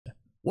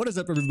What is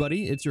up,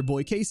 everybody? It's your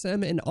boy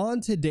Kaycem, and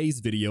on today's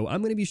video I'm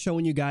going to be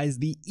showing you guys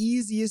the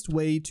easiest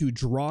way to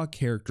draw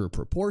character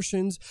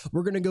proportions.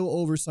 We're going to go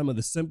over some of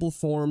the simple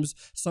forms,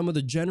 some of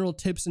the general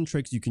tips and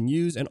tricks you can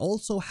use, and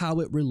also how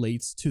it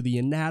relates to the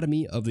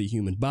anatomy of the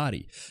human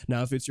body.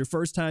 Now, if it's your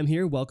first time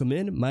here, welcome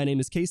in. My name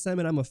is Kaycem,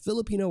 and I'm a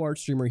Filipino art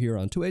streamer here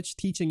on Twitch,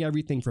 teaching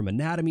everything from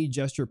anatomy,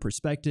 gesture,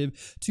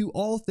 perspective, to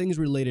all things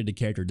related to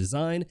character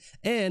design.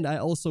 And I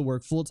also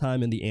work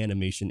full-time in the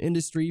animation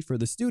industry for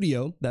the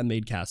studio that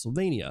made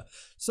Castlevania.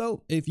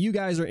 So if you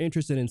guys are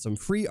interested in some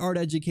free art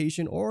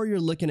education, or you're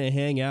looking to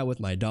hang out with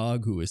my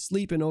dog who is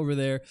sleeping over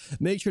there,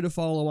 make sure to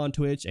follow on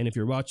Twitch. And if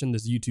you're watching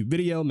this YouTube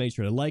video, make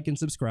sure to like and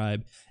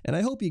subscribe. And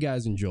I hope you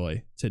guys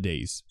enjoy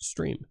today's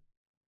stream.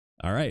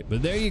 All right,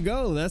 but there you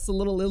go. That's a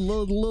little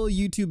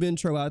YouTube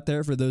intro out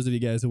there for those of you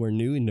guys who are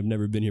new and have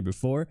never been here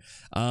before.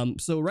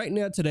 So right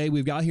now today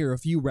we've got here a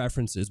few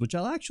references, which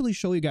I'll actually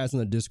show you guys on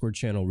the Discord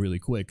channel really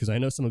quick, because I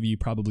know some of you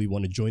probably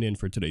want to join in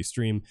for today's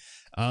stream.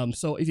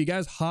 So if you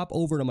guys hop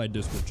over to my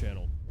Discord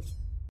channel,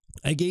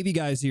 I gave you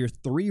guys here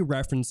 3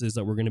 references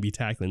that we're going to be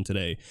tackling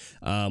today.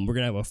 We're going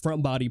to have a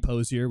front body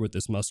pose here with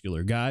this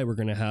muscular guy. We're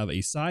going to have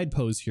a side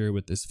pose here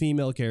with this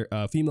female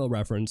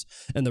reference,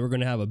 and then we're going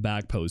to have a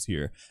back pose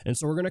here. And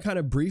so we're going to kind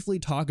of briefly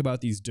talk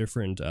about these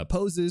different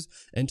poses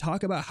and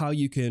talk about how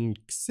you can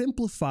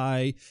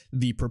simplify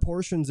the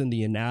proportions and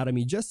the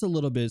anatomy just a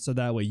little bit, so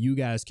that way you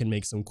guys can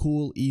make some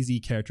cool, easy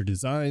character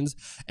designs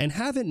and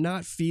have it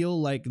not feel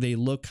like they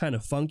look kind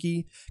of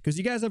funky. Because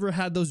you guys ever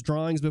had those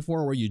drawings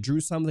before where you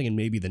drew something and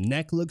maybe the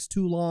neck looks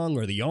too long,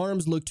 or the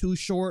arms look too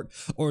short,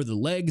 or the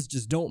legs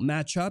just don't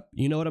match up?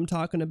 You know what I'm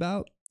talking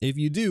about? If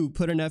you do,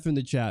 put an F in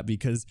the chat,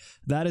 because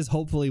that is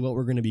hopefully what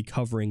we're going to be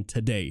covering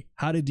today,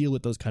 how to deal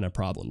with those kind of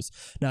problems.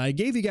 Now, I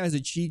gave you guys a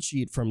cheat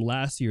sheet from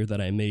last year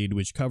that I made,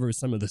 which covers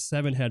some of the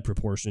 7 head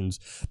proportions.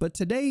 But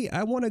today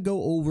I want to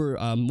go over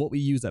what we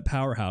use at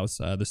Powerhouse,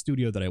 the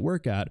studio that I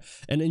work at,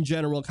 and in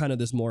general, kind of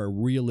this more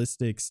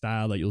realistic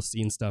style that you'll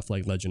see in stuff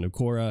like Legend of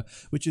Korra,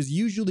 which is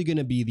usually going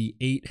to be the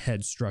 8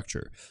 head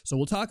structure. So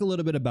we'll talk a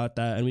little bit about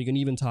that, and we can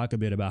even talk a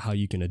bit about how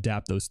you can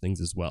adapt those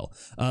things as well.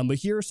 But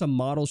here are some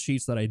model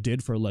sheets that I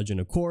did for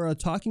Legend of Korra,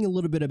 talking a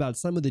little bit about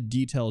some of the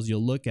details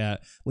you'll look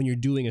at when you're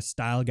doing a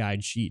style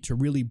guide sheet to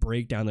really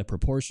break down the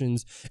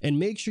proportions and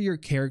make sure your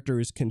character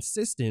is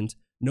consistent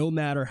no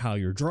matter how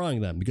you're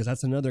drawing them, because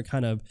that's another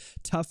kind of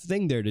tough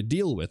thing there to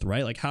deal with,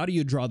 right? Like, how do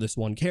you draw this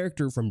one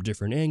character from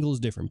different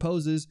angles, different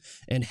poses,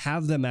 and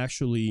have them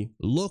actually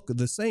look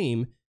the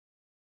same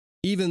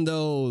even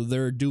though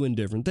they're doing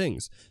different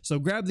things? So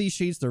grab these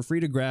sheets, they're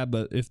free to grab,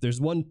 but if there's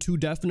one to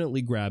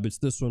definitely grab, it's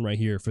this one right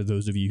here for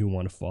those of you who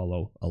want to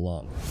follow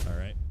along. All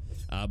right.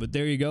 But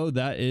there you go.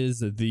 That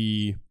is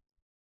the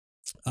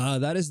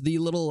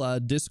little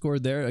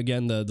Discord there.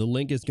 Again, the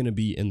link is going to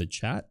be in the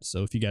chat.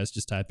 So if you guys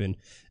just type in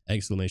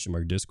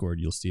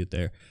 !Discord, you'll see it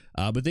there.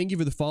 But thank you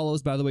for the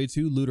follows, by the way,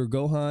 too. Looter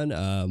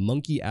Gohan,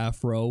 Monkey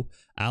Afro,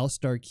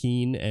 Alstar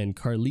Keen, and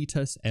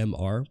Carlitas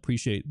MR.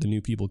 Appreciate the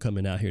new people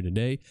coming out here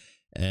today.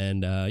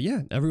 And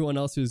yeah, everyone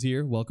else who's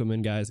here, welcome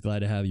in, guys. Glad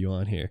to have you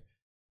on here.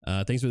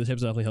 Thanks for the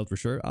tips, definitely helped for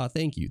sure.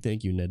 Thank you,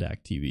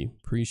 Nedak TV.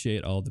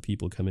 Appreciate all the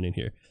people coming in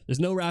here. There's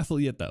no raffle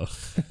yet though.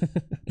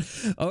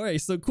 All right,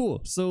 so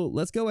cool. So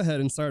let's go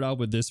ahead and start off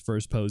with this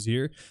first pose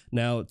here.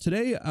 Now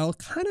today I'll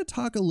kind of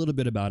talk a little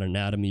bit about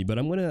anatomy, but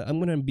I'm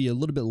gonna be a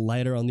little bit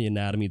lighter on the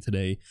anatomy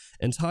today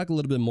and talk a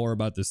little bit more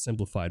about the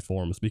simplified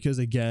forms, because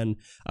again,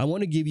 I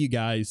want to give you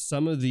guys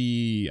some of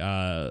the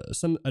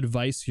some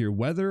advice here,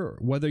 whether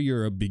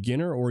you're a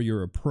beginner or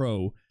you're a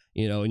pro,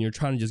 you know, and you're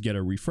trying to just get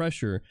a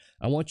refresher.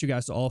 I want you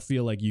guys to all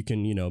feel like you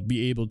can, you know,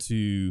 be able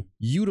to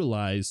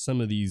utilize some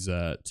of these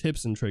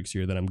tips and tricks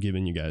here that I'm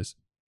giving you guys.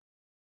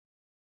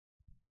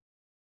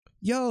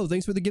 Yo,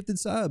 thanks for the gifted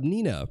sub,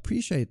 Nina.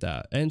 Appreciate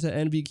that. And to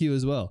NVQ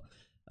as well.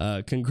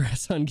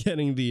 Congrats on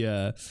getting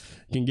the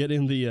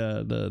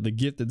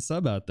gifted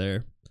sub out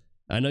there.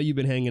 I know you've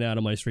been hanging out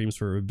on my streams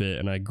for a bit,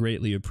 and I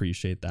greatly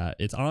appreciate that.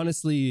 It's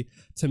honestly,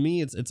 to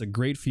me, it's a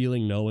great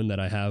feeling knowing that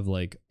I have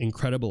like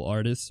incredible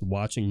artists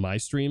watching my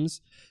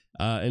streams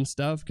and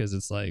stuff, because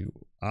it's like,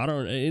 I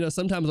don't, you know,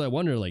 sometimes I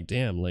wonder, like,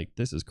 damn, like,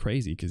 this is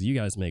crazy, because you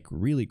guys make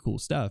really cool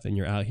stuff and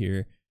you're out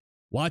here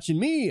watching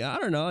me. I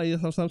don't know,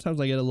 sometimes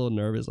I get a little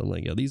nervous. I'm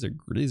like, yo, these are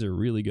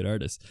really good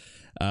artists.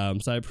 So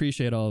I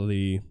appreciate all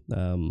the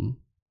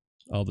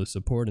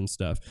support and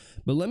stuff.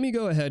 But let me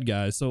go ahead,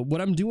 guys. So what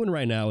I'm doing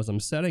right now is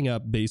I'm setting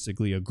up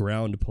basically a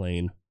ground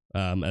plane,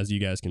 as you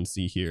guys can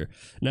see here.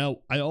 Now,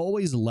 I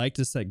always like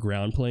to set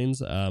ground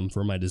planes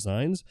for my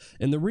designs,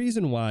 and the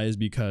reason why is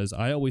because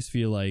I always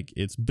feel like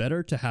it's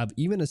better to have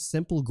even a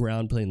simple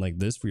ground plane like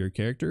this for your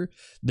character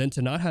than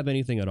to not have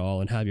anything at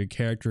all and have your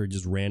character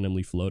just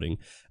randomly floating.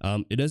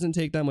 It doesn't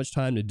take that much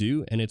time to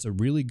do, and it's a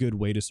really good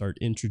way to start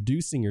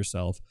introducing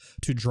yourself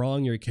to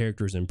drawing your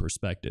characters in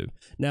perspective.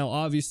 Now,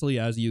 obviously,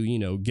 as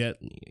you get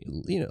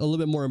a little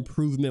bit more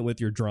improvement with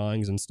your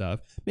drawings and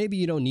stuff, maybe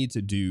you don't need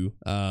to do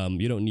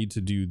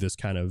this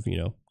kind of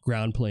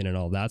ground plane and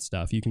all that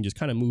stuff. You can just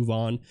kind of move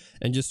on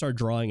and just start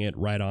drawing it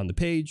right on the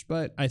page.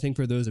 But I think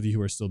for those of you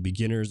who are still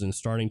beginners and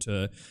starting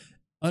to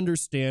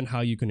understand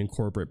how you can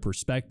incorporate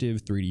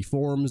perspective, 3D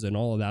forms, and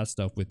all of that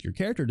stuff with your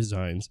character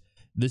designs,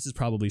 this is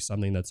probably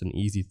something that's an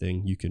easy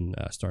thing you can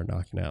start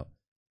knocking out.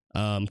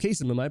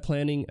 Kaycem, am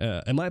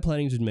I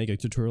planning to make a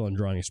tutorial on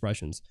drawing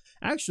expressions?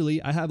 Actually,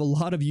 I have a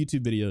lot of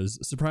YouTube videos,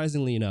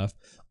 surprisingly enough,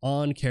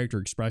 on character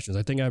expressions.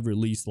 I think I've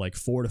released like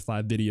 4 to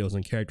 5 videos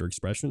on character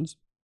expressions.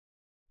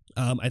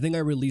 I think I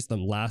released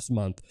them last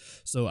month.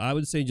 So I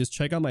would say just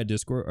check out my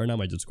Discord, or not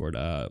my Discord,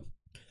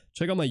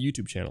 check out my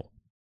YouTube channel.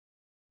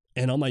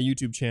 And on my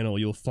YouTube channel,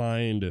 you'll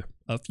find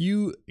a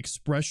few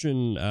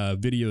expression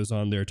videos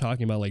on there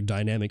talking about like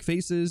dynamic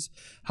faces,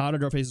 how to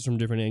draw faces from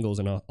different angles,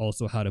 and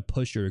also how to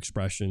push your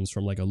expressions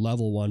from like a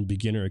level 1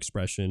 beginner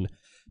expression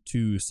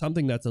to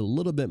something that's a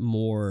little bit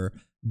more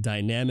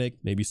dynamic,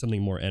 maybe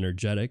something more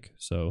energetic.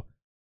 So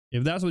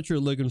if that's what you're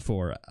looking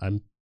for,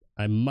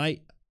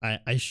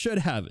 I should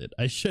have it.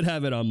 I should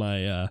have it on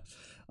my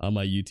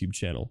YouTube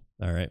channel.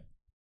 All right.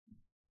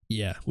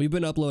 Yeah, we've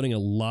been uploading a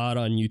lot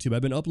on YouTube.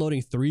 I've been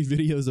uploading 3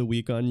 videos a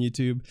week on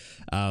YouTube,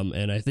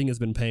 and I think it's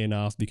been paying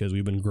off because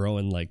we've been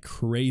growing like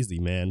crazy,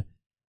 man.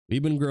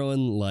 We've been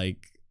growing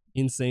like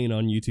insane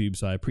on YouTube,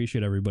 so I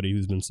appreciate everybody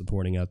who's been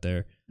supporting out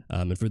there,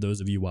 and for those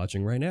of you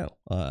watching right now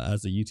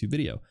as a YouTube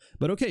video.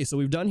 But okay, so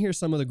we've done here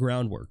some of the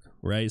groundwork,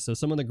 right? So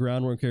some of the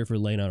groundwork here for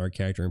laying out our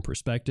character in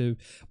perspective.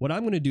 What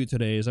I'm going to do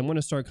today is I'm going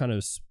to start kind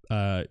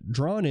of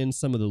drawing in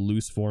some of the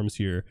loose forms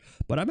here,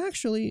 but I'm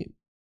actually...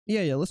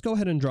 Yeah, let's go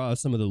ahead and draw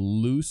some of the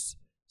loose,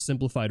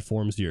 simplified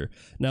forms here.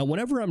 Now,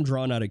 whenever I'm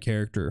drawing out a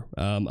character,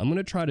 I'm going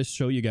to try to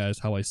show you guys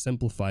how I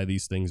simplify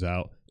these things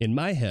out in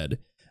my head.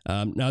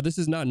 Now, this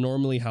is not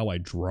normally how I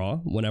draw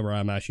whenever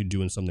I'm actually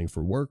doing something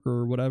for work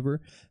or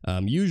whatever.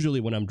 Usually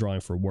when I'm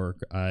drawing for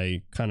work,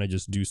 I kind of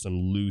just do some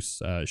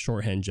loose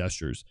shorthand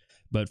gestures.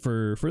 But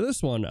for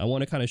this one, I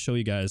want to kind of show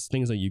you guys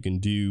things that you can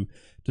do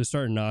to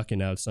start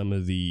knocking out some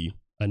of the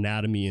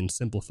anatomy and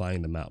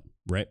simplifying them out,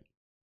 right?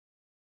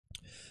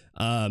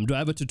 Do I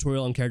have a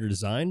tutorial on character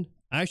design?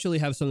 I actually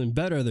have something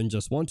better than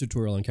just one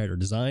tutorial on character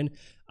design.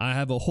 I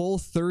have a whole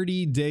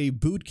 30-day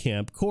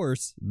bootcamp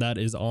course that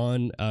is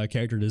on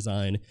character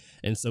design.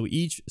 And so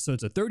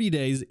it's a 30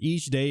 days.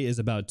 Each day is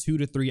about 2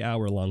 to 3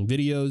 hour long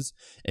videos.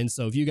 And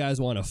so if you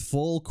guys want a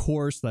full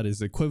course that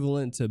is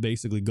equivalent to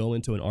basically go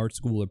into an art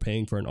school or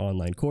paying for an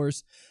online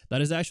course,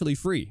 that is actually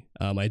free.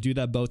 I do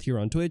that both here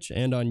on Twitch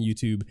and on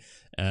YouTube.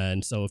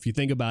 And so if you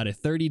think about it,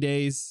 30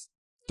 days,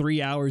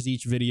 3 hours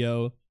each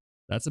video,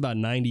 that's about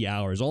 90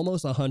 hours,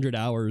 almost 100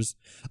 hours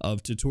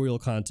of tutorial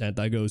content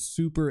that goes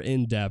super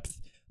in depth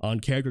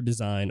on character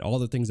design, all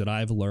the things that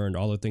I've learned,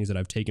 all the things that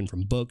I've taken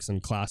from books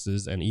and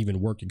classes and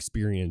even work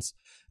experience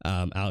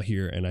out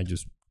here. And I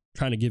just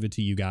trying to give it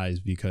to you guys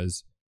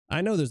because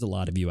I know there's a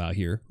lot of you out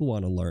here who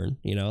want to learn,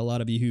 you know, a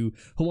lot of you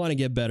who want to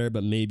get better,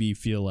 but maybe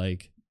feel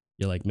like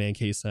you're like, man,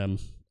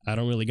 Kaycem, I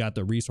don't really got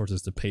the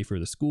resources to pay for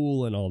the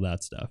school and all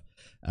that stuff.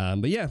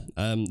 But yeah,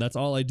 that's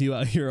all I do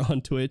out here on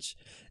Twitch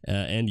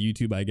and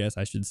YouTube, I guess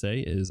I should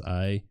say, is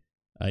I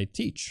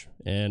teach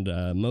and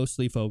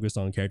mostly focus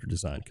on character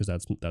design because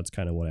that's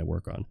kind of what I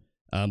work on.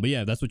 But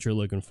yeah, that's what you're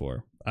looking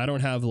for. I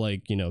don't have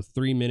like,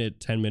 3-minute,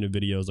 10-minute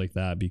videos like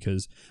that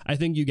because I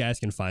think you guys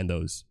can find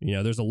those.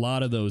 There's a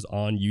lot of those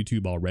on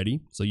YouTube already.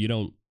 So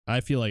I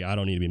feel like I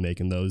don't need to be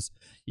making those.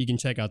 You can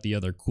check out the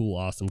other cool,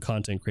 awesome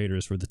content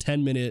creators for the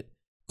 10-minute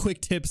quick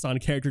tips on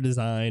character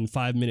design,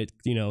 5-minute,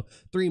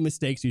 3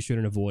 mistakes you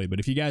shouldn't avoid. But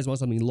if you guys want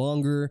something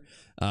longer,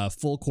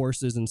 full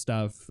courses and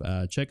stuff,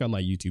 check out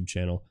my YouTube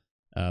channel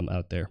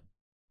out there.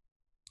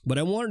 But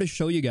I wanted to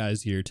show you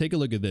guys here, take a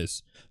look at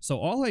this. So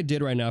all I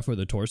did right now for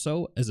the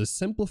torso is a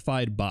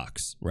simplified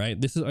box, right?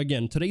 This is,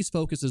 again, today's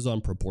focus is on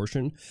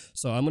proportion.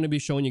 So I'm going to be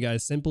showing you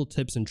guys simple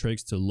tips and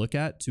tricks to look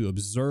at, to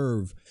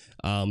observe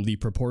the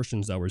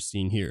proportions that we're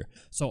seeing here.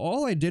 So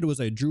all I did was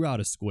I drew out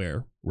a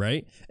square,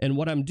 right? And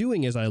what I'm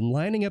doing is I'm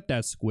lining up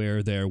that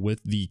square there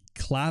with the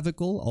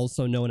clavicle,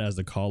 also known as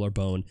the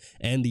collarbone,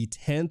 and the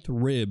 10th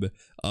rib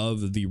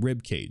of the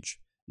rib cage.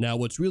 Now,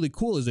 what's really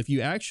cool is if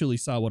you actually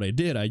saw what I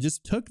did, I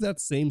just took that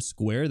same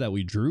square that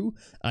we drew,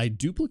 I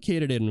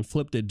duplicated it and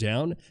flipped it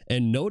down,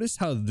 and notice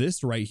how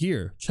this right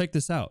here, check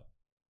this out.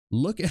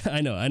 Look,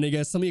 I know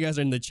guys, some of you guys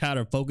are in the chat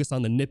are focused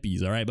on the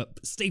nippies, all right?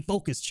 But stay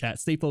focused, chat,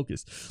 stay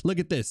focused. Look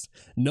at this.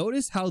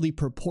 Notice how the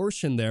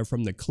proportion there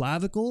from the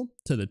clavicle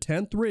to the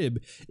 10th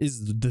rib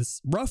is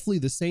this roughly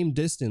the same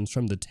distance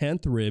from the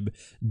 10th rib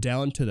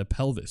down to the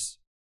pelvis.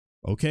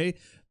 Okay,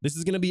 this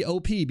is going to be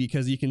OP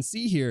because you can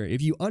see here,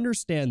 if you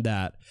understand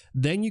that,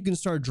 then you can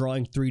start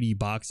drawing 3D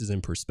boxes in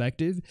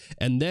perspective,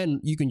 and then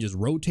you can just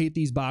rotate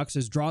these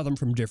boxes, draw them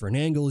from different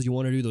angles. You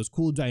want to do those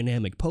cool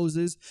dynamic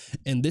poses,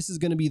 and this is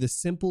going to be the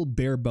simple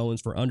bare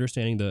bones for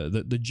understanding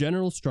the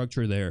general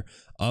structure there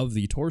of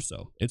the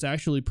torso. It's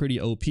actually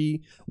pretty OP.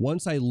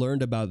 Once I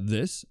learned about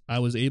this, I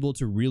was able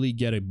to really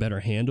get a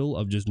better handle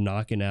of just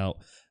knocking out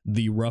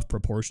the rough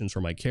proportions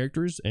for my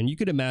characters. And you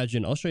could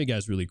imagine, I'll show you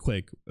guys really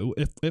quick,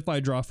 if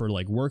I draw for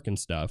like work and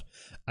stuff,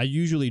 I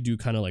usually do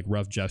kind of like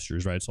rough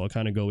gestures, right? So I'll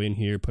kind of go in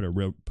here, put a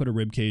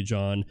rib cage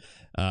on,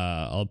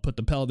 I'll put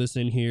the pelvis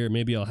in here,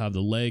 maybe I'll have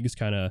the legs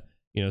kind of,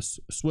 you know,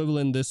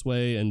 swiveling this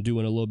way and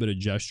doing a little bit of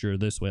gesture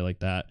this way like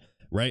that,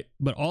 right?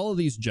 But all of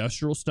these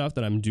gestural stuff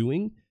that I'm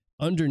doing,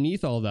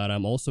 underneath all that,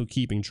 I'm also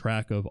keeping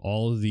track of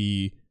all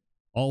the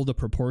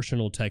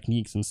proportional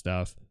techniques and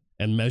stuff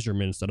and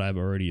measurements that I've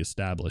already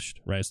established,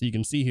 right? So you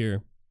can see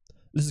here,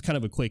 this is kind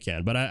of a quick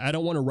hand, but I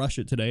don't want to rush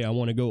it today. I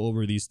want to go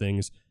over these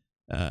things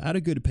at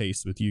a good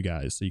pace with you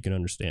guys so you can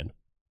understand.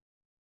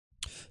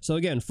 So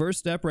again, first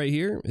step right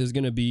here is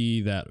going to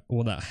be that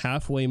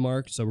halfway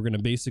mark. So we're going to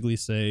basically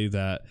say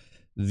that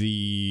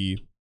I'm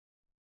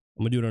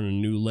going to do it on a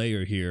new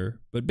layer here,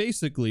 but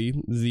basically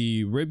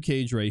the rib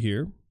cage right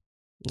here,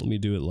 let me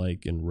do it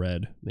like in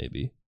red,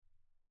 maybe.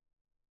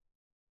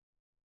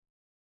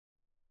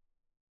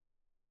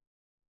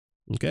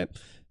 Okay,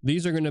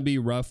 these are going to be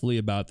roughly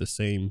about the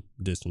same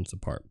distance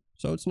apart.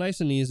 So it's nice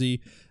and easy,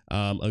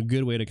 a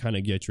good way to kind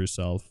of get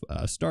yourself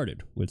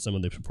started with some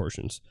of the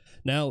proportions.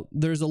 Now,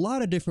 there's a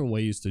lot of different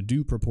ways to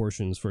do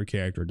proportions for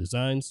character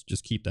designs.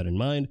 Just keep that in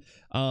mind.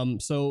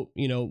 So,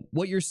 you know,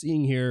 what you're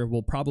seeing here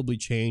will probably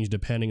change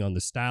depending on the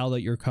style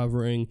that you're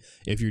covering.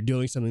 If you're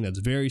doing something that's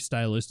very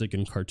stylistic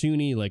and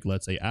cartoony, like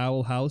let's say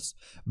Owl House,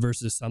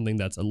 versus something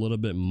that's a little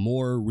bit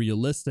more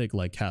realistic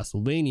like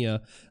Castlevania,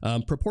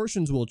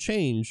 proportions will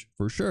change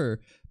for sure.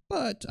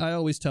 But I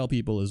always tell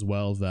people as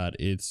well that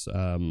it's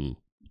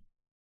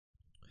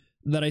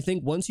that I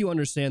think once you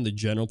understand the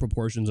general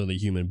proportions of the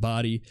human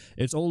body,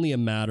 it's only a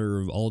matter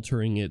of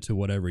altering it to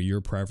whatever your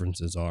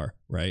preferences are,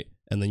 right?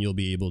 And then you'll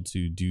be able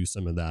to do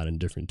some of that in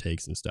different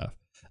takes and stuff.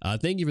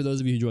 Thank you for those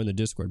of you who joined the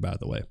Discord, by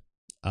the way.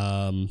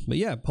 But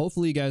yeah,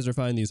 hopefully you guys are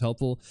finding these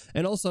helpful.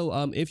 And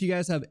also, if you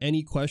guys have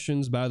any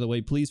questions, by the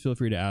way, please feel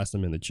free to ask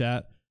them in the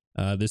chat.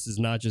 This is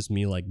not just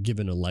me like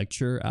giving a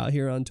lecture out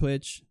here on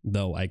Twitch,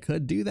 though I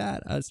could do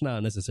that. It's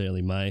not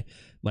necessarily my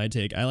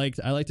take. I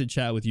like to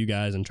chat with you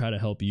guys and try to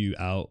help you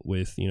out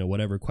with, you know,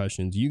 whatever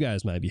questions you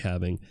guys might be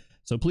having.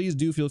 So please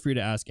do feel free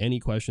to ask any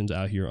questions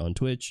out here on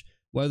Twitch,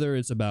 whether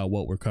it's about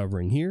what we're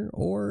covering here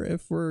or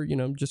if we're, you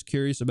know, just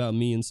curious about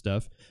me and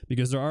stuff,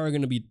 because there are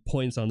going to be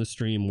points on the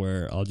stream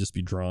where I'll just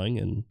be drawing,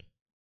 and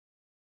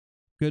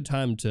good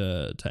time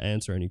to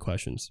answer any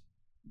questions.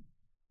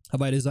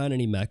 Have I designed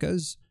any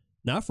mechas?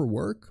 Not for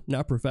work,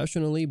 not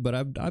professionally, but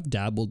I've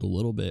dabbled a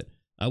little bit.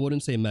 I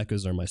wouldn't say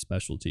mechas are my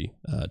specialty,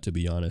 to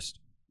be honest.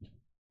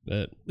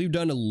 But we've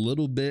done a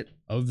little bit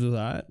of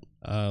that,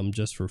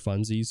 just for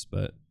funsies,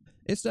 but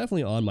it's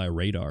definitely on my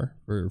radar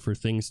for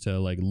things to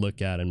like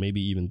look at and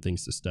maybe even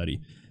things to study.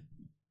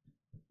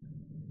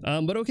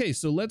 But okay,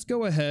 so let's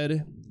go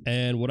ahead,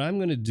 and what I'm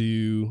going to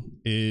do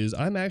is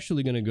I'm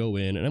actually going to go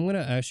in and I'm going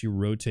to actually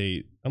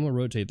rotate. I'm going to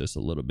rotate this a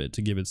little bit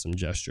to give it some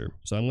gesture.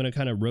 So I'm going to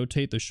kind of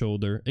rotate the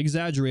shoulder,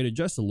 exaggerate it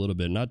just a little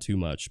bit, not too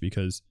much,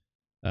 because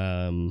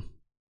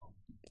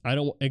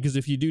because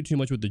if you do too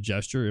much with the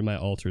gesture, it might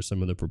alter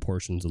some of the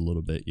proportions a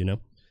little bit, you know?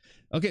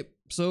 Okay,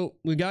 so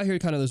we got here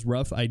kind of this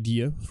rough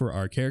idea for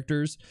our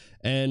characters,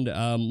 and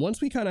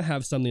once we kind of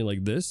have something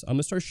like this, I'm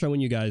gonna start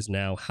showing you guys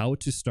now how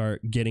to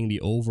start getting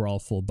the overall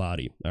full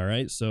body. All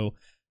right, so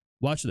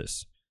watch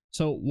this.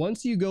 So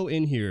once you go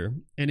in here,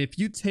 and if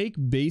you take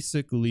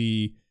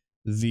basically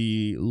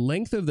the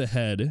length of the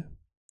head,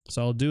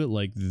 so I'll do it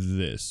like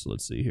this.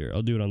 Let's see here,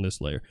 I'll do it on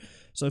this layer.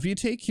 So if you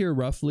take here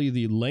roughly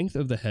the length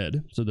of the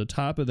head, so the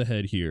top of the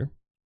head here,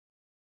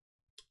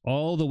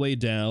 all the way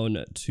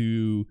down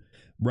to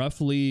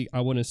roughly,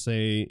 I want to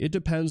say, it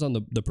depends on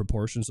the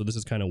proportion. So this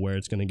is kind of where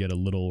it's going to get a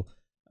little,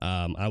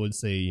 I would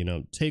say, you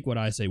know, take what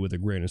I say with a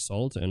grain of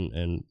salt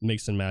and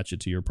mix and match it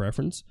to your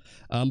preference.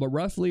 But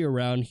roughly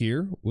around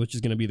here, which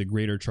is going to be the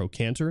greater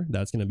trochanter,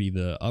 that's going to be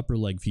the upper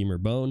leg femur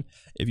bone.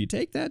 If you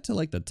take that to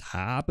like the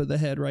top of the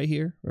head right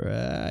here,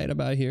 right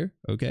about here,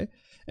 okay?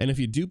 And if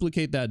you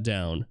duplicate that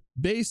down,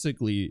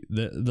 basically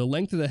the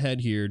length of the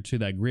head here to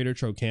that greater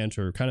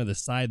trochanter, kind of the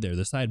side there,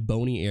 the side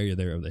bony area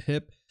there of the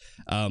hip,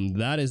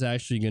 that is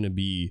actually going to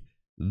be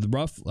the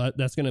rough,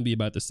 that's going to be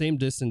about the same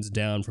distance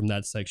down from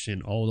that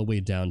section all the way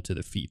down to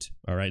the feet.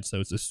 All right, so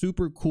it's a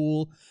super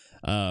cool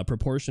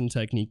proportion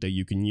technique that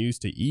you can use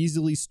to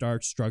easily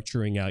start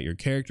structuring out your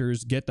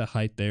characters, get the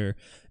height there,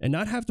 and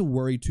not have to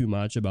worry too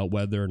much about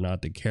whether or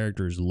not the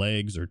character's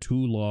legs are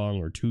too long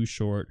or too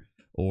short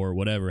or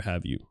whatever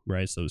have you,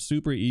 right? So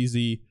super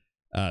easy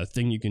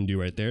thing you can do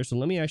right there. So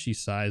let me actually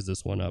size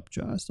this one up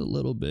just a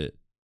little bit.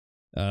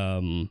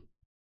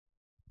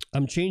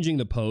 I'm changing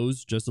the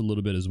pose just a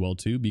little bit as well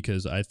too,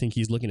 because I think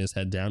he's looking his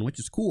head down, which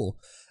is cool.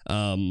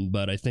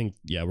 But I think,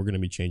 yeah, we're going to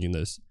be changing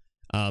this.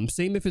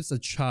 Same if it's a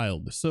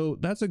child. So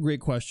that's a great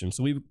question.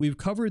 So we've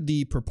covered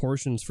the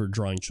proportions for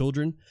drawing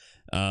children.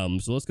 So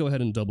let's go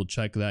ahead and double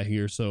check that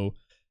here. So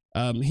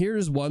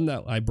here's one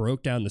that I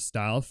broke down the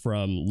style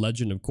from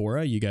Legend of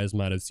Korra. You guys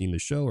might have seen the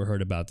show or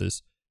heard about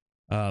this.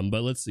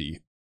 But let's see.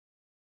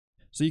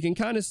 So you can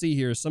kind of see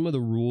here some of the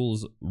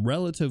rules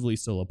relatively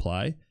still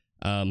apply.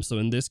 So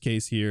in this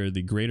case here,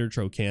 the greater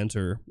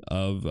trochanter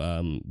of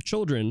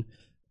children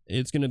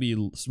it's going to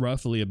be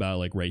roughly about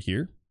like right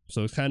here.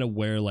 So it's kind of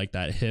where like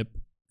that hip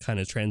kind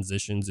of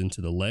transitions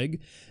into the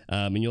leg.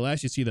 And you'll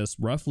actually see this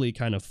roughly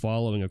kind of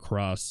following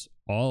across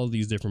all of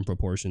these different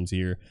proportions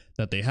here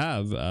that they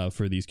have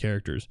for these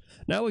characters.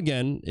 Now,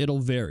 again, it'll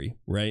vary,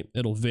 right?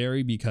 It'll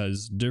vary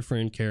because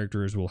different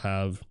characters will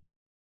have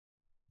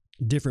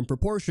different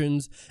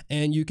proportions,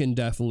 and you can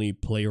definitely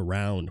play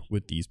around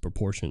with these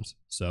proportions.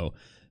 So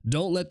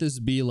don't let this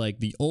be like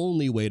the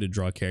only way to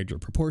draw character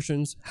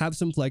proportions. Have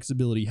some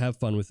flexibility, have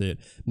fun with it,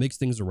 mix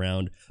things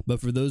around.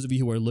 But for those of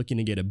you who are looking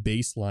to get a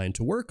baseline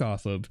to work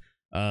off of,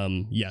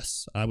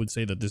 yes, I would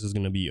say that this is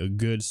going to be a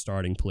good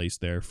starting place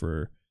there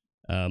for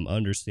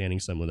understanding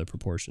some of the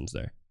proportions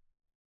there.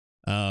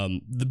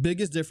 The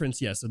biggest difference,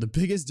 so the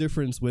biggest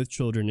difference with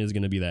children is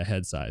going to be that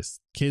head size.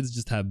 Kids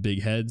just have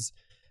big heads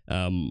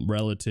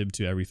relative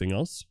to everything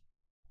else.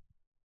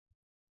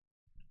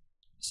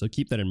 So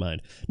keep that in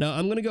mind. Now,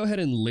 I'm going to go ahead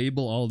and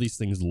label all these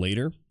things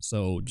later.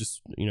 So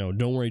just,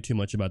 don't worry too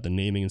much about the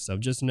naming and stuff.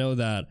 Just know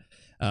that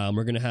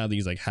we're going to have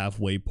these like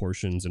halfway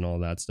portions and all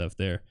that stuff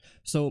there.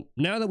 So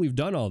now that we've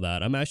done all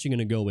that, I'm actually going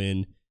to go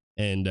in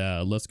and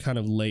let's kind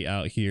of lay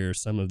out here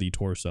some of the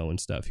torso and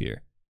stuff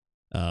here.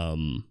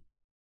 But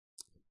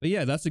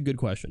yeah, that's a good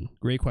question.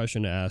 Great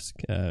question to ask.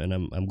 And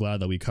I'm glad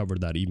that we covered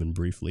that even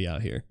briefly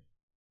out here.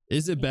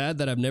 Is it bad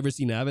that I've never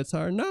seen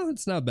Avatar? No,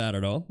 it's not bad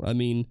at all. I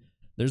mean,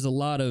 there's a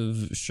lot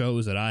of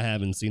shows that I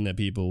haven't seen that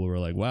people were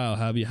like, wow,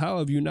 how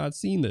have you not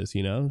seen this?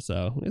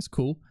 So it's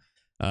cool.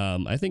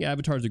 I think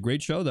Avatar is a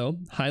great show, though.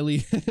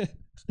 Highly,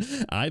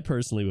 I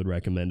personally would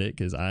recommend it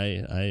because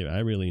I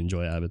really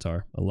enjoy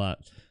Avatar a lot.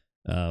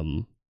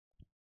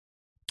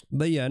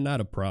 But yeah,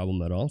 not a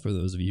problem at all for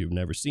those of you who've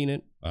never seen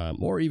it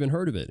or even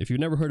heard of it. If you've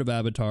never heard of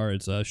Avatar,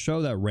 it's a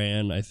show that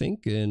ran, I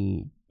think,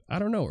 in, I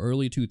don't know,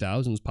 early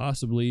 2000s,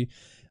 possibly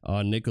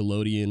on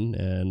Nickelodeon.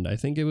 And I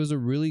think it was a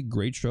really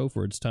great show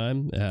for its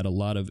time. It had a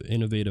lot of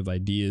innovative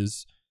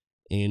ideas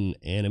in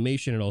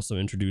animation. It also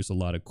introduced a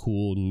lot of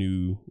cool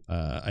new,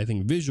 I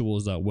think,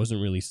 visuals that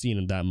wasn't really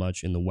seen that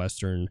much in the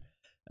Western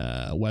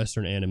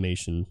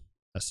animation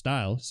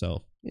style.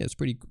 So yeah, it's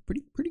pretty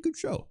good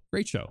show.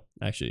 Great show,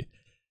 actually.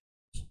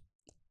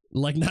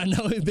 Like not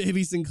knowing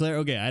Baby Sinclair.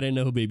 Okay, I didn't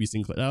know who Baby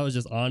Sinclair. That was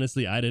just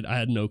honestly, I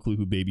had no clue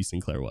who Baby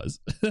Sinclair was.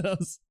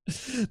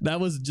 That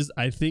was just,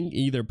 I think,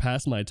 either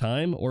past my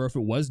time, or if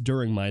it was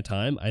during my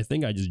time, I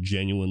think I just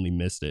genuinely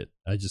missed it.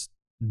 I just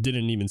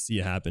didn't even see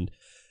it happen.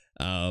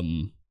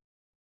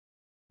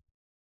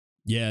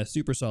 Yeah,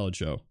 super solid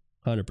show,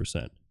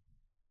 100%.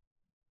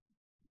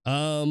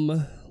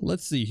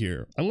 Let's see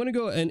here. I'm gonna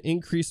go and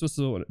increase this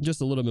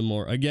just a little bit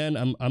more.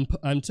 Again,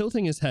 I'm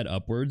tilting his head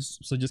upwards,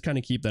 so just kind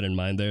of keep that in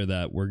mind there,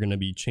 that we're gonna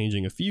be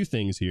changing a few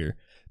things here,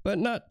 but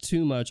not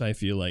too much. I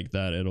feel like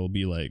that it'll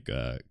be like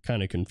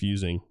kind of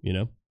confusing,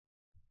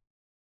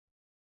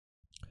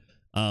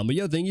 But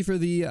yo, thank you for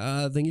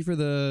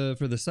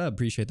the sub.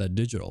 Appreciate that,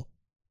 Digital.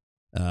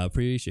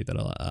 Appreciate that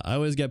a lot. I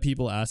always get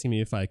people asking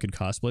me if I could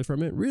cosplay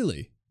from it.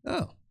 Really?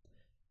 Oh.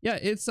 Yeah,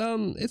 it's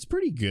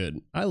pretty good.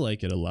 I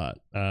like it a lot.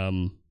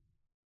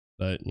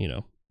 But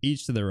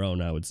each to their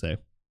own, I would say.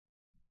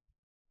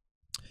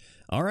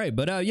 All right,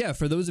 but yeah,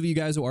 for those of you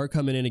guys who are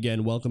coming in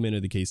again, welcome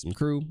into the Kaycem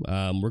crew.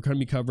 We're going to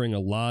be covering a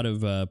lot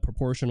of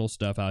proportional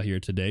stuff out here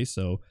today,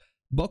 so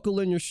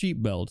buckle in your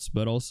seat belts,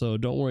 but also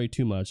don't worry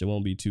too much. It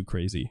won't be too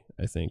crazy,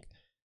 I think.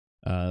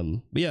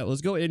 But yeah,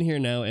 let's go in here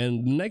now,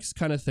 and the next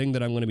kind of thing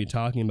that I'm going to be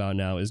talking about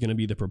now is going to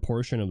be the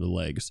proportion of the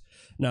legs.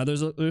 Now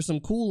there's some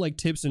cool like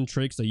tips and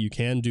tricks that you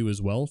can do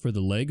as well for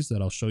the legs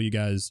that I'll show you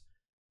guys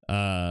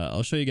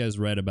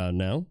right about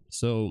now.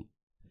 So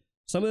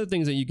some of the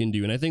things that you can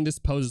do, and I think this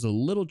pose is a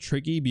little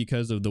tricky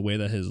because of the way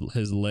that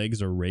his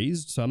legs are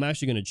raised, so I'm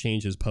actually going to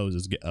change his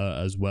pose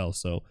as well.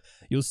 So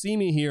you'll see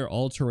me here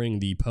altering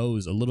the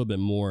pose a little bit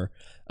more,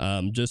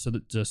 just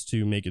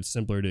to make it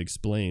simpler to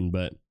explain.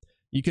 But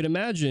you could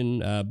imagine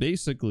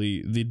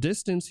basically the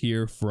distance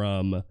here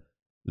from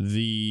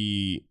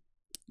the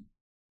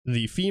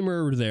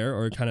femur there,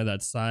 or kind of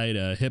that side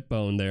hip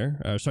bone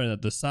there, or sorry,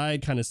 that the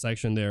side kind of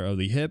section there of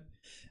the hip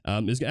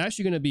is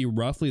actually going to be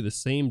roughly the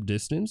same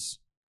distance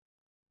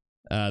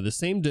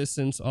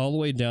all the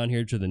way down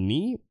here to the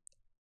knee,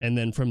 and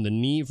then from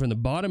the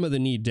bottom of the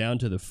knee down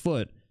to the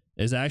foot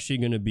is actually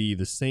going to be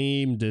the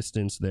same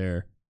distance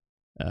there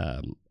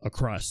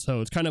across. So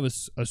it's kind of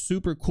a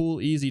super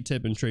cool, easy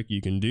tip and trick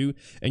you can do,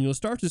 and you'll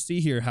start to see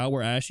here how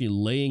we're actually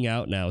laying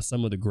out now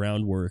some of the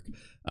groundwork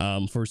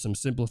for some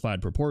simplified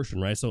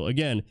proportion, right? So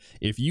again,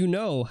 if you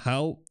know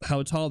how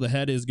tall the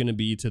head is going to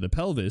be to the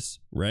pelvis,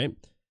 right,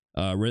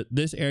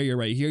 this area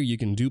right here, you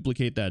can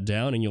duplicate that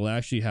down, and you'll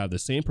actually have the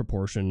same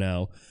proportion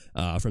now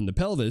from the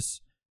pelvis,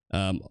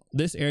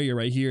 this area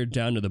right here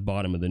down to the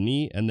bottom of the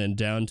knee, and then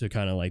down to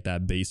kind of like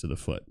that base of the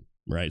foot.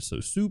 Right, so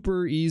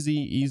super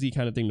easy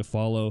kind of thing to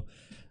follow.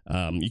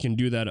 You can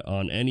do that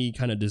on any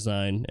kind of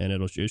design, and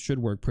it should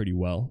work pretty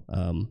well.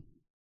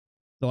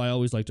 Though I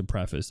always like to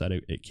preface that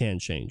it can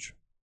change.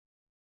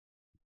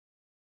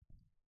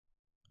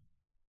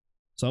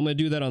 So I'm going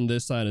to do that on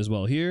this side as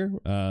well here.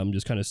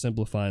 Just kind of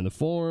simplifying the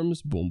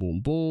forms. Boom,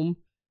 boom, boom.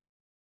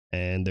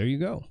 And there you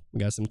go.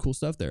 We got some cool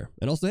stuff there.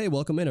 And also, hey,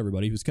 welcome in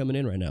everybody who's coming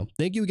in right now.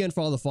 Thank you again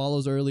for all the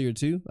follows earlier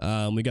too.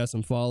 We got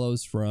some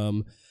follows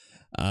from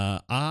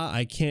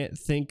I can't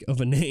think of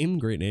a name,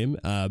 great name,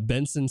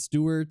 Benson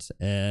Stewart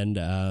and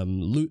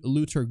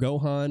Luther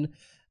Gohan,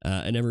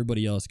 and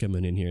everybody else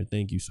coming in here.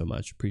 Thank you so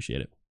much. Appreciate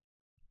it.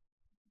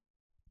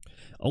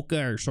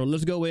 Okay, so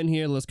let's go in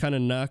here. Let's kind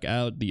of knock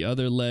out the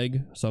other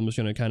leg. So I'm just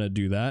going to kind of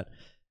do that.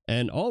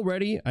 And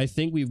already, I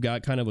think we've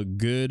got kind of a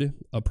good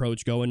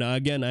approach going. Now,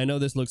 again, I know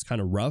this looks kind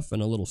of rough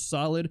and a little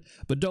solid,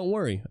 but don't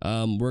worry.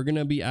 We're going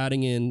to be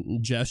adding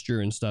in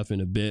gesture and stuff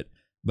in a bit,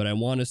 but I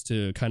want us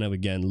to kind of,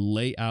 again,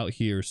 lay out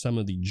here some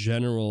of the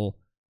general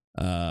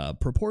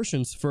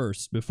proportions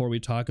first before we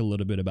talk a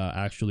little bit about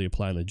actually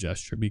applying the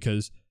gesture,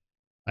 because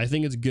I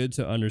think it's good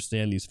to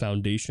understand these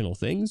foundational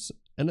things,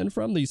 and then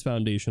from these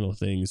foundational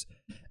things,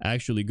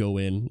 actually go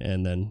in,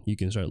 and then you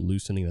can start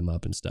loosening them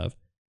up and stuff.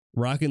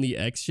 Rocking the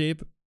X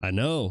shape. I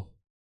know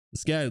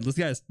this guy's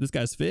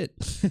fit.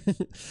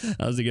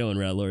 How's it going,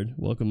 Rat Lord?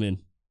 Welcome in.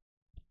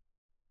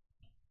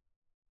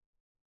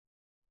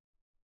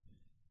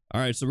 All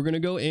right, so we're gonna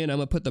go in. I'm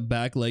gonna put the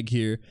back leg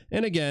here,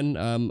 and again,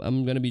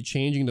 I'm gonna be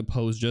changing the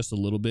pose just a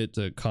little bit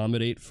to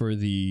accommodate for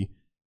the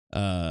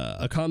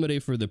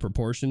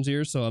proportions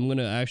here. So I'm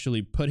gonna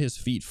actually put his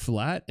feet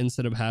flat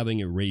instead of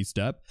having it raised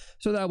up,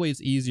 so that way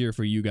it's easier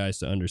for you guys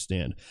to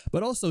understand.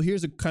 But also,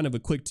 here's a kind of a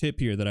quick tip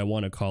here that I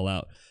want to call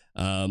out.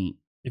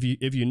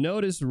 If you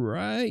notice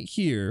right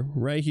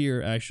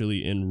here,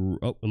 actually in,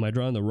 oh, am I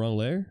drawing the wrong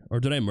layer, or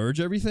did I merge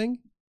everything?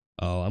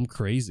 Oh, I'm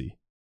crazy.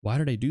 Why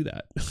did I do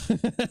that?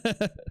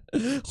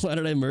 Why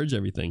did I merge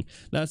everything?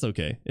 That's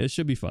okay. It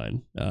should be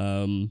fine.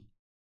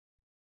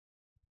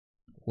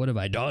 What have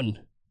I done?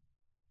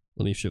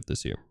 Let me shift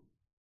this here.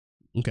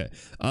 Okay.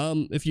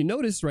 If you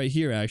notice right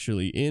here,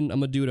 actually, I'm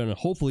gonna do it on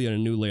hopefully on a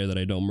new layer that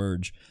I don't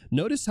merge.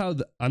 Notice how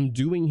I'm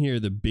doing here,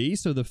 the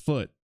base of the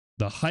foot,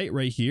 the height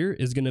right here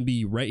is going to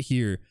be right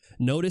here.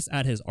 Notice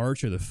at his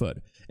arch of the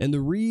foot. And the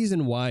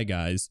reason why,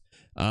 guys,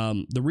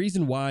 the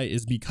reason why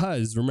is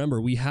because, remember,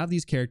 we have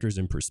these characters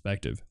in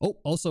perspective. Oh,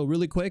 also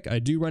really quick, I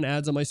do run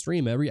ads on my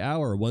stream every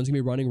hour. One's gonna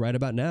be running right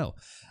about now.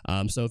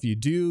 So if you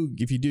do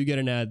get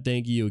an ad,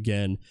 thank you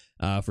again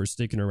for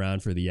sticking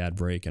around for the ad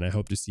break. And I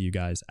hope to see you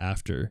guys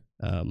after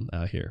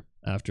out here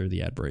after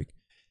the ad break.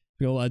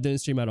 Well, I didn't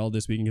stream out all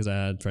this weekend because I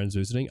had friends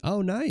visiting.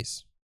 Oh,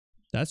 nice.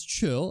 That's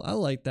chill. I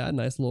like that.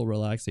 Nice little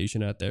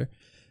relaxation out there.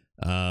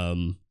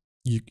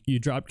 You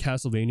dropped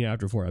Castlevania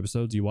after 4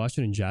 episodes. You watched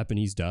it in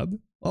Japanese dub?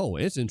 Oh,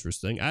 it's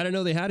interesting. I didn't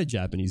know they had a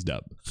Japanese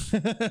dub.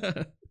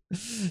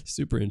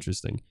 Super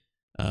interesting.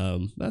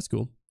 That's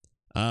cool.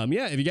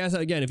 Yeah, if you guys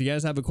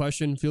have a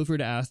question, feel free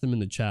to ask them in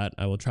the chat.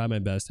 I will try my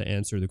best to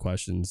answer the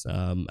questions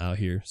out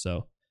here.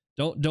 So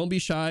don't be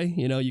shy.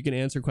 You know, you can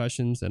answer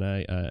questions, and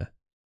I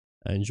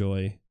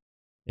enjoy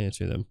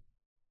answering them.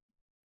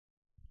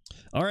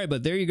 All right,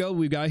 but there you go.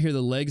 We've got here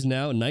the legs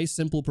now. Nice,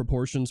 simple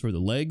proportions for the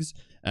legs.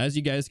 As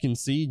you guys can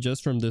see,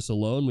 just from this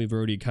alone, we've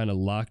already kind of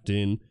locked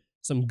in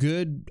some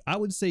good, I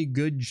would say,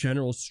 good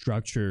general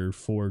structure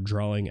for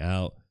drawing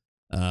out.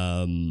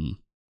 Some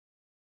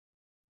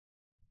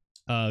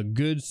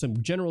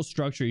general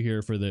structure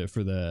here for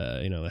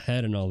the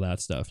head and all that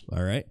stuff.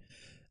 All right.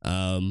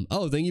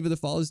 Oh, thank you for the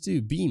follows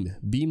too.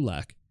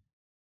 Beamlack.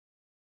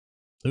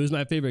 Who's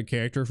my favorite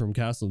character from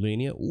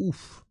Castlevania?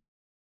 Oof.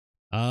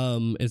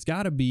 It's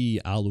got to be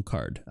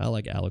Alucard. I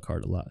like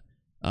Alucard a lot.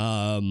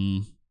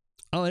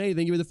 Oh, and hey,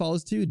 thank you for the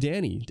follows too,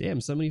 Danny. Damn,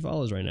 so many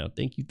follows right now.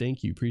 Thank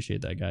you.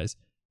 Appreciate that, guys.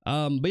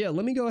 But yeah,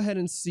 let me go ahead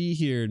and see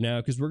here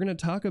now, because we're going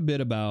to talk a bit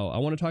about, I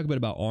want to talk a bit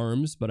about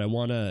arms, but I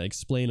want to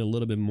explain a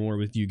little bit more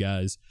with you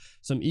guys,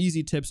 some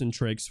easy tips and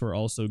tricks for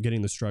also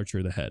getting the structure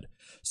of the head.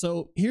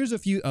 So here's a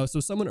few,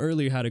 so someone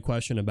earlier had a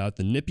question about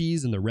the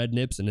nippies and the red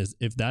nips, and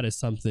if that is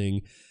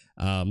something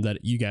that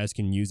you guys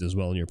can use as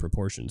well in your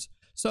proportions.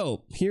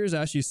 So here's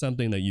actually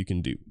something that you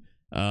can do.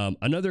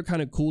 Another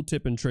kind of cool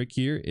tip and trick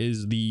here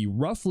is the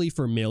roughly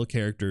for male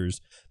characters,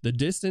 the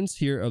distance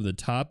here of the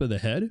top of the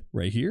head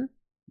right here,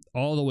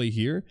 all the way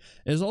here,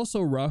 is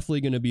also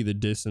roughly going to be the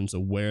distance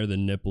of where the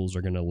nipples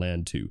are going to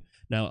land to.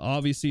 Now,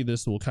 obviously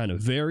this will kind of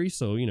vary,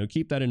 so, you know,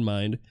 keep that in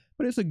mind,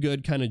 but it's a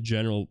good kind of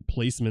general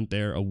placement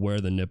there of where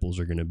the nipples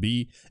are going to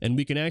be. And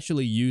we can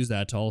actually use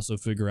that to also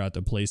figure out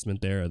the placement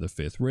there of the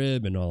 5th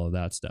rib and all of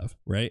that stuff,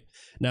 right?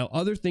 Now,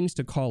 other things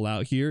to call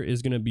out here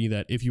is going to be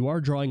that if you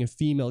are drawing a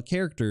female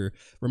character,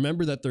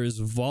 remember that there is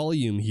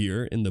volume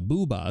here in the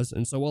boobas.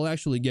 And so we'll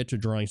actually get to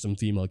drawing some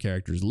female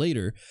characters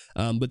later.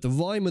 But the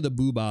volume of the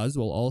boobas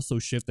will also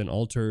shift and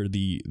alter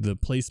the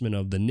placement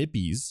of the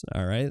nippies,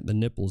 all right? The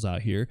nipples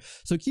out here.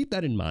 So keep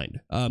that in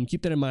mind.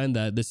 Keep that in mind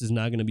that this is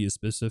not going to be a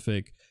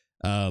specific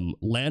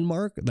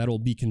landmark that'll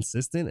be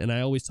consistent. And I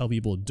always tell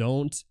people,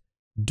 don't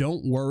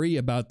worry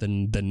about the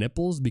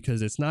nipples,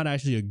 because it's not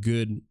actually a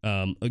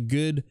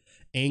good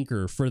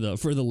anchor for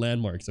the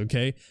landmarks.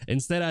 Okay,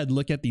 instead I'd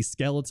look at the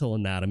skeletal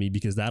anatomy,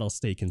 because that'll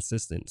stay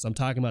consistent. So I'm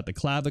talking about the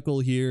clavicle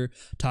here,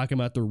 talking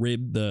about the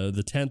rib,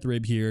 the 10th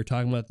rib here,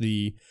 talking about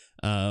the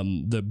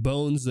the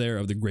bones there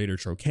of the greater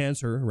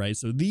trochanter, right?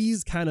 So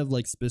these kind of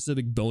like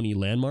specific bony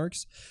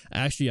landmarks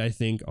actually I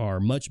think are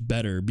much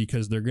better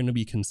because they're going to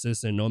be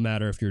consistent no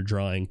matter if you're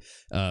drawing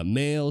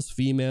males,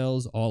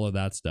 females, all of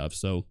that stuff.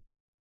 So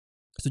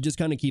just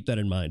kind of keep that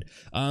in mind.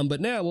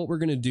 But now what we're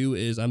going to do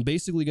is I'm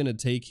basically going to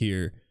take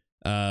here.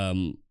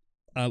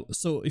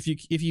 So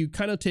if you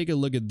kind of take a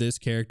look at this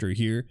character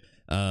here,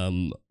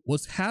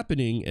 what's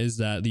happening is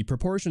that the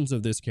proportions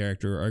of this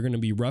character are going to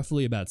be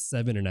roughly about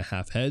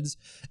 7.5 heads.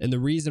 And the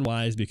reason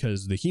why is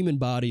because the human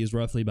body is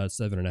roughly about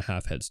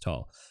 7.5 heads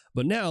tall.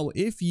 But now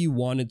if you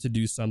wanted to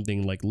do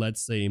something like,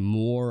 let's say,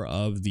 more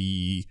of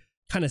the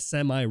kind of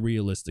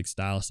semi-realistic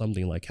style,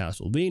 something like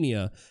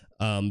Castlevania,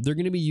 they're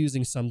going to be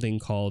using something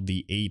called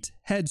the 8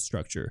 head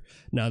structure.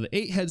 Now the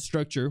 8 head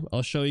structure,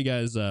 I'll show you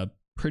guys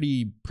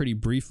pretty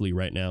briefly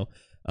right now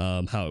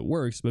how it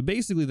works. But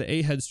basically the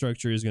 8 head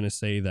structure is going to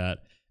say that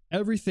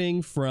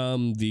everything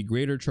from the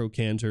greater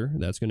trochanter,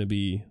 that's going to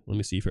be, let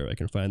me see if I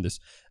can find this,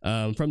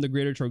 from the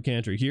greater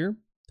trochanter here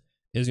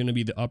is going to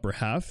be the upper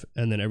half,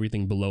 and then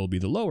everything below will be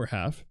the lower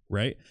half,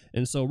 right?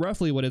 And so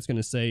roughly what it's going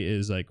to say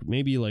is like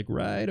maybe like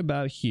right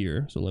about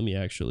here. So let me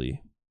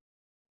actually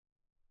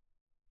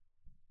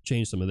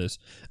change some of this.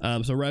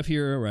 So right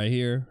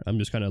here, I'm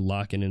just kind of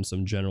locking in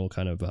some general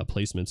kind of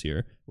placements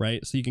here,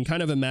 right? So you can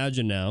kind of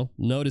imagine now,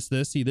 notice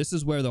this, see, this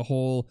is where the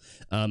whole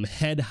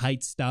head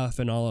height stuff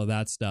and all of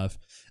that stuff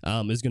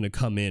is going to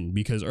come in,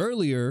 because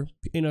earlier,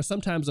 you know,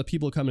 sometimes the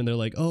people come in, they're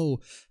like, oh,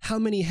 how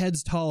many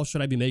heads tall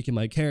should I be making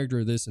my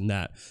character, this and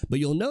that. But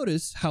you'll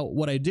notice how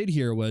what I did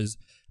here was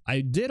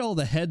I did all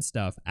the head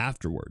stuff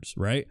afterwards,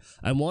 right?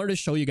 I wanted to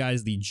show you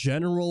guys the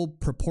general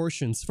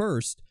proportions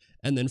first,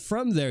 and then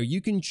from there, you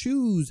can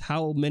choose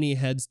how many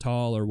heads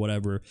tall or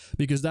whatever,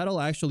 because that'll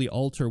actually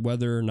alter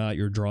whether or not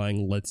you're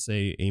drawing, let's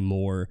say, a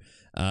more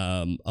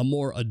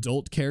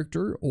adult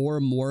character or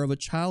more of a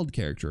child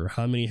character,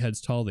 how many heads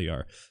tall they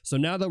are. So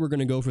now that we're going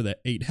to go for the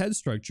 8 head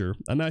structure,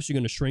 I'm actually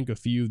going to shrink a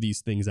few of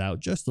these things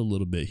out just a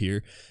little bit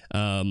here,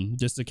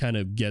 just to kind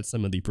of get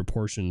some of the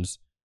proportions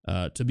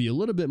to be a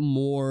little bit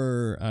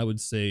more, I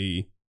would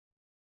say,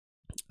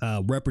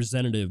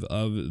 representative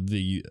of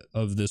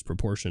this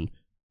proportion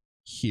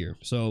here.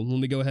 So let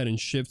me go ahead and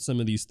shift some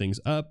of these things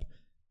up.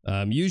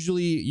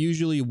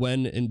 Usually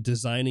when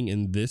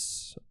designing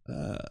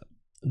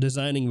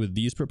with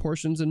these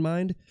proportions in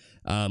mind,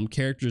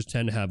 characters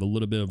tend to have a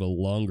little bit of a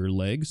longer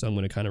leg, so I'm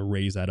going to kind of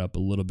raise that up a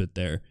little bit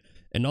there.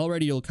 And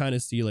already you'll kind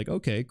of see like,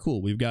 okay,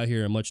 cool, we've got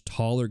here a much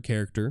taller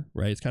character,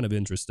 right? It's kind of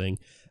interesting.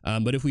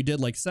 But if we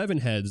did like 7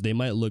 heads, they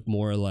might look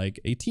more like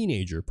a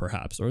teenager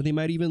perhaps, or they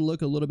might even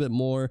look a little bit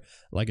more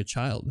like a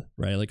child,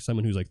 right? Like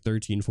someone who's like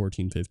 13,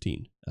 14,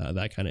 15,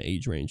 that kind of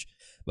age range.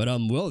 But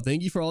well,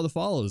 thank you for all the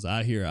follows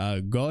out here.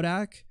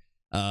 Godak,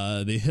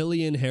 the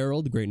Hillian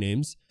Herald, great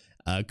names.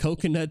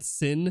 Coconut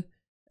Sin,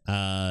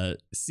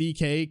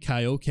 CK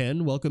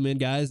Kaycem, welcome in,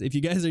 guys. If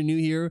you guys are new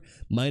here,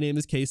 my name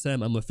is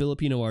Kaycem. I'm a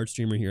Filipino art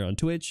streamer here on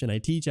Twitch, and I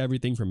teach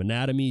everything from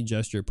anatomy,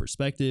 gesture,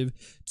 perspective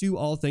to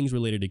all things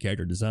related to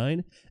character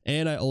design.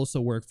 And I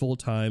also work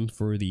full-time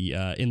for the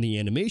in the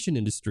animation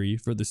industry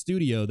for the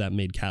studio that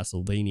made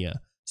Castlevania.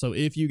 So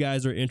if you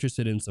guys are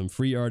interested in some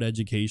free art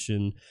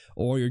education,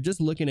 or you're just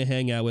looking to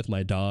hang out with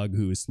my dog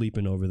who is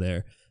sleeping over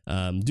there,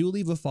 do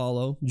leave a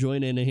follow,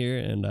 join in here,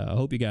 and I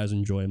hope you guys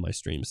enjoy my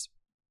streams.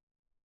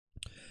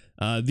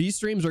 These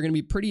streams are going to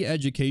be pretty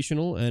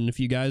educational, and if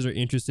you guys are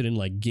interested in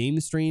like game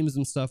streams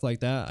and stuff like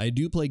that, I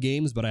do play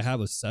games, but I have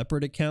a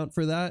separate account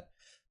for that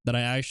I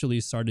actually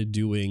started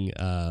doing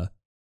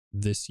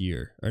this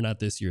year, or not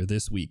this year,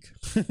 this week.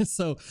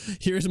 So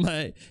here's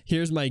my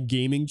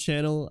gaming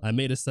channel. I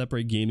made a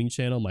separate gaming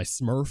channel, my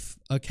Smurf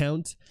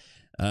account,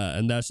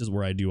 and that's just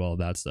where I do all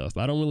that stuff.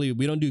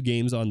 We don't do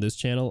games on this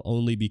channel,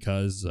 only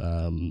because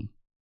I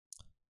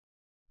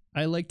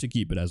like to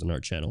keep it as an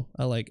art channel.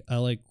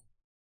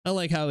 I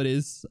like how it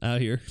is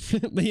out here.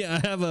 But yeah,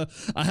 I have a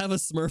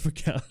Smurf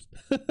account,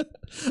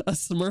 a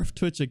Smurf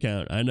Twitch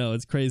account. I know,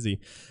 it's crazy.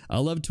 I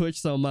love Twitch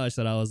so much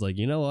that I was like,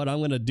 you know what? I'm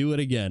going to do it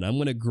again. I'm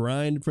going to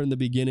grind from the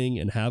beginning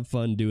and have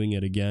fun doing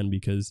it again,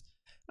 because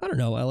I don't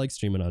know, I like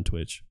streaming on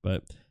Twitch,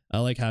 but I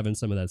like having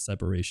some of that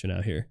separation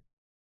out here.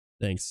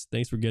 Thanks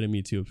for getting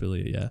me to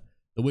affiliate. Yeah.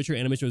 The Witcher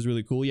animation was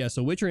really cool. Yeah.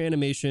 So Witcher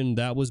animation,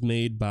 that was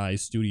made by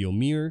Studio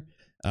Mir,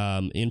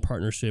 in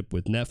partnership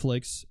with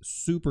Netflix.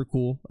 Super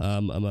cool.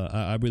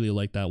 I really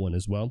like that one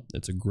as well.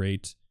 It's a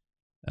great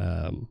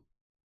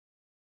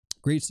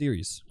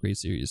series.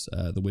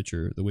 The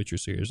Witcher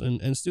series,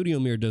 and Studio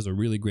Mir does a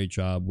really great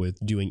job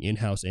with doing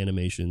in-house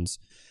animations,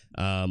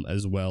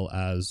 as well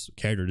as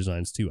character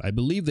designs too. I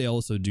believe they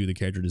also do the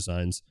character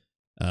designs.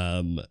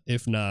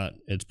 If not,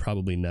 it's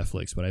probably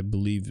Netflix, but I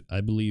believe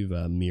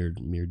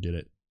Mir did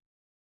it.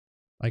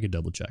 I could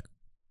double check.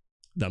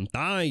 Them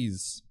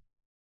thighs.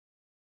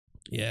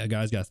 Yeah,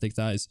 guys got thick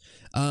thighs.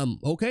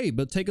 Okay,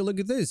 but take a look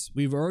at this.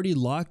 We've already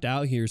locked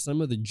out here some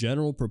of the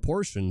general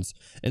proportions.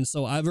 And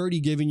so I've already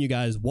given you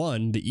guys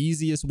the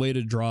easiest way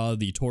to draw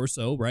the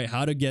torso, right?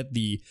 How to get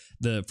the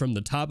from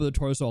the top of the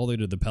torso all the way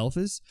to the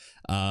pelvis.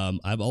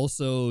 I've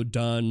also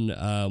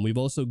done, we've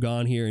also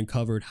gone here and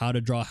covered how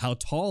to draw how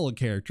tall a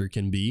character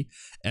can be.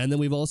 And then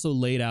we've also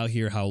laid out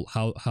here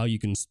how you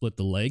can split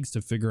the legs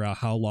to figure out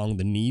how long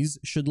the knees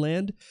should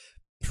land.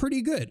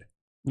 Pretty good.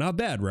 Not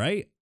bad,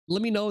 right?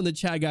 Let me know in the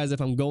chat, guys,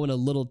 if I'm going a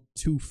little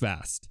too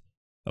fast.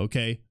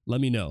 Okay, let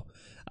me know.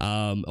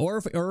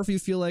 Or if you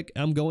feel like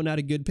I'm going at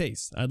a good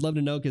pace, I'd love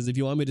to know, because if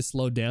you want me to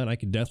slow down, I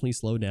could definitely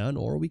slow down,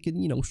 or we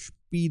can, you know,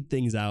 speed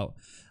things out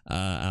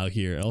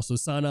here. Also,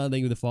 Sana,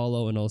 thank you for the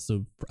follow, and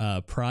also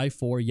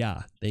Pry4,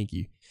 yeah, thank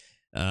you.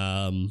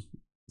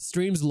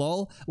 Streams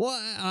LOL.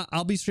 Well,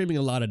 I'll be streaming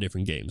a lot of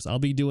different games. I'll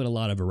be doing a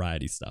lot of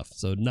variety stuff,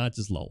 so not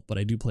just LOL, but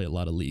I do play a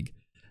lot of League.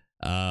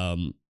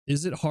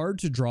 Is it hard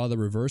to draw the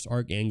reverse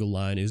arc angle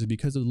line? Is it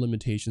because of the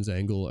limitations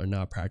angle or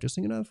not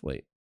practicing enough?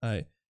 Wait,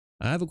 I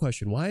have a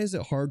question. Why is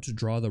it hard to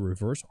draw the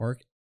reverse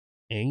arc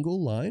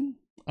angle line?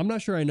 I'm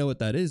not sure I know what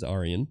that is,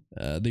 Aryan.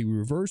 The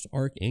reverse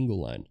arc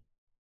angle line.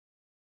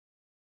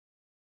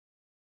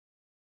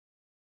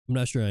 I'm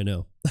not sure I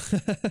know.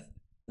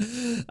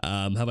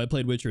 Have I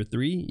played Witcher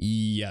 3?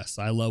 Yes,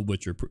 I love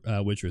Witcher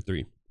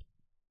 3.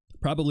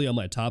 Probably on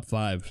my top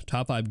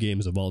five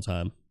games of all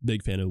time.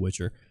 Big fan of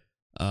Witcher.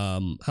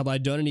 Have I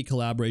done any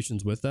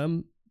collaborations with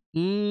them?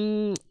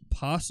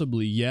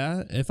 Possibly,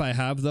 yeah. If I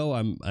have, though,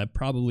 I'm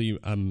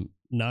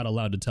not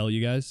allowed to tell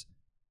you guys.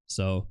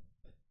 So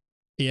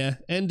yeah,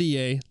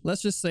 NDA.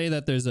 Let's just say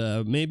that there's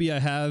maybe I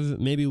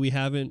have, maybe we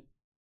haven't.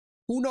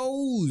 Who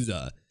knows?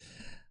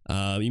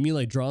 You mean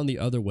like drawing the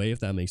other way, if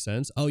that makes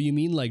sense? Oh, you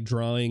mean like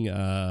drawing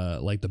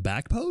like the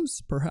back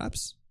pose,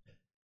 perhaps?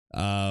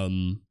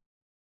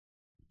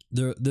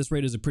 This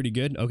rate is pretty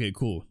good. Okay,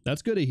 cool.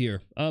 That's good to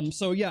hear.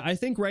 So yeah, I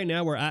think right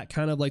now we're at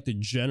kind of like the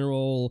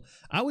general,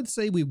 I would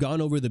say we've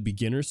gone over the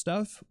beginner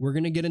stuff. We're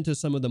going to get into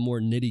some of the more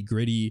nitty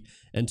gritty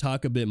and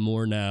talk a bit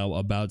more now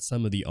about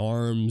some of the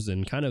arms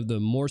and kind of the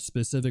more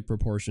specific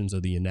proportions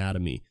of the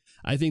anatomy.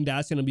 I think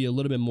that's going to be a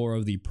little bit more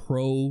of the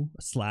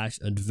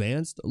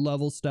pro/advanced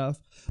level stuff,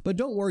 but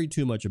don't worry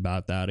too much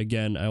about that.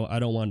 Again, I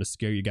don't want to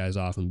scare you guys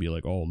off and be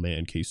like, oh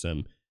man,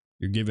 Kaycem,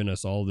 you're giving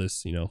us all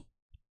this, you know,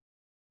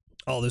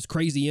 all this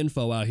crazy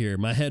info out here.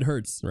 My head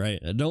hurts, right?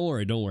 Don't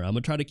worry. I'm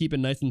gonna try to keep it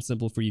nice and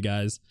simple for you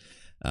guys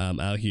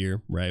out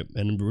here, right?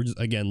 And we're just,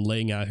 again,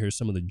 laying out here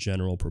some of the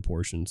general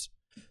proportions.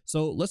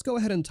 So let's go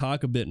ahead and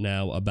talk a bit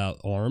now about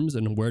arms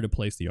and where to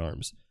place the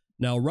arms.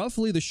 Now,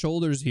 roughly the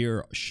shoulders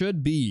here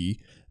should be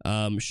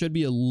a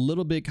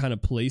little bit kind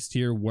of placed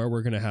here where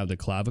we're gonna have the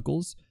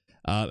clavicles.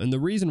 And the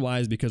reason why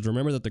is because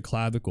remember that the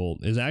clavicle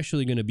is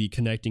actually going to be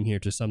connecting here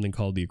to something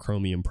called the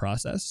acromion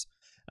process.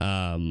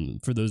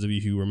 For those of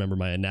you who remember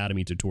my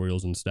anatomy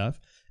tutorials and stuff.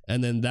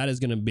 And then that is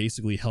going to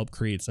basically help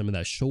create some of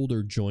that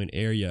shoulder joint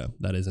area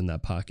that is in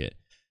that pocket.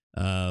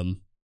 Nah,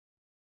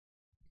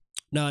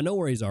 no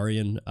worries,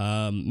 Aryan.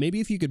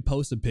 Maybe if you could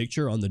post a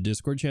picture on the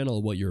Discord channel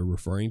of what you're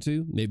referring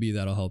to, maybe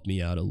that'll help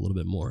me out a little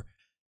bit more.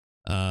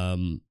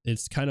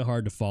 It's kind of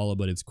hard to follow,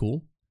 but it's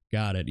cool.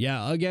 Got it.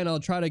 Yeah, again,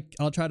 I'll try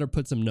to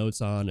put some notes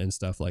on and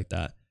stuff like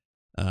that.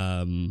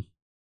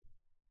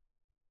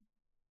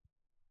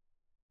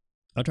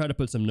 I'll try to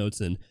put some notes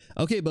in.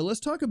 Okay, but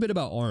let's talk a bit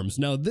about arms.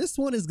 Now, this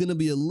one is going to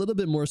be a little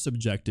bit more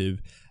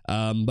subjective,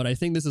 but I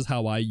think this is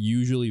how I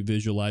usually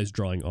visualize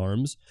drawing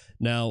arms.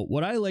 Now,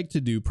 what I like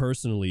to do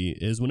personally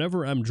is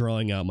whenever I'm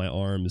drawing out my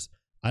arms,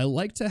 I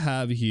like to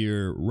have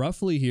here,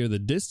 roughly here, the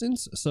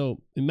distance.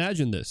 So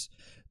imagine this,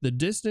 the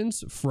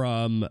distance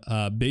from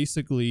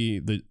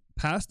basically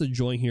past the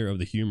joint here of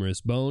the humerus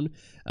bone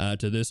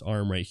to this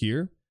arm right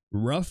here.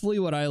 Roughly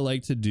what I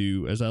like to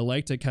do is I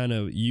like to kind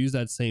of use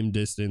that same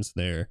distance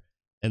there.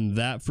 And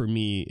that for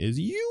me is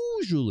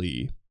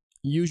usually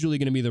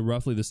going to be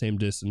roughly the same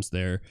distance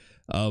there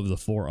of the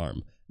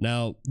forearm.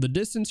 Now, the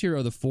distance here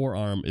of the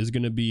forearm is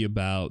going to be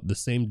about the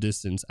same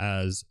distance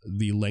as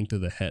the length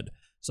of the head.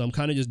 So I'm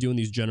kind of just doing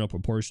these general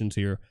proportions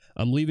here.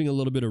 I'm leaving a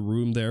little bit of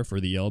room there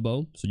for the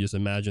elbow. So just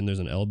imagine there's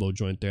an elbow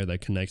joint there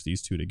that connects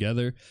these two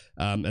together.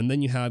 And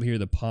then you have here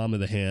the palm of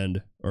the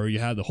hand, or you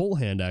have the whole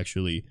hand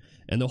actually.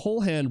 And the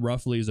whole hand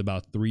roughly is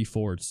about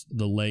 3/4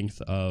 the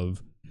length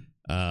of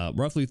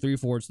roughly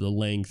 3/4 the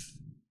length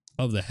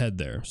of the head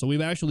there. So we've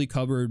actually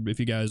covered, if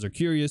you guys are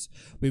curious,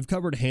 we've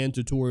covered hand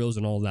tutorials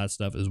and all that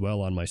stuff as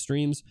well on my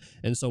streams.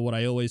 And so what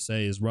I always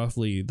say is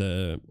roughly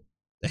the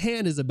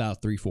hand is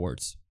about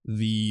 3/4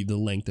 the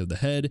length of the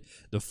head.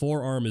 The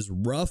forearm is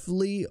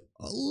roughly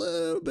a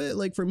little bit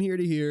like from here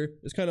to here.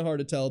 It's kind of hard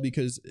to tell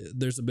because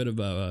there's a bit of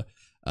a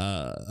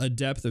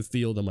depth of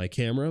field on my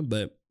camera,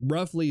 but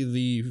roughly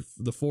the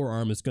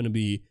forearm is going to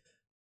be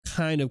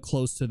kind of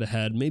close to the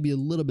head, maybe a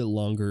little bit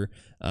longer.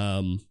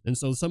 And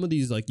so some of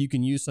these, like, you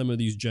can use some of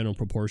these general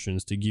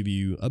proportions to give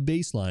you a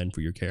baseline for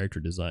your character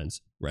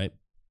designs, right?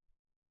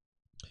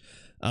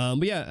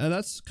 But yeah,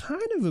 that's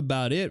kind of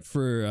about it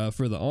for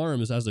the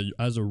arms as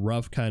a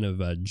rough kind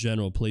of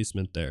general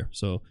placement there.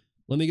 So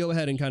let me go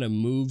ahead and kind of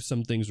move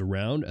some things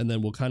around, and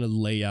then we'll kind of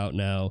lay out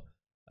now.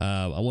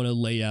 I want to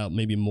lay out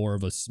maybe more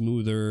of a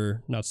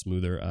smoother, not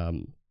smoother,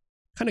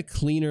 kind of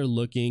cleaner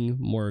looking,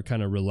 more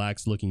kind of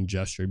relaxed looking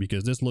gesture,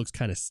 because this looks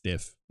kind of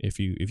stiff if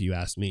you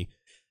ask me.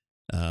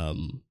 But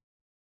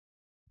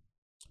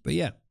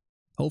yeah,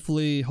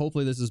 hopefully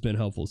this has been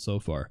helpful so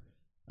far.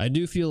 I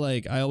do feel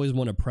like I always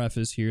want to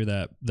preface here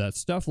that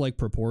stuff like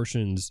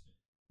proportions,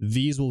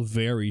 these will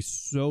vary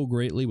so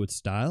greatly with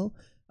style.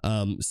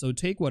 So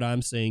take what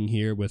I'm saying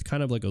here with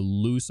kind of like a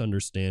loose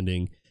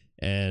understanding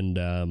and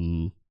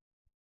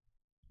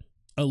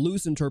a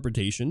loose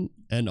interpretation,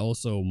 and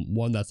also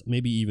one that's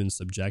maybe even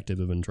subjective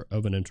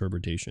of an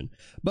interpretation.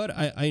 But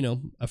I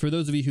know for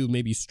those of you who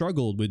maybe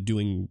struggled with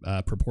doing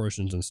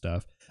proportions and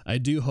stuff, I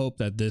do hope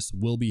that this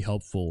will be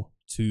helpful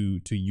to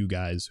you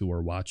guys who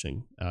are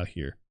watching out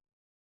here,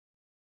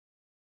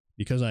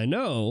 because I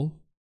know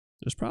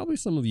there's probably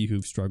some of you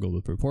who've struggled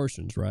with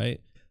proportions, right?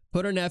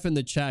 Put an F in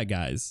the chat,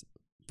 guys.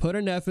 Put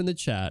an F in the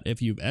chat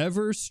if you've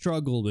ever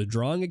struggled with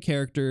drawing a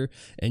character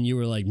and you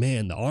were like,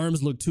 man, the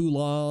arms look too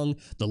long,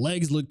 the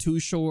legs look too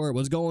short,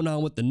 what's going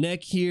on with the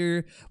neck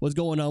here, what's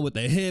going on with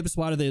the hips,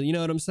 why do they, you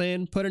know what I'm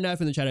saying? Put an F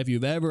in the chat if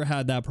you've ever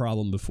had that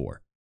problem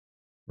before,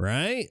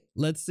 right?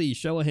 Let's see,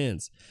 show of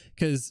hands,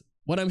 because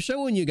what I'm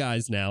showing you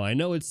guys now, I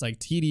know it's like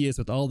tedious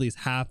with all these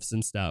halves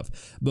and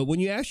stuff, but when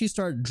you actually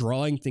start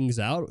drawing things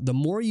out, the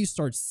more you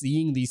start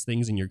seeing these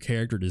things in your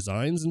character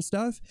designs and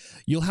stuff,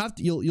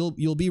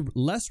 you'll be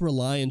less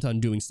reliant on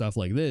doing stuff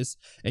like this,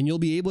 and you'll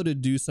be able to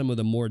do some of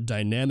the more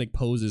dynamic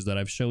poses that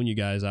I've shown you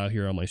guys out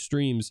here on my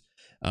streams,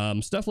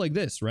 stuff like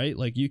this, right?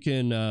 Like you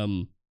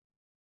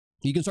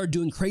can start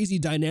doing crazy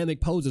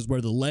dynamic poses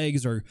where the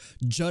legs are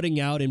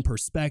jutting out in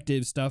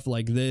perspective, stuff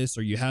like this,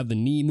 or you have the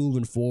knee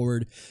moving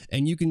forward,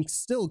 and you can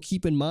still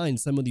keep in mind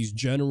some of these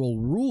general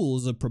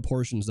rules of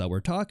proportions that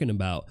we're talking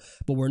about,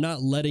 but we're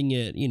not letting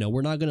it, you know,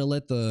 we're not going to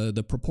let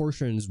the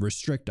proportions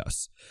restrict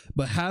us.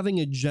 But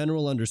having a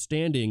general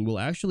understanding will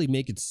actually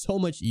make it so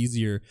much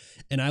easier,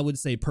 and I would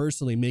say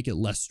personally make it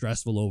less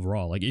stressful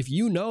overall. Like if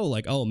you know,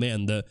 like, oh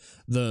man, the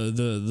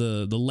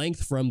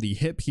length from the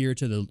hip here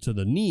to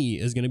the knee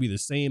is going to be the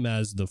same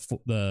as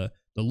the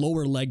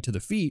lower leg to the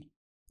feet,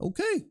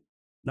 okay,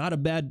 not a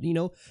bad, you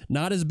know,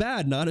 not as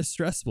bad, not as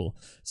stressful.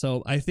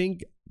 So I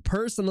think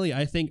personally,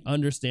 I think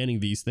understanding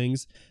these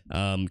things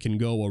can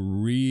go a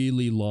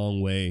really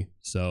long way.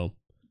 So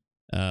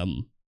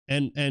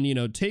and you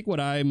know, take what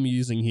I'm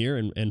using here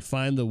and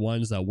find the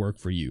ones that work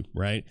for you,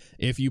 right?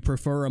 If you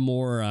prefer a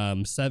more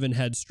 7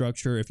 head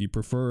structure, if you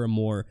prefer a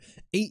more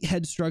 8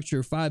 head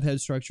structure, 5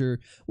 head structure,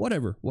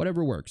 whatever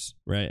works,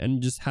 right?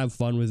 And just have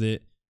fun with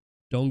it.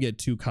 Don't get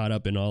too caught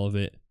up in all of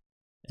it,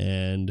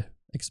 and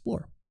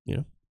explore, you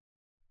know.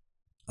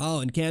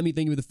 Oh, and Cammy,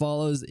 thank you for the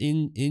follows.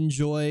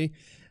 Enjoy.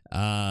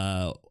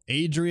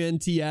 Adrian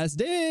TS.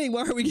 Dang,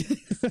 why are we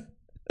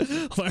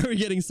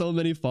getting so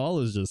many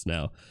follows just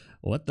now?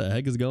 What the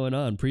heck is going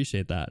on?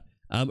 Appreciate that.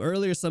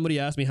 Earlier somebody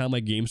asked me how my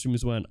game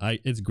streams went.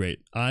 It's great.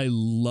 I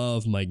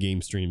love my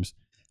game streams.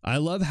 I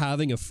love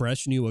having a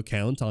fresh new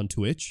account on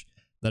Twitch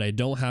that I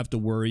don't have to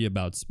worry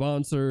about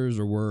sponsors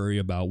or worry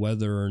about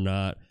whether or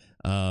not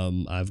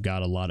I've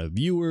got a lot of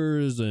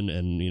viewers and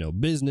you know,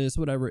 business,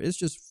 whatever. It's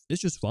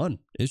just fun.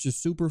 It's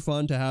just super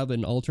fun to have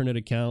an alternate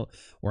account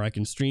where I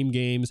can stream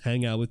games,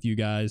 hang out with you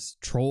guys,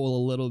 troll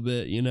a little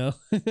bit, you know.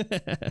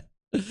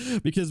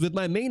 Because with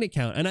my main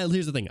account, and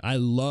here's the thing, I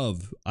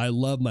love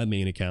my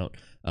main account.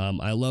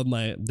 I love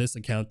this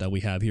account that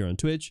we have here on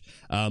Twitch,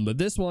 but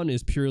this one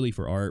is purely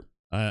for art.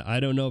 I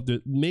don't know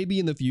if maybe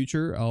in the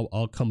future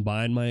I'll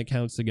combine my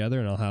accounts together,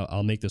 and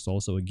I'll make this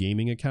also a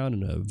gaming account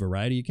and a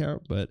variety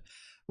account. But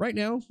right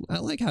now I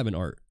like having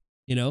art,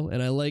 you know,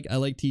 and I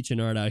like teaching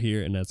art out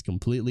here, and that's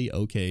completely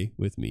okay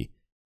with me.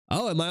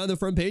 Oh, am I on the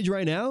front page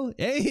right now?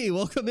 Hey,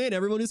 welcome in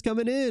everyone who's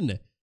coming in.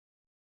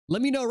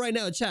 Let me know right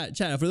now, chat.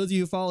 For those of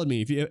you who followed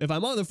me, if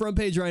I'm on the front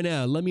page right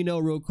now, let me know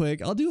real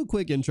quick. I'll do a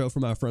quick intro for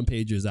my front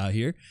pagers out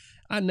here.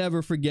 I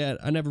never forget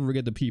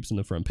the peeps on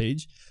the front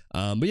page.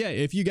 But yeah,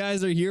 if you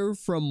guys are here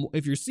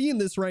if you're seeing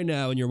this right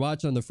now and you're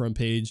watching on the front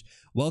page,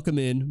 welcome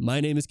in.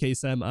 My name is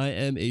Kaycem. I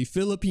am a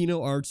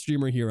Filipino art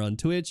streamer here on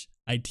Twitch.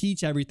 I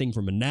teach everything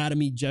from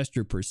anatomy,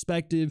 gesture,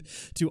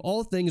 perspective to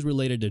all things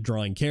related to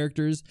drawing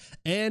characters.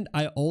 And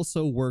I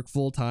also work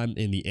full-time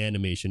in the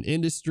animation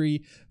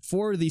industry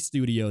for the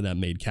studio that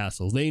made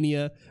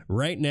Castlevania.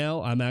 Right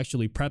now, I'm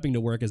actually prepping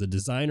to work as a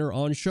designer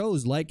on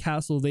shows like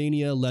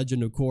Castlevania,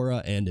 Legend of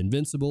Korra, and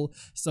Invincible.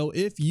 So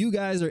if you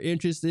guys are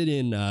interested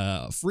in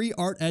free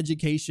art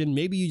education,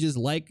 maybe you just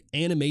like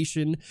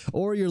animation,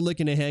 or you're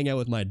looking to hang out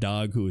with my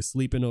dog who is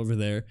sleeping over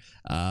there,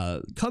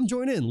 come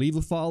join in, leave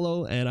a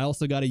follow. And I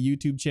also got a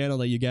YouTube channel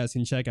that you guys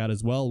can check out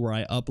as well, where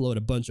I upload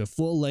a bunch of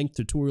full-length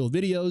tutorial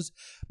videos,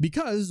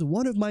 because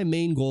one of my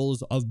main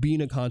goals of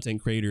being a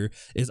content creator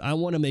is I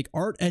want to make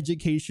art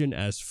education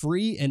as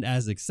free and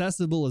as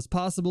accessible as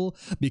possible,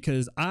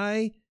 because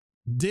I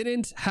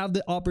didn't have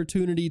the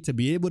opportunity to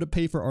be able to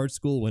pay for art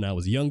school when I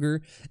was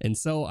younger. And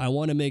so I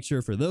want to make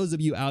sure for those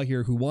of you out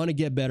here who want to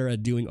get better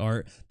at doing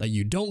art that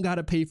you don't got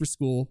to pay for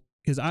school,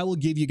 because I will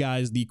give you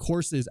guys the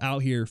courses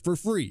out here for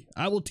free.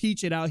 I will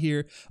teach it out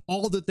here,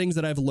 all the things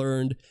that I've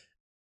learned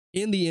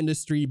in the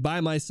industry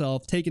by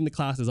myself, taking the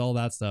classes, all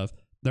that stuff.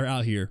 They're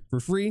out here for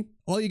free.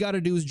 All you got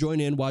to do is join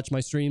in, watch my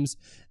streams,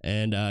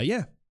 and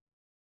yeah.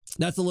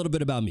 That's a little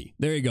bit about me.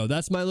 There you go.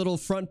 That's my little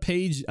front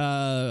page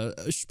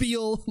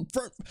spiel,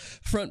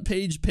 front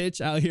page pitch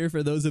out here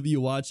for those of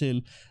you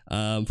watching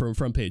from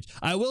front page.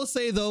 I will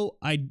say though,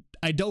 I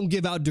don't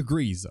give out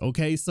degrees.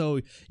 Okay,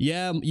 so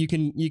yeah, you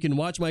can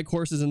watch my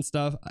courses and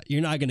stuff.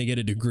 You're not gonna get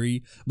a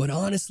degree, but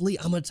honestly,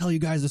 I'm gonna tell you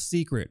guys a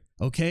secret.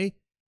 Okay,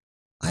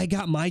 I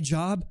got my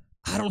job.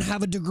 I don't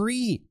have a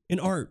degree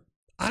in art.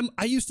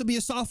 I used to be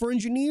a software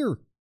engineer.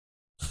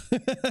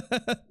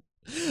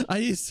 My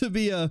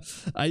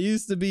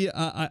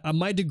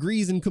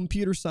degree's in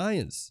computer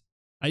science.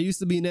 I used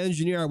to be an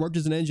engineer. I worked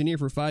as an engineer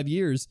for 5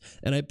 years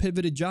and I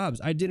pivoted jobs.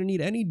 I didn't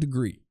need any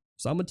degree.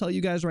 So I'm gonna tell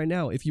you guys right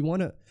now, if you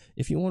wanna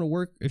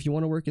work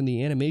in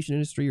the animation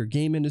industry or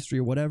game industry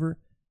or whatever,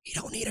 you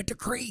don't need a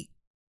degree.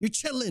 You're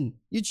chilling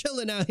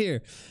out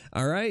here.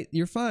 All right,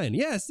 you're fine.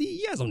 Yeah, see,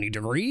 you guys don't need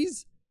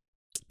degrees.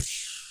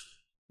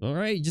 All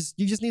right, you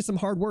just need some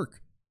hard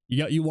work.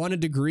 You want a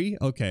degree?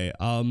 Okay.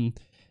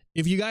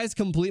 If you guys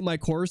complete my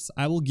course,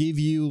 I will give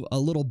you a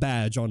little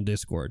badge on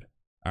Discord.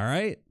 All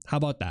right? How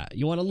about that?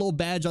 You want a little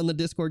badge on the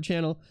Discord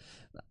channel?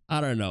 I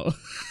don't know.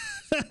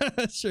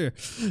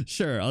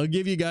 Sure. I'll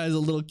give you guys a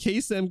little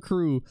Kaycem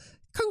crew.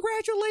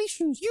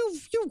 Congratulations,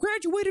 you've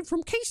graduated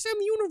from Kaycem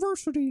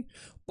University.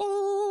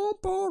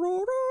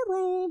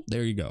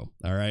 There you go.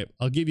 All right,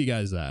 I'll give you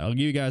guys that. I'll give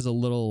you guys a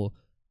little,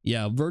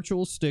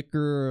 virtual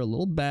sticker, a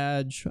little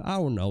badge. I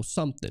don't know,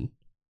 something.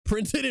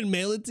 Print it and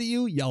mail it to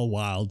you? Y'all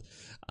wild.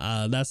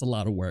 That's a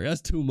lot of work.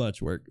 That's too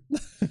much work.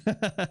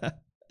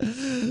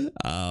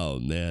 Oh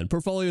man,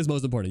 portfolio is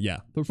most important. Yeah,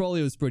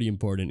 portfolio is pretty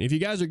important. If you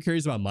guys are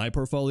curious about my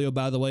portfolio,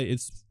 by the way,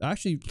 it's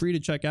actually free to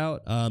check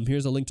out.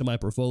 Here's a link to my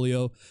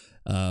portfolio.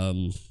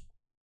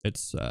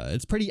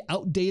 It's pretty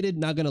outdated,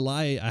 not gonna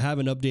lie. I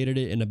haven't updated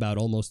it in about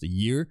almost a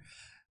year.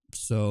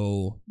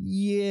 So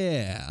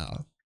yeah,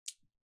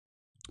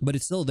 but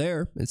it's still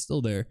there.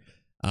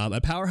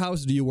 At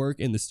Powerhouse, do you work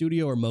in the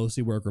studio or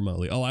mostly work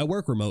remotely? Oh, I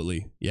work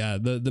remotely. Yeah,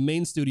 the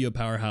main studio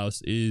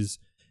Powerhouse is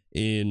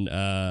in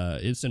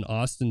it's in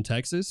Austin,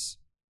 Texas,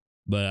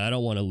 but I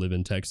don't want to live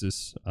in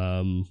Texas.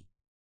 I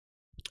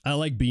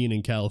like being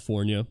in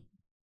California.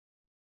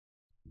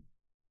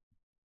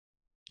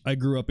 I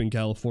grew up in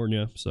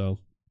California, so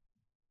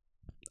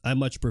I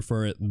much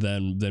prefer it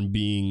than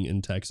being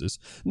in Texas.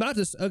 Not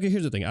just, okay,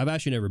 here's the thing. I've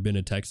actually never been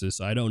to Texas.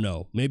 So I don't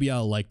know. Maybe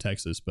I'll like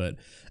Texas, but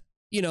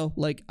you know,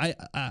 like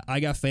I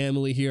got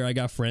family here, I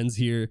got friends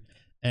here,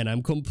 and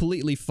I'm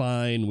completely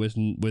fine with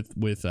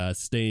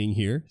staying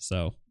here.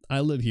 So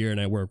I live here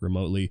and I work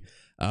remotely.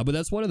 But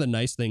that's one of the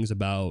nice things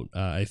about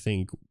I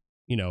think,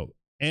 you know,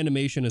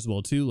 animation as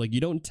well too. Like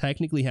you don't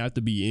technically have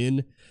to be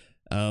in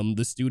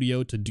the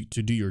studio to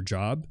do your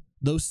job.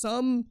 Though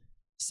some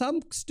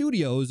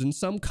studios and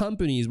some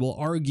companies will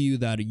argue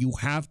that you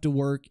have to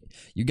work,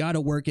 you got to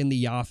work in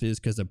the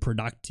office because of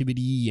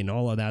productivity and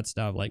all of that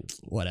stuff. Like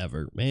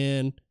whatever,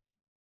 man.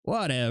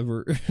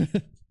 Whatever.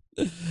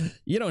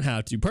 You don't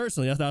have to.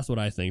 Personally, that's what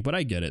I think, but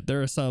I get it.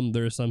 There are some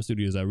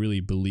studios that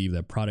really believe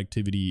that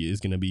productivity is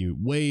going to be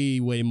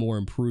way more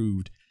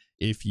improved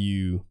if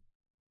you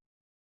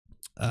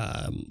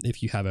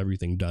have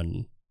everything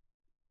done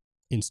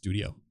in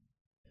studio.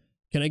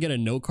 Can I get a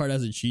note card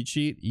as a cheat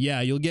sheet?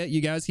 Yeah, you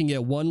guys can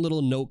get one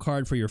little note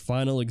card for your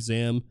final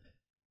exam.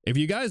 If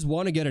you guys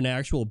want to get an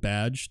actual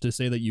badge to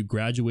say that you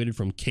graduated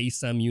from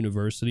Kaycem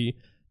University,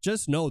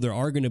 just know there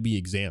are going to be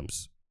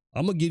exams.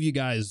 I'm gonna give you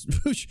guys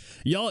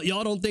y'all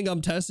don't think I'm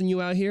testing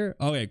you out here?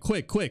 Okay,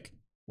 quick.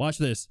 Watch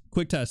this.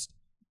 Quick test.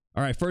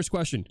 All right, first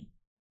question.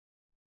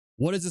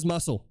 What is this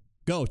muscle?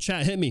 Go,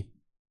 chat, hit me.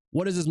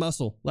 What is this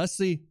muscle? Let's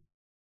see.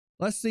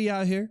 Let's see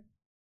out here.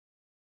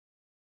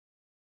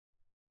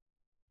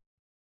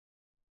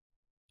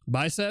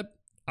 Bicep?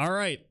 All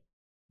right.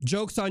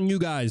 Joke's on you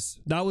guys.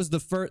 That was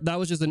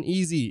just an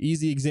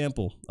easy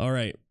example. All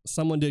right.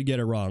 Someone did get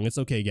it wrong. It's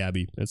okay,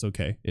 Gabby. It's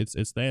okay. It's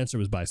the answer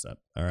was bicep.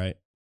 All right.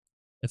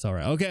 It's all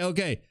right.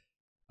 Okay.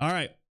 All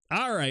right.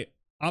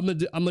 I'm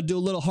gonna do a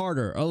little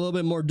harder, a little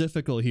bit more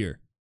difficult here.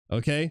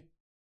 Okay.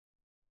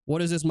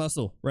 What is this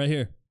muscle right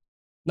here?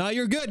 No,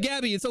 you're good,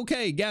 Gabby. It's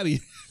okay, Gabby.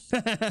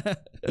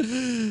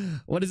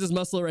 What is this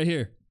muscle right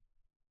here?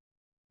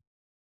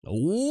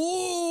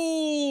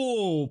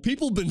 Whoa!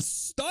 People been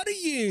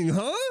studying,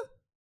 huh?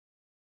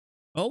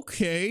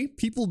 Okay,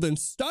 people been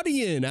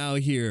studying out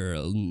here.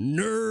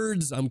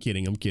 Nerds. I'm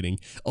kidding.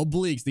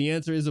 Obliques. The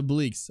answer is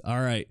obliques. All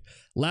right.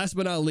 Last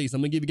but not least,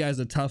 I'm gonna give you guys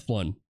a tough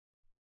one.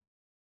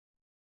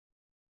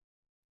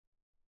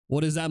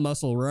 What is that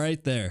muscle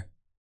right there?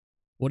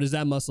 What is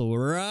that muscle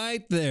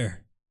right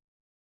there?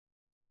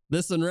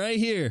 This one right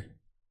here.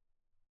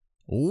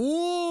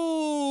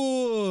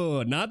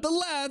 Whoa! not the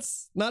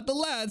lats, not the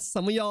lats.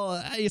 Some of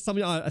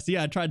y'all, see,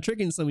 I tried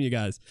tricking some of you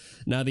guys.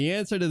 Now the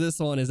answer to this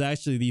one is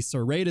actually the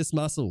serratus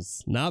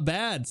muscles. Not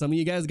bad. Some of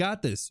you guys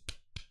got this.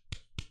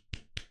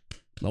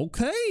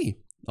 Okay.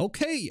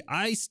 Okay,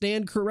 I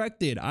stand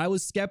corrected. I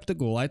was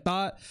skeptical. I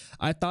thought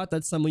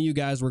that some of you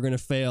guys were gonna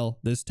fail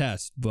this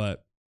test,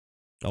 but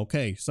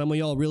okay, some of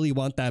y'all really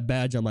want that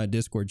badge on my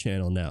Discord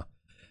channel now.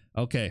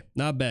 Okay,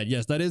 not bad.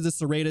 Yes, that is the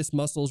serratus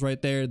muscles right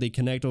there. They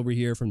connect over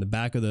here from the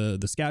back of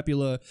the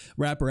scapula,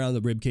 wrap around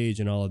the rib cage,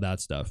 and all of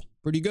that stuff.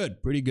 Pretty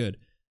good, pretty good.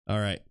 All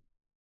right.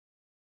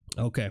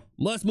 Okay,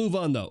 let's move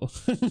on though.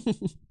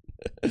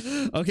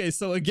 Okay,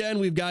 so again,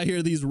 we've got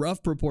here these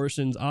rough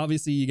proportions.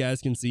 Obviously, you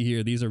guys can see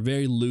here, these are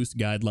very loose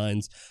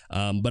guidelines,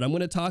 but I'm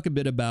going to talk a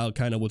bit about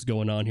kind of what's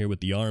going on here with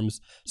the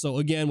arms. So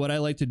again, what I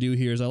like to do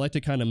here is I like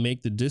to kind of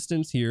make the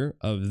distance here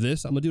of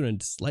this. I'm going to do it in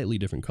a slightly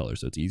different color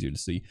so it's easier to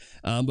see.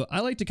 But I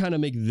like to kind of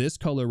make this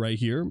color right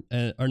here,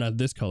 or not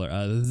this color,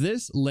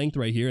 this length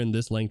right here and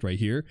this length right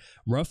here,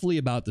 roughly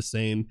about the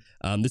same.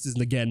 This is,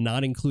 again,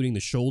 not including the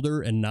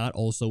shoulder and not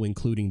also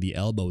including the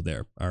elbow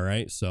there. All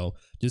right, so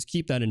just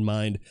keep that in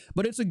mind.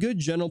 But it's a good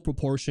general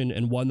proportion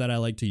and one that I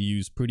like to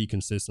use pretty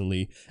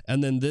consistently.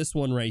 And then this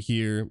one right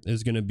here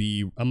is going to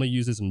be, I'm going to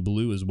use this in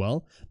blue as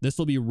well. This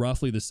will be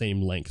roughly the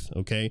same length.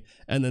 Okay.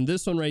 And then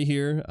this one right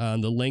here,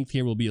 the length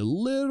here will be a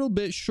little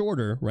bit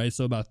shorter, right?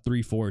 So about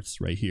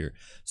 3/4 right here.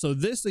 So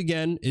this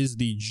again is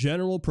the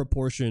general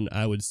proportion,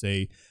 I would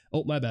say.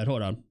 Oh, my bad.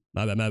 Hold on.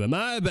 My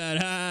bad.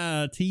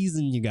 Ah,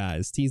 teasing you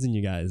guys.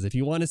 If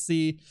you want to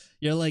see,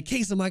 you're like,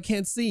 Kaycem, I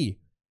can't see.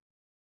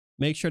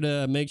 Make sure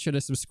to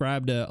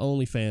subscribe to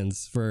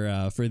OnlyFans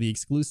for the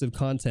exclusive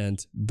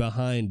content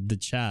behind the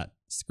chat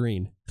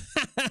screen.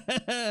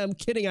 I'm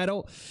kidding. I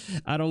don't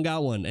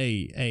got one.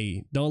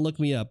 Hey, don't look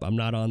me up. I'm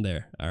not on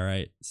there. All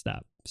right,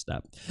 stop.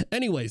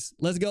 Anyways,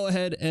 let's go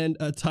ahead and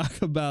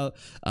talk about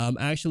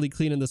actually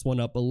cleaning this one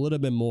up a little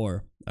bit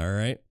more. All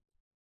right.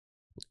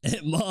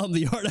 Mom,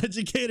 the art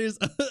educators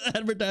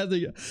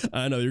advertising.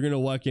 I know you're gonna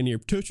walk in here.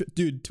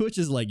 Twitch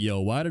is like, yo,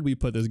 why did we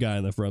put this guy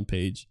on the front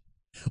page?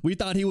 We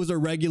thought he was a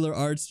regular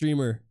art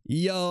streamer.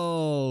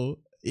 Yo,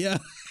 yeah.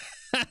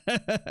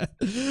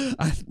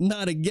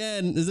 Not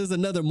again. Is this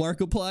another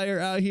Markiplier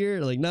out here?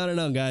 Like,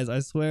 no, guys.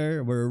 I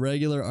swear, we're a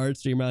regular art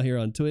streamer out here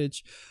on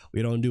Twitch.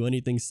 We don't do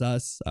anything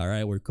sus. All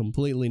right, we're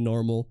completely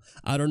normal.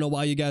 I don't know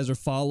why you guys are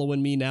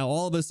following me now.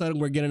 All of a sudden,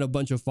 we're getting a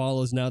bunch of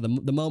follows now. The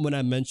moment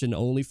I mentioned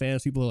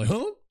OnlyFans, people are like,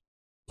 huh?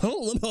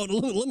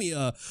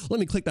 Let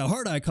me click that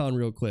heart icon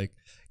real quick.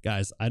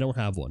 Guys, I don't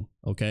have one.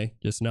 Okay,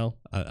 just know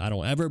I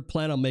don't ever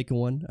plan on making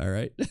one. All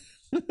right.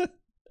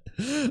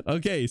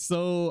 Okay,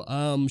 so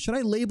should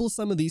I label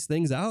some of these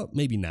things out?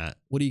 Maybe not.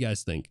 What do you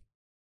guys think?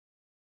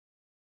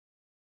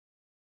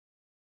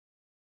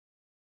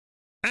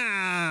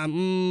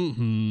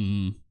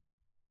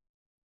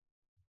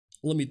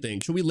 Let me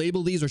think. Should we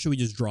label these or should we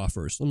just draw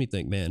first? Let me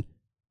think, man.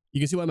 You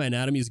can see why my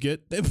anatomy is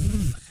good.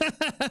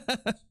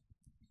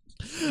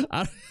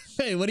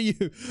 Hey, what are you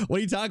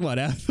talking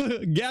about?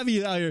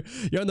 Gabby out here,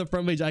 you're on the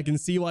front page. I can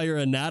see why your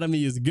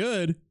anatomy is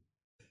good.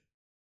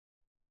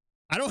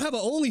 I don't have an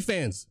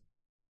OnlyFans.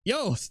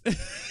 Yo.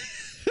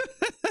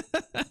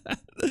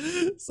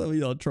 Some of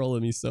y'all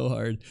trolling me so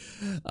hard.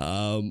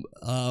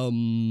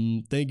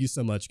 Thank you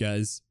so much,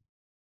 guys.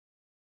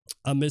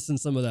 I'm missing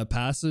some of that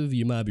passive.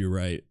 You might be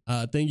right.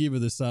 Thank you for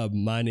the sub.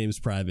 My name's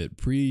Private.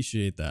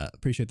 Appreciate that.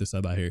 Appreciate the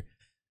sub out here.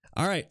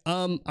 All right,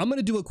 I'm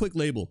gonna do a quick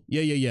label.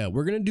 Yeah.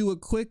 We're gonna do a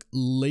quick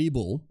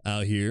label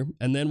out here,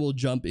 and then we'll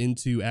jump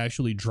into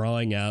actually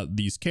drawing out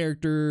these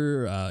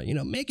character,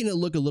 making it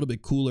look a little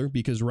bit cooler,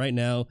 because right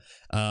now,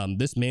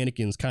 this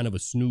mannequin's kind of a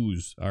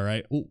snooze. All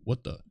right. Oh,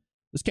 what the?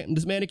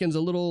 This mannequin's a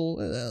little,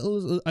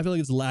 I feel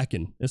like it's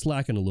lacking. It's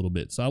lacking a little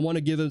bit. So I want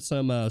to give it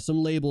some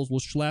labels.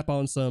 We'll slap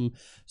on some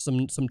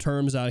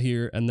terms out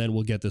here, and then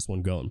we'll get this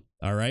one going.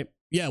 All right.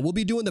 Yeah, we'll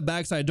be doing the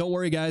backside. Don't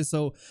worry, guys.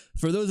 So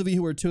for those of you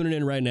who are tuning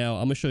in right now,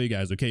 I'm gonna show you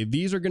guys. Okay,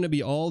 these are gonna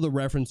be all the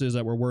references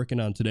that we're working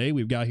on today.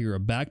 We've got here a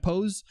back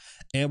pose,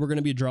 and we're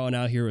gonna be drawing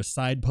out here a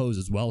side pose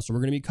as well. So we're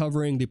gonna be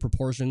covering the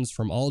proportions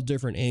from all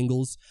different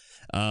angles.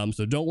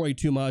 So don't worry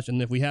too much.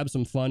 And if we have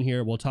some fun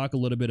here, we'll talk a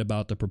little bit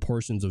about the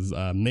proportions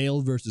of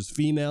male versus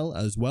female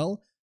as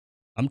well.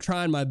 I'm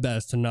trying my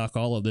best to knock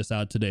all of this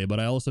out today,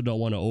 but I also don't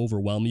want to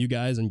overwhelm you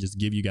guys and just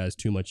give you guys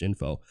too much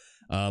info.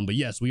 But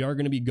yes, we are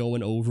gonna be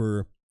going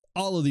over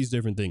all of these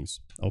different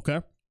things. Okay,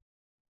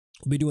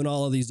 we'll be doing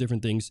all of these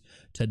different things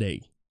today,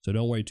 so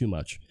don't worry too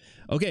much.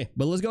 Okay,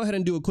 but let's go ahead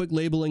and do a quick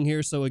labeling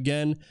here. So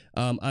again,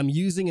 I'm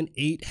using an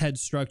 8 head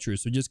structure,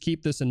 so just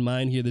keep this in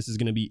mind here. This is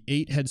going to be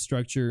 8 head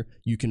structure.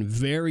 You can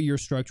vary your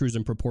structures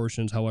and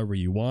proportions however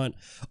you want.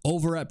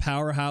 Over at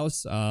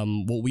Powerhouse,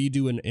 what we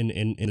do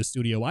in the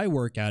studio I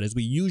work at is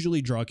we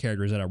usually draw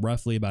characters at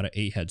roughly about an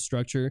 8 head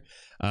structure,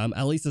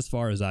 at least as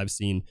far as I've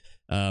seen,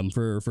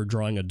 for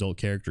drawing adult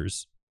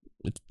characters.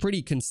 It's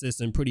pretty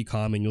consistent, pretty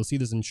common. You'll see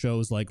this in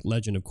shows like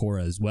Legend of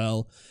Korra as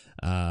well,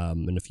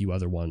 and a few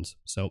other ones.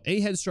 So 8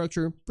 head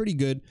structure, pretty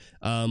good.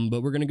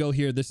 But we're going to go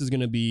here. This is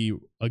going to be,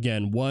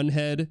 again, 1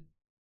 head,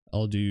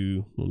 I'll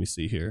do, let me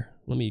see here.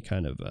 Let me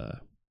kind of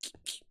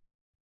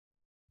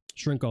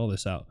shrink all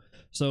this out.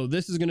 So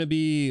this is going to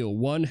be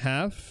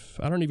 1/2.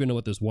 I don't even know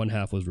what this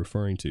 1/2 was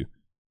referring to.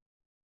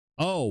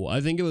 Oh,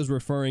 I think it was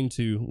referring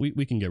to,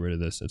 we can get rid of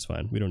this. It's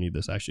fine. We don't need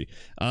this actually.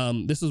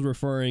 This is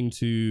referring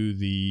to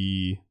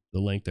the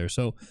length there.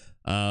 So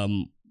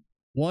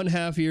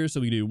 1/2 here.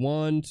 So we do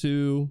 1,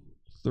 2,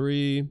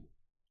 3,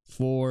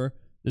 4.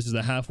 This is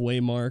the halfway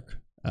mark.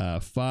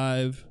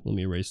 5. Let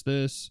me erase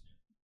this.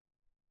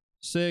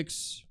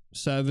 6,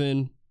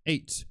 7,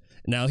 8.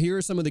 Now, here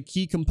are some of the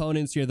key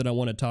components here that I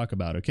want to talk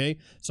about, okay?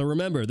 So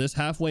remember, this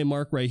halfway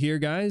mark right here,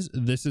 guys,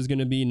 this is going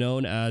to be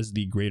known as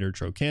the greater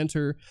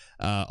trochanter,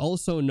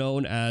 also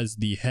known as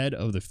the head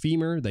of the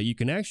femur that you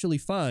can actually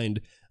find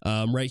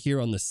right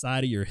here on the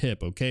side of your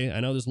hip, okay?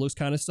 I know this looks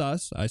kind of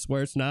sus. I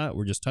swear it's not.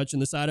 We're just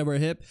touching the side of our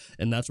hip,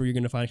 and that's where you're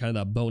going to find kind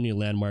of that bony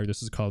landmark.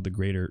 This is called the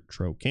greater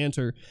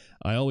trochanter.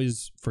 I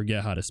always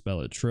forget how to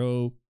spell it.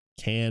 Trochanter.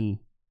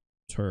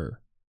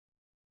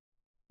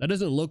 That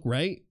doesn't look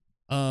right.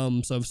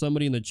 So if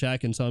somebody in the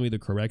chat can tell me the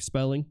correct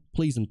spelling,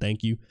 please and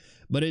thank you.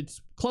 But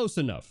it's close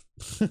enough.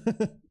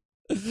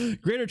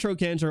 Greater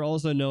trochanter,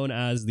 also known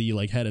as the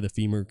like head of the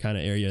femur kind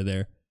of area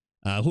there.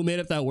 Who made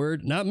up that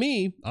word? Not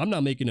me. I'm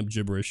not making up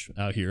gibberish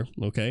out here.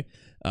 Okay.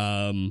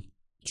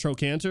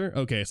 Trochanter.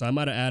 Okay, so I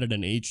might have added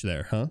an H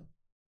there, huh?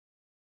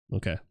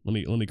 Okay, let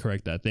me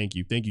correct that. Thank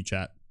you. Thank you,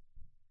 chat.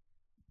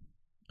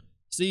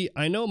 See,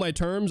 I know my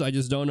terms, I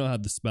just don't know how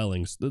the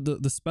spellings.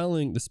 The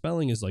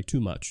spelling is like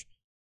too much.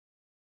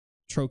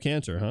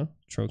 Trochanter, huh?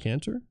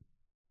 Trochanter?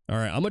 All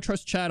right, I'm gonna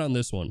trust chat on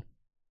this one.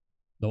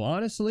 Though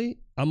honestly,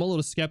 I'm a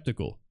little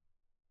skeptical.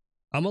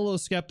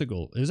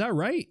 Is that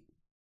right?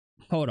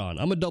 Hold on,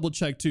 I'm gonna double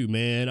check too,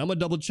 man. I'm gonna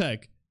double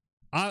check.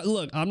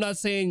 Look, I'm not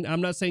saying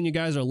you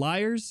guys are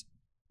liars,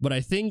 but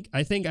I think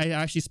I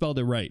actually spelled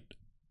it right.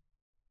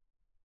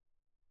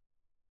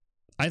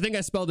 I think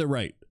I spelled it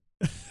right.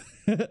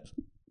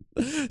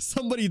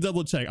 Somebody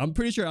double check. I'm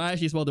pretty sure I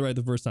actually spelled it right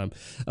the first time.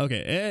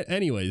 Okay,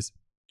 anyways.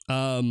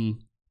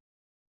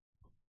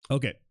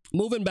 Okay,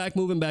 moving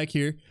back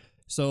here.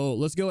 So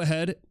let's go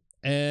ahead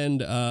and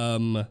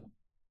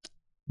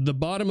the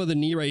bottom of the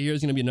knee right here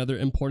is going to be another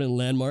important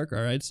landmark.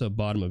 All right, so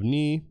bottom of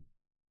knee.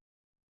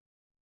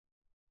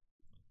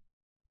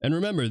 And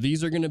remember,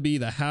 these are going to be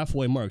the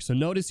halfway mark. So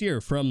notice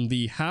here, from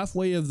the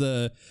halfway of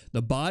the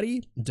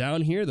body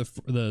down here,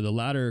 the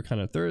latter kind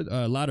of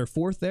latter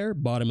fourth there,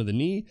 bottom of the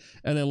knee,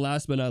 and then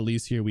last but not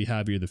least here we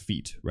have here the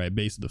feet, right,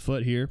 base of the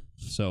foot here.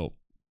 So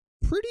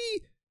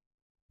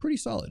pretty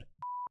solid.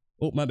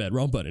 Oh, my bad,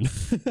 wrong button.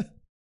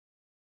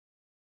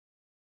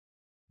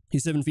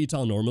 He's 7 feet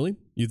tall normally.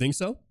 You think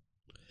so?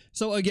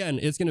 So again,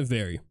 it's gonna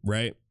vary,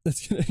 right?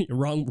 It's gonna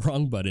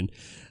wrong button.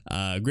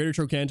 Greater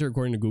trochanter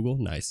according to Google.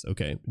 Nice.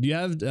 Okay. Do you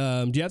have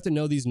to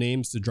know these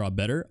names to draw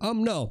better?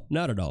 No,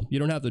 not at all. You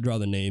don't have to draw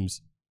the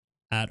names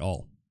at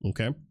all.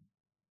 Okay.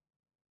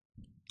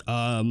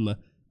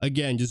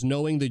 Again, just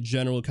knowing the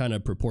general kind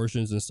of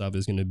proportions and stuff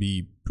is going to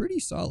be pretty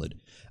solid.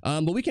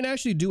 But we can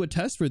actually do a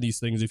test for these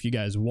things if you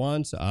guys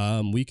want.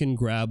 We can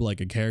grab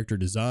like a character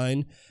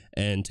design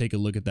and take a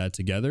look at that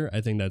together. I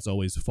think that's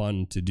always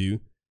fun to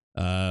do.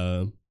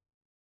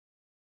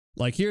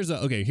 Like here's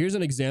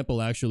an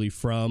example actually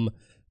from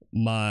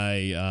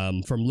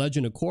my from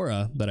Legend of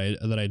Korra that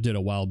I did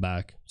a while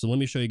back. So let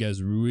me show you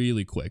guys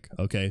really quick,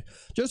 okay?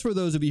 Just for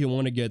those of you who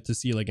want to get to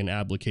see like an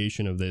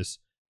application of this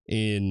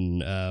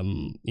in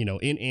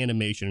in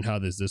animation and how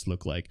does this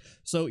look like.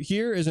 So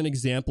here is an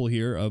example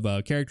here of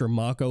a character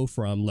Mako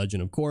from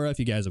Legend of Korra. If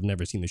you guys have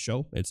never seen the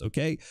show, it's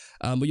okay,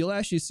 but you'll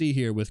actually see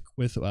here with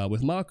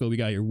Mako, we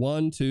got here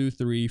 1 2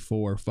 3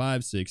 4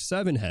 5 6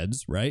 7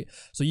 heads, right?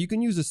 So you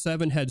can use a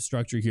 7-head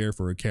structure here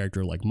for a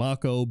character like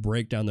Mako,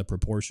 break down the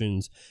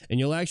proportions, and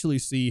you'll actually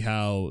see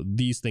how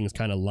these things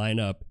kind of line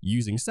up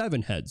using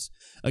 7 heads.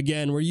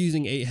 Again, we're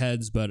using 8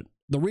 heads, but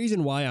the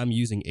reason why I'm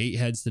using 8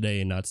 heads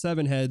today and not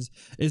 7 heads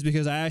is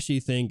because I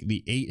actually think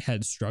the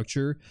 8-head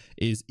structure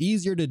is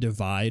easier to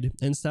divide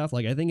and stuff.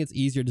 Like I think it's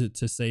easier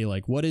to say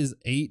like what is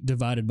 8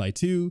 divided by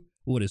 2,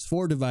 what is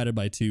 4 divided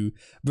by 2,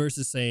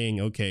 versus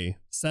saying, okay,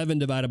 7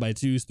 divided by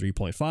 2 is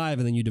 3.5,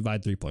 and then you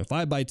divide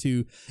 3.5 by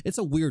 2. It's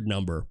a weird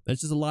number.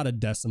 It's just a lot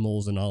of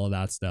decimals and all of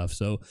that stuff.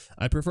 So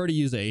I prefer to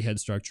use the 8-head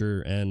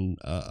structure, and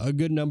a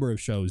good number of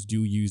shows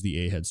do use the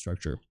 8-head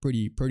structure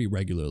pretty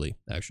regularly,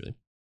 actually.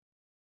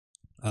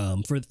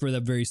 For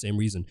that very same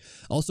reason.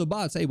 Also,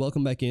 bots, hey,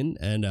 welcome back in.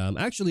 And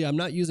actually, I'm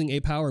not using a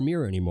power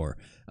mirror anymore.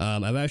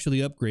 I've actually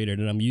upgraded,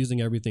 and I'm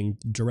using everything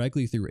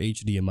directly through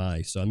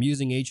HDMI. So I'm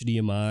using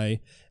HDMI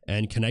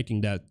and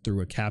connecting that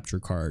through a capture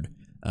card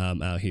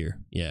out here.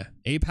 Yeah,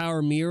 a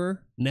power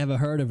mirror. Never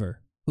heard of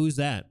her. Who's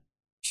that?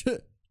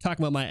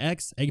 Talking about my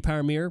ex, a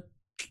power mirror.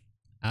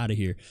 Out of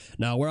here.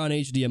 Now we're on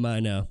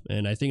HDMI now,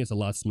 and I think it's a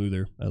lot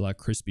smoother, a lot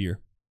crispier.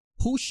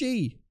 Who's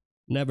she?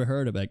 Never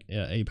heard of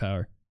a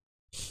power.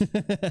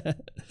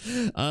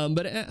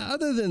 But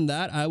other than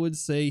that, I would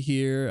say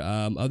here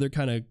other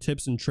kind of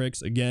tips and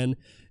tricks. Again,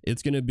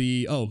 it's gonna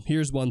be, oh,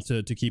 here's one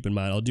to keep in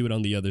mind. I'll do it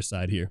on the other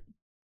side here.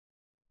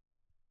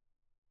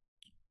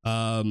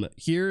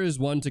 Here is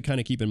one to kind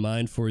of keep in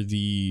mind for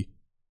the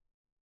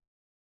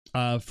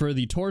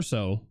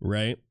torso,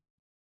 right?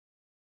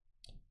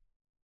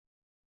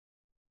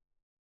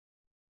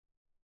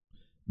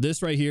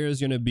 This right here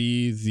is going to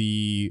be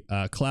the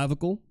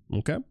clavicle.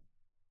 Okay.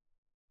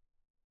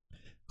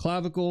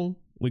 Clavicle.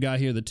 We got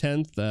here the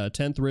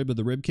 10th rib of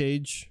the rib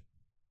cage.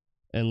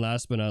 And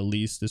last but not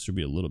least, this would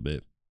be a little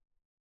bit,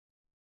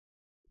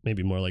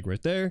 maybe more like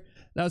right there.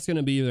 That's going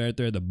to be right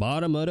there at the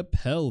bottom of the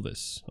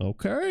pelvis.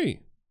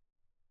 Okay.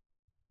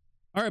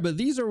 All right, but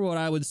these are what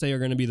I would say are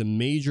going to be the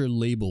major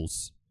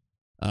labels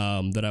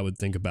that I would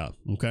think about.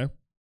 Okay.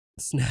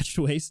 Snatched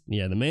waist.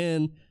 Yeah, the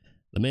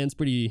man's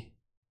pretty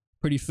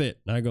fit,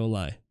 not gonna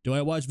lie. Do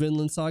I watch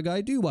Vinland Saga?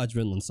 I do watch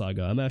Vinland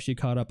Saga. I'm actually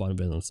caught up on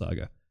Vinland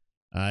Saga.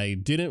 I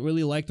didn't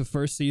really like the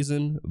first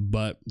season,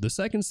 but the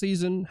second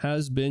season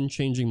has been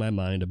changing my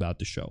mind about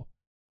the show.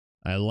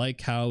 I like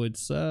how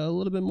it's a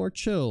little bit more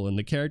chill and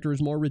the character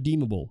is more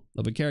redeemable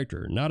of a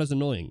character, not as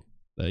annoying.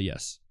 But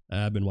yes,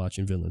 I've been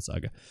watching Vinland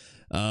Saga.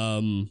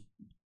 Do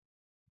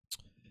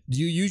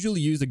you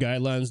usually use the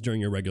guidelines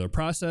during your regular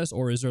process,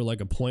 or is there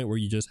like a point where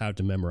you just have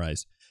to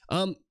memorize?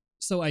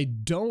 So I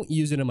don't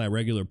use it in my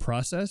regular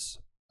process.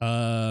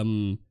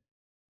 And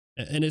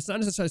it's not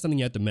necessarily something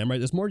you have to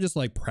memorize. It's more just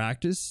like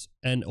practice.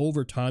 And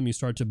over time, you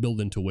start to build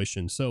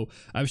intuition. So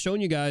I've shown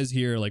you guys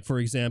here, like, for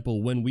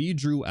example, when we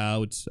drew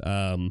out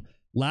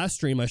last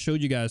stream, I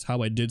showed you guys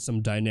how I did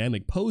some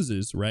dynamic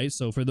poses, right?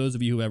 So for those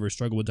of you who ever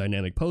struggle with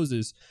dynamic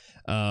poses,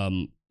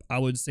 I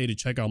would say to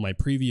check out my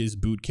previous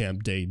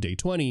bootcamp day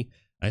 20.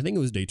 I think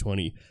it was day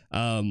 20.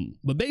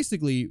 But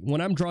basically,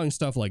 when I'm drawing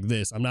stuff like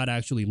this, I'm not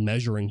actually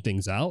measuring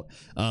things out.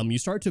 You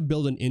start to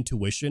build an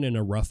intuition and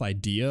a rough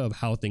idea of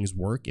how things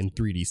work in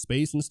 3D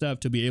space and stuff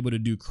to be able to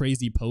do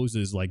crazy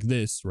poses like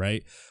this,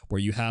 right? Where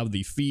you have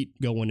the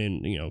feet going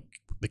in, you know,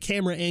 the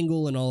camera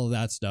angle and all of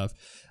that stuff.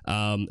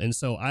 And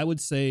so I would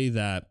say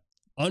that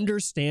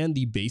understand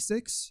the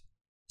basics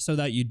so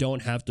that you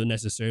don't have to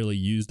necessarily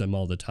use them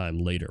all the time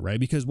later, right?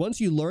 Because once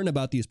you learn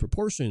about these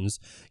proportions,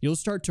 you'll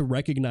start to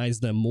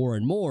recognize them more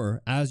and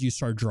more as you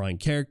start drawing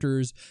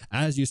characters,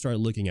 as you start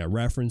looking at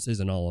references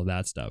and all of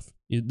that stuff.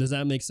 Does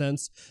that make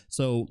sense?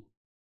 So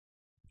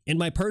in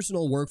my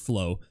personal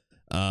workflow,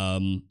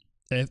 I'm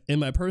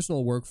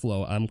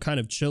kind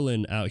of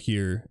chilling out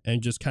here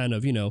and just kind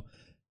of, you know,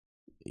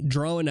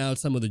 drawing out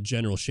some of the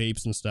general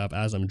shapes and stuff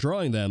as I'm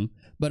drawing them,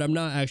 but I'm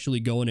not actually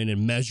going in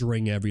and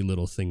measuring every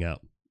little thing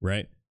out,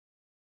 right?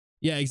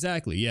 Yeah,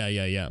 exactly.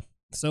 Yeah.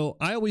 So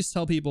I always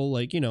tell people,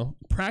 like, you know,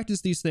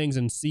 practice these things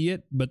and see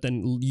it, but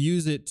then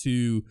use it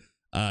to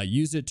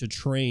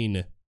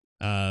train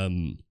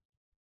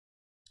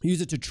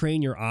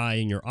your eye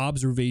and your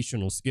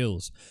observational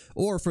skills.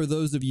 Or for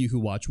those of you who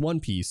watch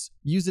One Piece,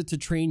 use it to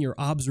train your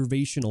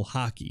observational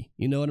hockey.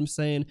 You know what I'm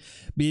saying?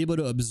 Be able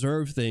to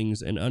observe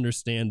things and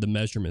understand the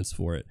measurements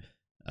for it.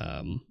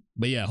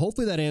 But yeah,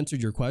 hopefully that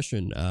answered your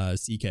question,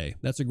 CK.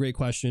 That's a great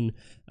question.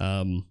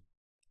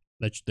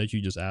 That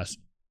you just asked.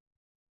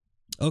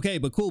 Okay,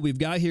 but cool. We've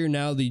got here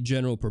now the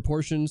general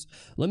proportions.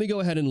 Let me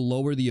go ahead and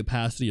lower the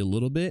opacity a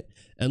little bit,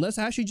 and let's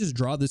actually just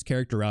draw this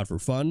character out for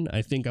fun.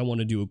 I think I want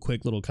to do a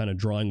quick little kind of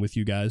drawing with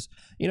you guys,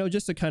 you know,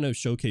 just to kind of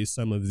showcase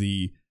some of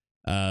the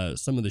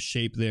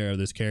shape there of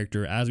this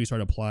character as we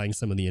start applying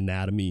some of the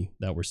anatomy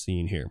that we're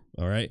seeing here.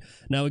 All right.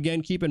 Now,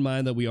 again, keep in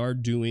mind that we are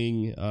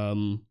doing,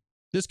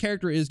 this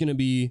character is going to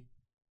be,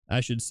 I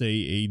should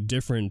say,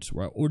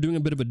 we're doing a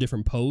bit of a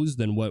different pose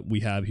than what we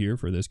have here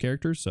for this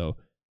character. So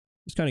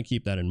just kind of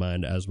keep that in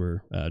mind as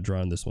we're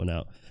drawing this one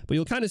out. But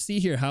you'll kind of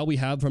see here how we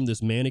have from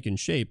this mannequin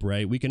shape,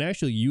 right? We can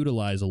actually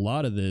utilize a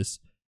lot of this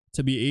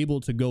to be able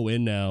to go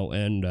in now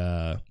and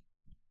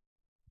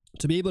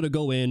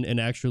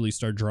actually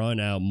start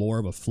drawing out more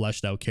of a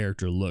fleshed out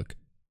character look.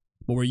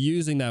 But we're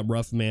using that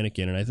rough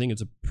mannequin, and I think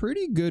it's a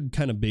pretty good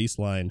kind of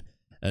baseline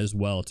as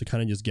well to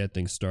kind of just get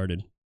things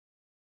started.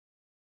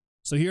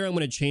 So here I'm going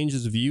to change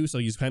his view.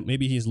 So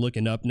maybe he's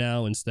looking up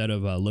now instead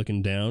of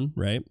looking down,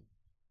 right?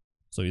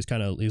 So he's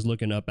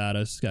looking up at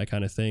us, that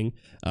kind of thing.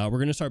 We're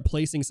going to start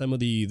placing some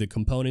of the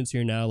components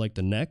here now, like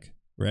the neck,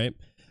 right?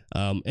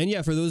 And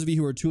yeah, for those of you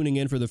who are tuning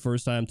in for the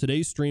first time,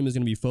 today's stream is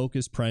going to be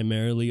focused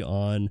primarily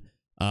on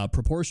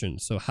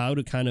proportions. So how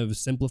to kind of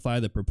simplify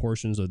the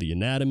proportions of the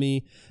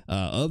anatomy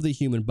of the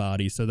human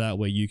body, so that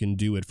way you can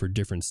do it for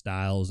different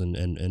styles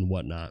and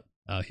whatnot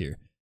out here.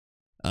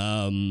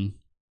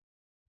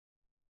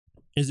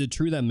 Is it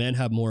true that men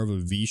have more of a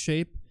V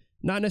shape?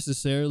 Not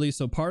necessarily.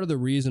 So part of the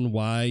reason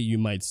why you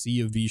might see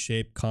a V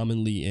shape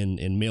commonly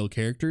in male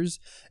characters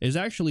is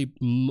actually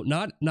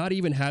not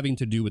even having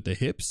to do with the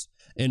hips,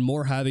 and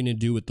more having to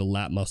do with the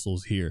lat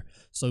muscles here.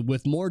 So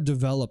with more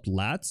developed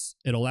lats,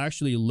 it'll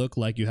actually look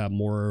like you have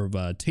more of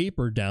a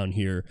taper down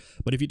here.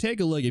 But if you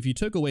take a look, if you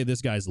took away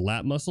this guy's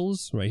lat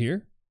muscles right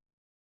here,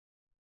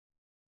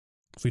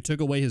 if we took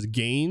away his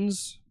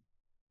gains,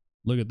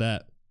 look at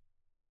that.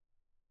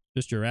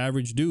 Just your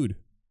average dude.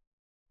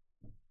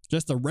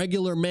 Just a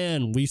regular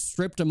man. We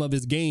stripped him of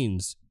his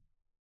gains.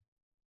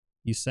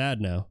 He's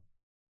sad now.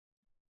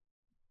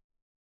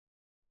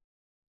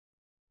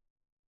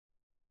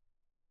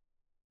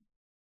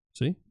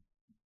 See?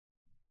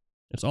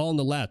 It's all in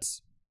the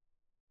lats.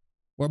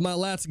 Where'd my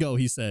lats go,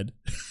 he said.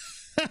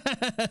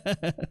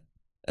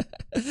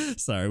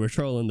 Sorry, we're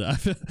trolling.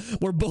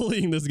 We're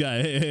bullying this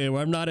guy. Hey,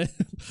 I'm not.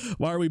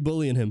 Why are we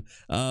bullying him?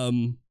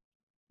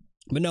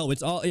 But no,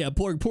 it's all, yeah,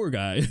 poor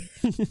guy.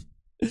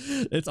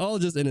 It's all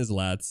just in his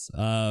lats.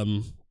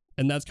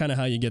 And that's kind of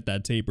how you get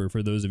that taper,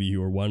 for those of you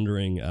who are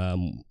wondering,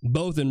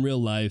 both in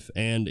real life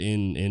and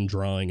in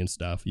drawing and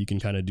stuff. You can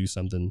kind of do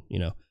something, you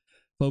know,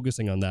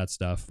 focusing on that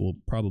stuff will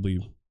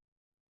probably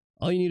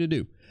all you need to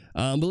do.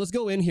 But let's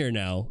go in here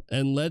now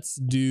and let's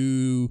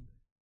do,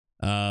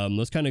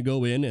 let's kind of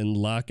go in and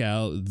lock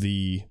out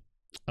the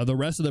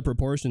rest of the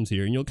proportions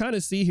here. And you'll kind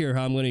of see here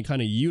how I'm going to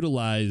kind of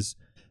utilize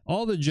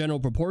all the general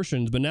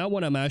proportions. But now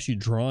when I'm actually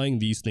drawing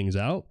these things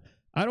out,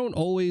 I don't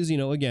always, you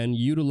know, again,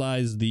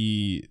 utilize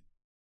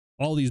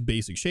all these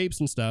basic shapes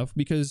and stuff,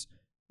 because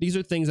these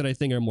are things that I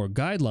think are more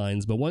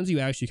guidelines. But once you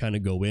actually kind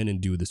of go in and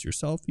do this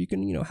yourself, you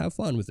can, you know, have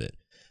fun with it.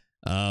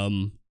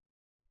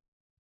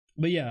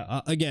 But yeah,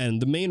 again,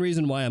 the main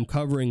reason why I'm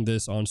covering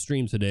this on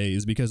stream today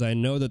is because I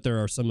know that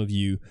there are some of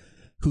you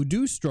who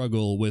do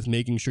struggle with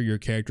making sure your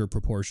character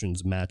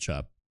proportions match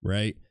up,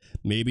 right?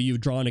 Maybe you've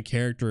drawn a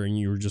character and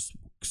you're just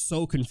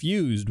so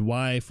confused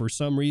why, for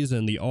some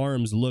reason, the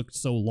arms look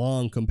so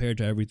long compared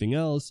to everything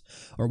else,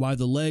 or why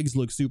the legs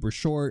look super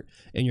short,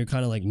 and you're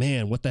kind of like,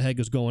 man, what the heck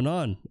is going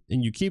on?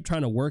 And you keep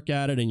trying to work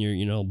at it, and you're,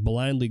 you know,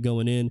 blindly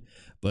going in,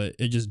 but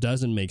it just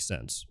doesn't make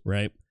sense,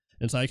 right?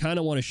 And so I kind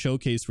of want to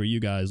showcase for you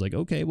guys, like,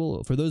 okay,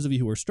 well, for those of you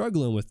who are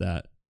struggling with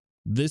that,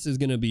 this is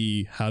going to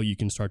be how you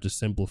can start to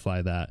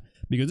simplify that,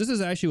 because this is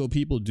actually what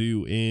people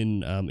do in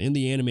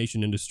the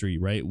animation industry,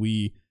 right?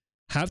 We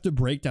have to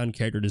break down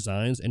character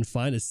designs and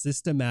find a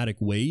systematic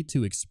way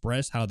to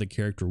express how the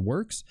character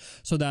works,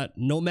 so that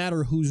no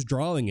matter who's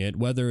drawing it,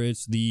 whether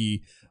it's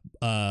the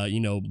you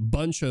know,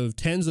 bunch of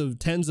tens of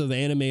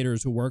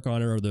animators who work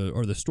on it, or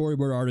the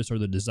storyboard artists or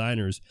the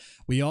designers,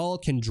 we all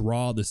can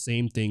draw the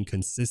same thing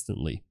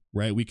consistently,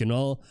 right? We can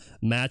all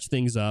match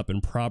things up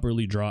and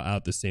properly draw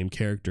out the same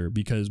character,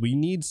 because we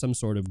need some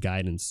sort of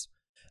guidance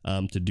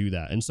to do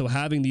that. And so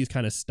having these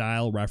kind of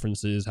style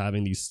references,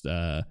 having these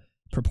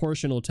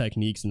proportional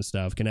techniques and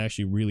stuff can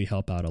actually really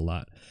help out a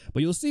lot.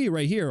 But you'll see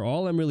right here,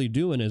 all I'm really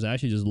doing is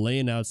actually just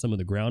laying out some of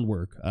the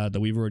groundwork that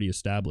we've already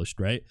established,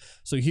 right?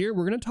 So here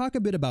we're going to talk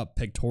a bit about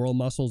pectoral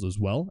muscles as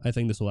well. I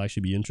think this will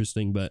actually be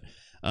interesting, but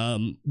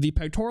the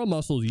pectoral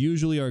muscles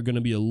usually are going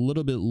to be a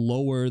little bit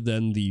lower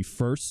than the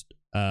first,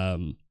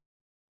 that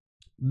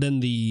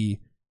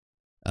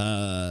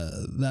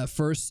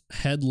first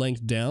head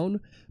length down,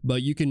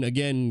 but you can,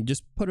 again,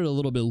 just put it a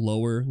little bit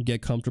lower,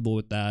 get comfortable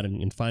with that,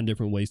 and find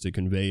different ways to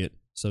convey it,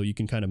 so you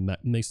can kind of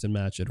mix and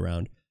match it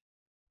around.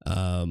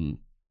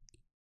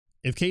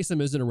 If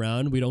Kaycem isn't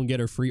around, we don't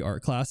get our free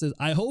art classes.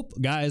 I hope,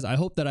 guys, I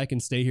hope that I can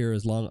stay here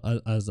as long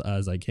as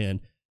I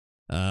can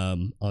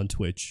on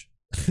Twitch.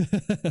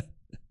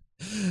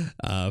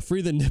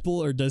 Free the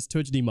nipple, or does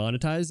Twitch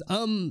demonetize?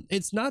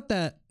 It's not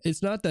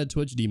that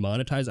Twitch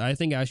demonetize. I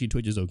think actually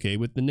Twitch is okay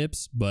with the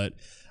nips, but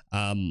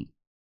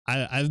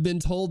I've been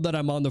told that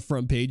I'm on the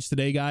front page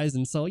today, guys,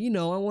 and so, you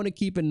know, I want to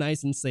keep it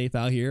nice and safe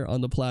out here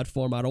on the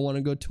platform. I don't want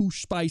to go too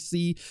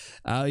spicy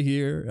out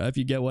here, if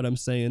you get what I'm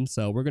saying.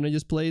 So we're gonna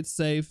just play it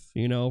safe.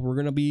 You know, if we're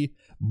gonna be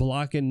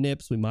blocking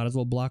nips, we might as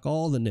well block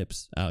all the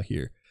nips out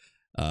here.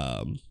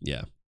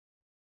 Yeah.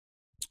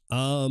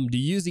 Do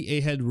you use the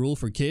 8-head rule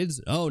for kids?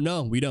 Oh,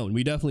 no, we don't.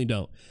 We definitely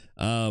don't.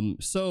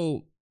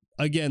 So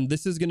again,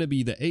 this is going to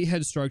be the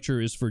 8-head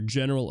structure is for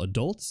general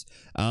adults.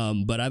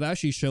 But I've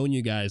actually shown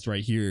you guys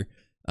right here,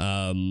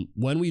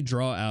 when we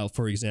draw out,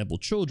 for example,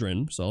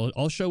 children. So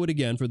I'll show it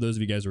again for those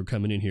of you guys who are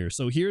coming in here.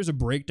 So here's a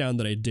breakdown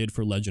that I did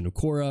for Legend of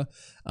Korra.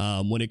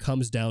 When it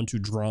comes down to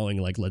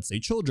drawing, like, let's say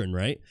children,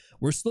 right?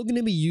 We're still going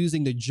to be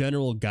using the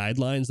general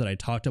guidelines that I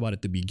talked about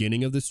at the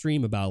beginning of the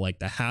stream, about like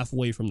the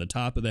halfway from the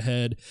top of the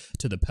head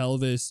to the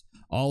pelvis,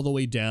 all the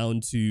way down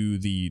to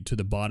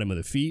the bottom of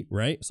the feet,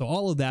 right? So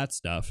all of that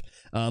stuff.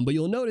 But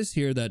you'll notice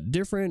here that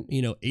different,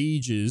 you know,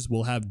 ages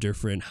will have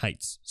different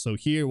heights. So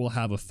here we'll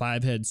have a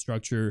 5-head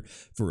structure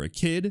for a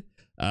kid.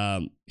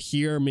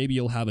 Here maybe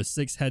you'll have a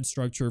 6-head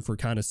structure for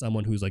kind of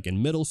someone who's like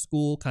in middle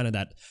school, kind of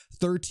that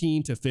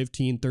 13 to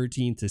 15,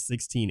 13 to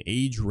 16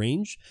 age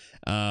range.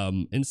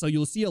 And so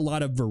you'll see a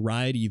lot of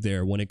variety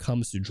there when it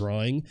comes to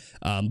drawing.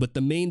 But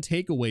the main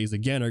takeaways,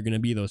 again, are going to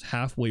be those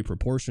halfway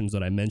proportions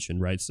that I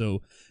mentioned, right?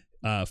 So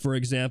for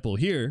example,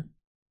 here,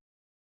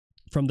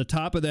 from the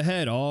top of the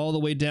head all the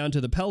way down to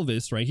the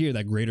pelvis right here,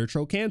 that greater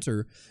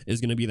trochanter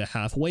is going to be the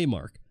halfway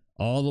mark.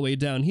 All the way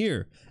down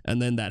here,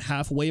 and then that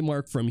halfway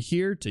mark from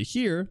here to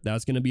here,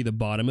 that's going to be the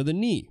bottom of the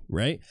knee,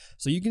 right?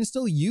 So you can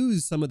still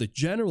use some of the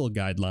general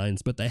guidelines,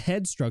 but the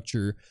head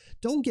structure,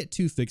 don't get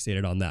too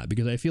fixated on that,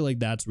 because I feel like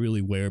that's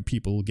really where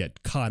people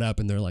get caught up,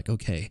 and they're like,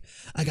 okay,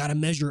 I gotta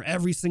measure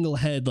every single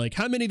head. Like,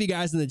 how many of you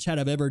guys in the chat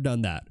have ever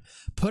done that?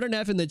 Put an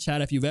F in the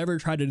chat if you've ever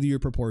tried to do your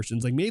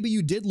proportions. Like, maybe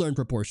you did learn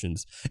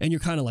proportions and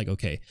you're kind of like,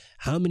 okay,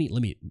 how many,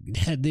 let me,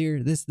 head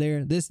there, this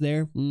there,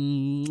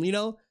 you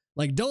know?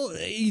 Like, don't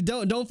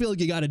feel like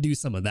you got to do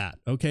some of that.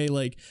 Okay.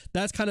 Like,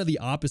 that's kind of the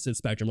opposite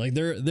spectrum. Like,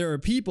 there are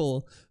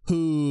people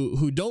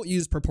who don't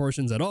use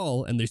proportions at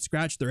all, and they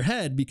scratch their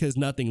head because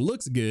nothing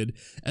looks good.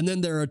 And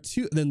then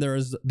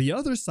there's the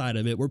other side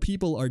of it where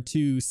people are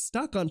too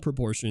stuck on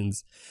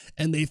proportions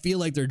and they feel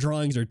like their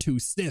drawings are too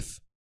stiff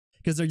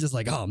because they're just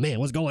like, oh man,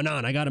 what's going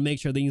on? I got to make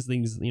sure these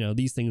things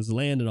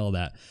land and all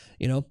that,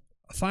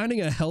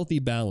 Finding a healthy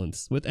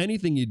balance with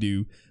anything you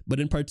do, but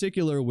in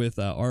particular with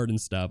art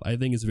and stuff, I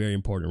think is very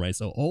important, right?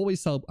 So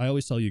I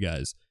always tell you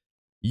guys,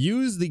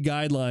 use the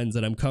guidelines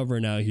that I'm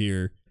covering out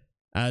here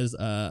as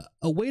a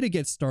way to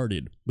get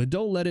started, but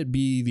don't let it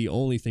be the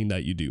only thing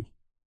that you do.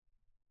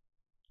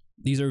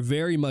 These are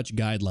very much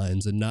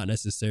guidelines and not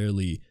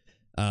necessarily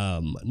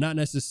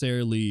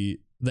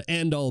the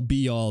end all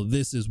be all,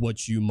 this is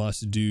what you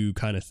must do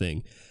kind of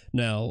thing.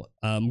 Now,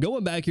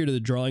 going back here to the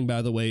drawing,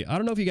 by the way, I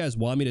don't know if you guys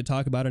want me to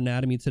talk about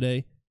anatomy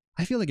today.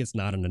 I feel like it's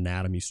not an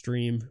anatomy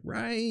stream,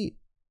 right?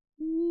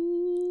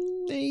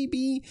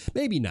 Maybe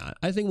not.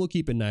 I think we'll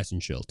keep it nice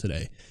and chill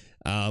today.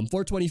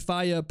 420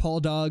 Faya, Paul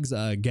Dogs,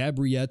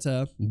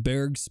 Gabrietta,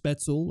 Berg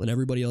Spetzel, and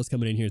everybody else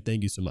coming in here.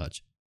 Thank you so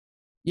much.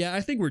 Yeah, I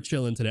think we're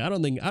chilling today. I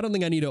don't think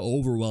I need to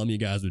overwhelm you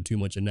guys with too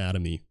much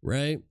anatomy,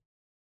 right?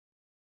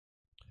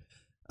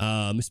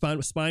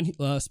 Spine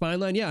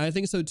line. Yeah, I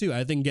think so too.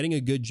 I think getting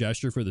a good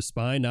gesture for the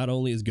spine not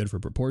only is good for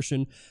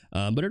proportion,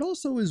 but it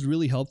also is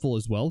really helpful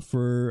as well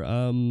for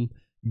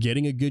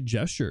getting a good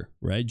gesture,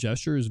 right?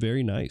 Gesture is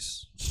very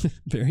nice,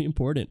 very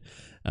important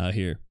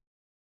here.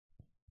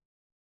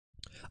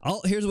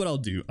 Here's what I'll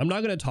do. I'm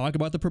not going to talk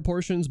about the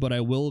proportions, but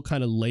I will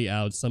kind of lay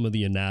out some of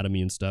the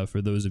anatomy and stuff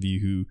for those of you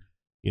who,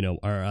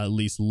 are at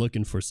least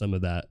looking for some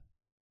of that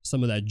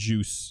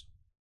juice.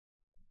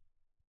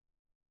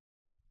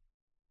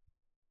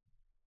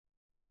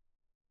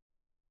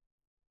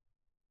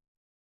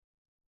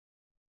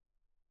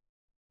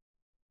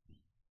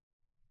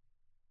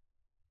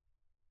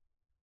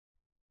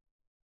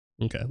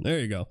 Okay, there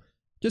you go.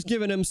 Just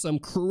giving him some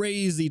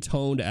crazy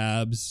toned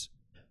abs.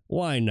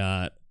 Why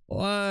not?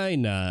 Why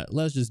not?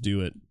 Let's just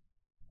do it.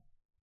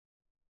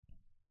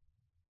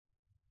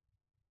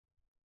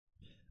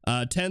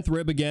 10th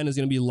rib again is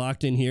going to be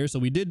locked in here. So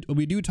we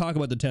do talk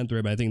about the 10th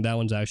rib. I think that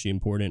one's actually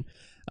important.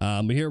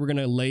 But here we're going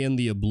to lay in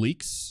the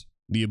obliques,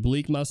 the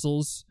oblique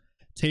muscles,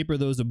 taper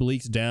those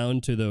obliques down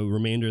to the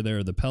remainder there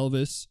of the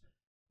pelvis,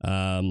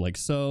 like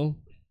so.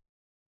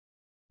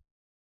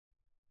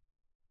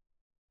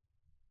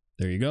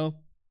 There you go.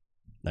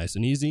 Nice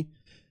and easy.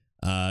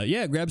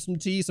 Yeah, grab some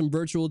tea, some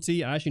virtual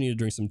tea. I actually need to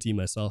drink some tea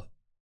myself.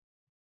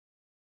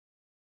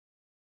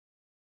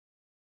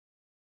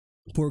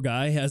 Poor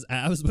guy has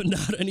abs, but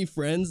not any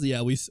friends. Yeah,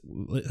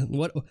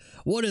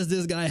 what does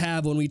this guy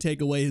have when we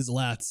take away his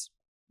lats?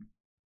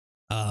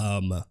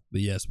 But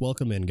yes,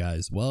 welcome in,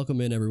 guys.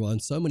 Welcome in, everyone.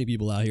 So many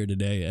people out here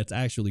today. It's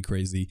actually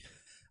crazy.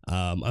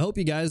 I hope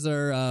you guys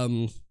are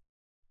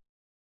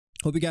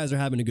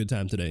having a good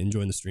time today,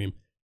 enjoying the stream.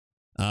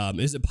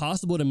 Is it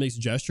possible to mix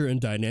gesture and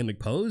dynamic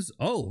pose?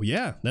 Oh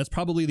yeah, that's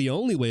probably the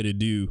only way to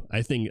do.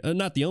 I think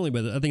not the only,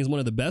 but I think it's one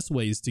of the best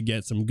ways to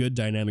get some good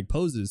dynamic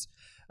poses.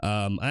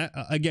 I'll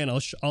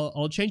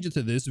change it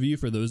to this view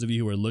for those of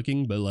you who are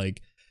looking, but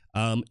like,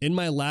 in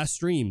my last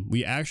stream,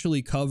 we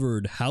actually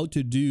covered how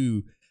to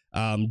do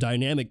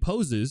dynamic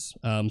poses,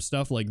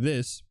 stuff like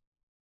this.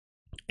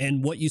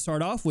 And what you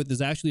start off with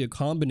is actually a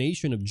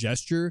combination of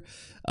gesture,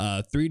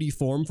 3D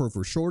form for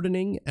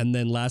foreshortening, and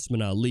then last but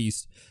not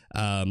least,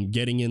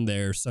 getting in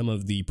there some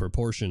of the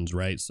proportions,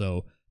 right?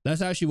 So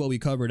that's actually what we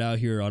covered out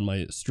here on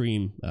my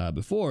stream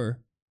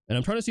before. And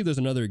I'm trying to see if there's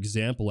another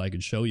example I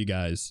could show you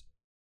guys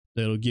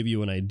that'll give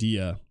you an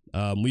idea.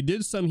 We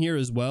did some here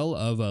as well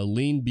of a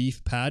lean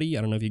beef patty.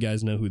 I don't know if you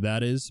guys know who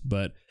that is,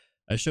 but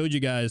I showed you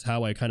guys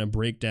how I kind of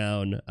break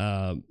down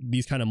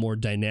these kind of more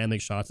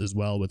dynamic shots as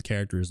well with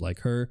characters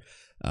like her,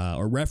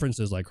 or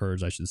references like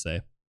hers, I should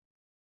say.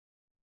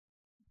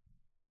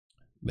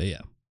 But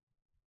yeah.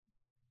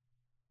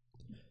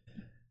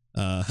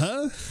 I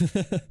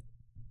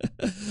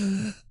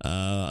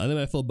think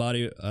my full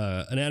body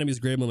anatomy is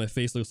great, but my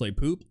face looks like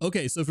poop.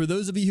 Okay, so for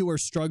those of you who are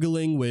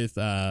struggling with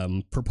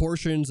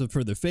proportions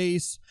for the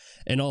face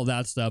and all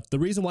that stuff, the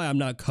reason why I'm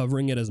not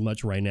covering it as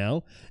much right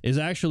now is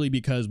actually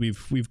because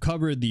we've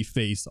covered the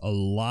face a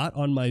lot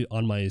on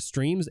my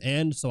streams,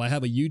 and so I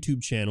have a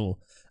YouTube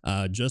channel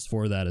just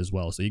for that as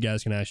well. So you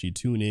guys can actually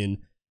tune in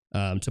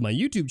to my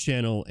YouTube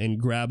channel and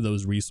grab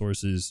those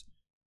resources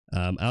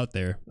out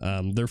there.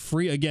 They're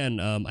free. Again,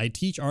 I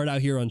teach art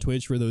out here on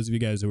Twitch for those of you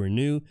guys who are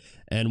new,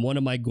 and one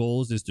of my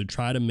goals is to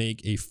try to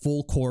make a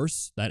full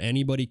course that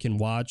anybody can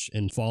watch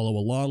and follow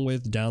along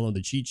with, download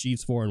the cheat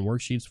sheets for and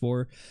worksheets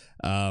for,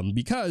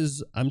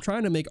 because I'm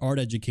trying to make art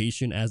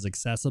education as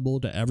accessible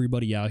to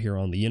everybody out here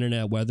on the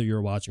internet, whether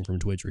you're watching from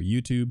Twitch or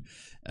YouTube.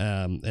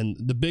 And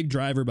the big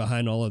driver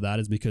behind all of that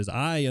is because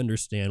I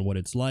understand what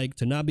it's like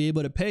to not be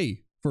able to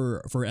pay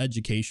for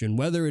education,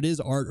 whether it is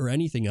art or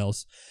anything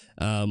else.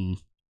 I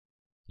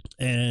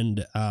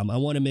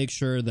want to make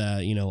sure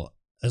that, you know,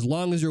 as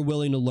long as you're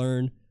willing to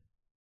learn,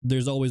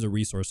 there's always a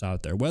resource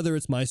out there, whether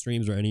it's my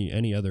streams or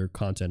any other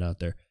content out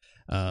there.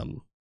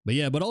 But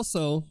yeah, but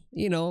also,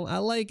 you know, I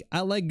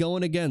like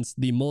going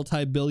against the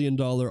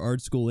multi-billion-dollar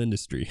art school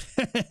industry.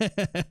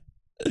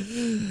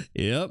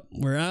 Yep,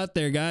 we're out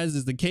there, guys.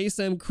 It's the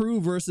Kaycem crew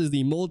versus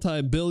the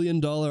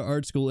multi-billion-dollar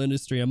art school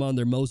industry. I'm on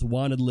their most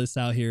wanted list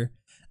out here.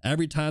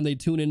 Every time they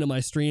tune into my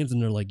streams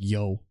and they're like,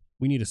 yo,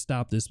 we need to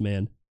stop this,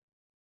 man.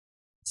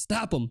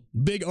 Stop them.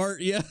 Big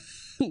art, yeah.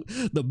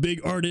 The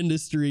big art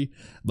industry.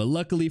 But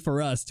luckily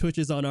for us, Twitch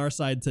is on our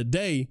side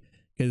today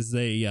because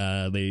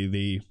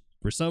they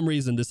for some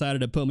reason decided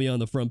to put me on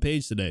the front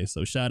page today.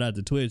 So shout out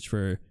to Twitch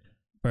for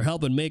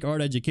helping make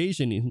art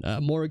education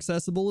more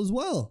accessible as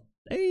well.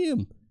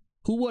 Damn,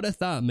 who would have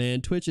thought,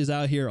 man? Twitch is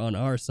out here on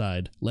our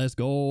side. Let's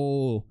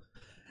go.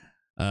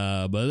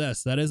 But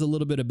that is a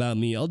little bit about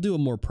me. I'll do a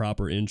more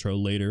proper intro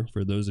later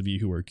for those of you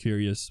who are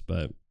curious,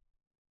 but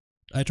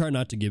I try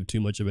not to give too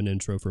much of an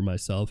intro for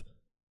myself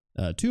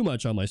too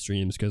much on my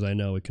streams because I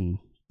know it can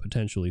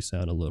potentially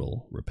sound a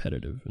little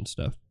repetitive and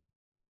stuff.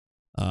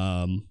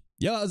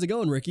 Yeah, how's it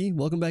going, Ricky?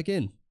 Welcome back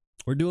in.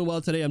 We're doing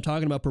well today. I'm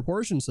talking about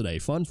proportions today.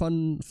 Fun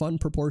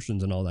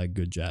proportions and all that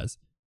good jazz.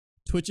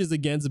 Twitch is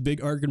against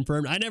big art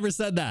confirmed. I never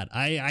said that.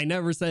 I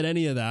never said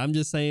any of that. I'm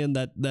just saying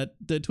that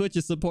the Twitch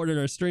is supporting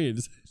our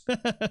streams.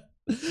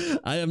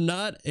 I am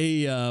not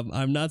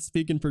I'm not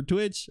speaking for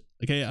Twitch.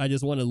 Okay, I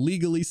just want to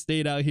legally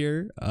state out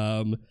here.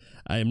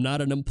 I am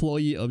not an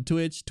employee of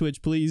Twitch.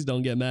 Twitch, please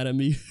don't get mad at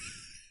me.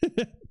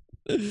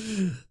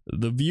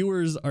 The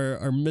viewers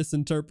are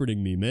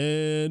misinterpreting me,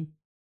 man.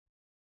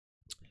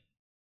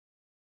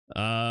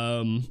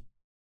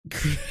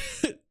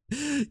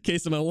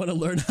 Kaycem, I want to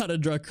learn how to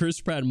draw Chris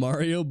Pratt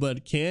Mario,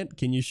 but can't.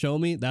 Can you show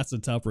me? That's a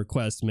tough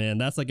request, man.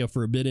 That's like a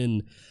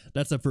forbidden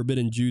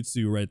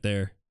jutsu right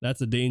there.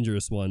 That's a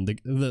dangerous one.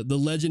 The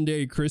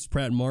legendary Chris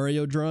Pratt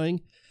Mario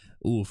drawing.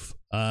 Oof.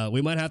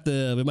 We might have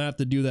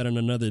to do that on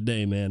another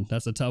day, man.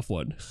 That's a tough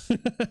one.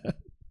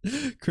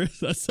 Chris,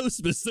 that's so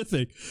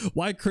specific.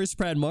 Why Chris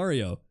Pratt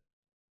Mario?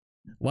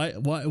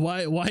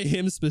 Why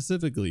him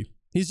specifically?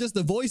 He's just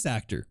a voice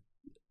actor.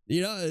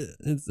 You know,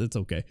 it's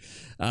okay.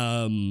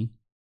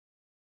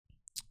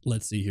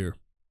 Let's see here.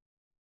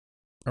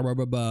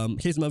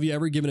 Kaycem, have you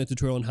ever given a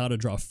tutorial on how to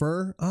draw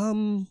fur?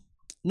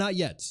 Not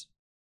yet.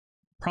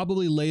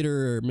 Probably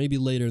later, maybe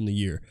later in the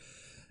year.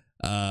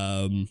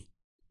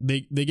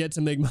 They get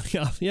to make money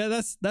off. Yeah,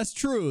 that's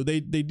true. They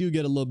do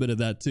get a little bit of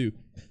that too.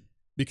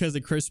 Because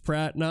of Chris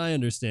Pratt. Now I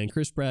understand.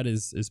 Chris Pratt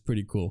is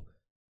pretty cool.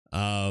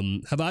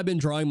 Have I been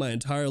drawing my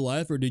entire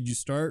life, or did you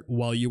start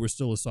while you were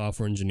still a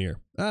software engineer?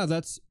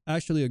 That's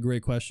actually a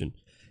great question.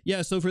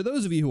 Yeah, so for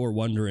those of you who are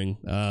wondering,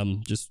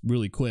 just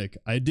really quick,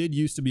 I did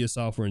used to be a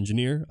software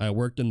engineer. I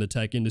worked in the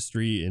tech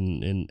industry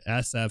in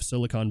SF,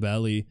 Silicon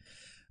Valley,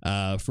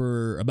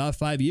 for about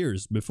 5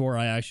 years before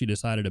I actually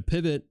decided to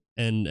pivot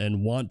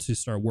and want to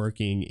start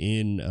working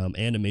in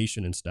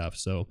animation and stuff.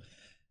 So,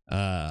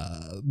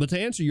 but to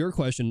answer your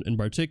question in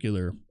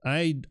particular,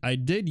 I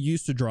did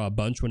used to draw a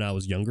bunch when I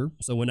was younger.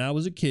 So when I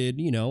was a kid,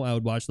 you know, I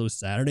would watch those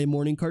Saturday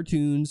morning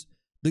cartoons,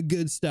 the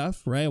good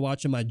stuff, right?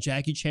 Watching my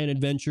Jackie Chan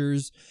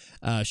adventures,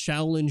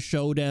 Shaolin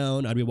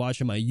Showdown. I'd be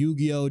watching my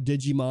Yu-Gi-Oh,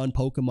 Digimon,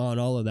 Pokemon,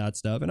 all of that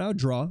stuff. And I would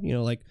draw, you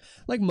know, like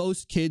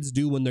most kids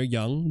do when they're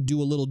young,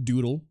 do a little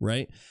doodle,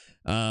 right?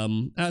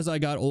 As I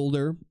got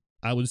older,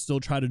 I would still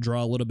try to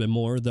draw a little bit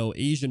more, though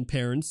Asian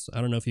parents,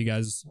 I don't know if you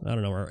guys,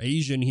 are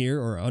Asian here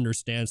or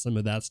understand some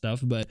of that stuff,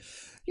 but,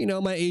 you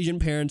know, my Asian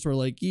parents were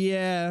like,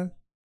 yeah,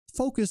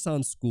 focus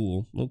on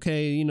school,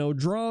 okay? You know,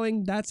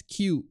 drawing, that's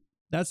cute.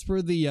 That's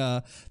for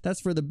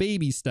the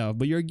baby stuff,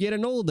 but you're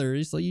getting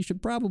older, so you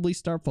should probably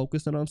start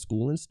focusing on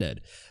school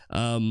instead.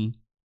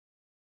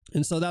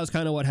 And so that was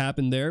kind of what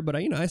happened there, but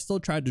I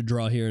still tried to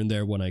draw here and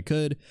there when I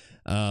could.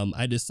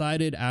 I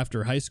decided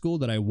after high school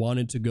that I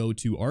wanted to go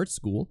to art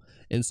school,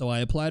 and so I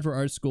applied for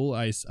art school.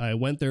 I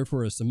went there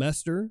for a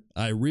semester.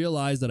 I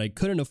realized that I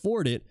couldn't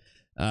afford it,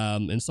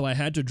 and so I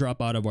had to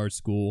drop out of art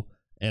school,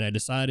 and I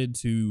decided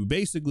to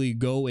basically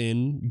go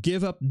in,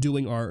 give up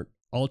doing art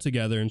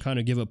altogether and kind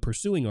of give up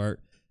pursuing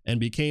art, and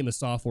became a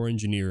software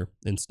engineer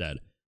instead.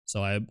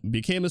 So I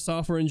became a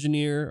software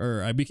engineer,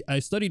 or I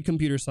studied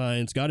computer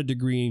science, got a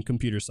degree in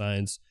computer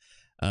science,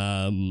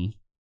 and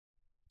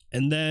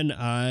then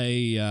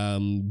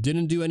I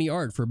didn't do any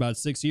art for about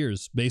 6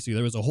 years. Basically,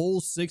 there was a whole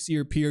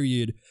 6-year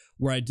period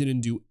where I didn't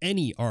do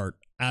any art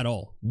at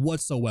all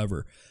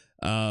whatsoever.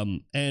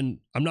 And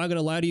I'm not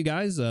gonna lie to you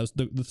guys.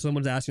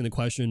 Someone's asking the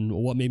question,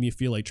 what made me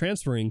feel like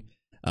transferring?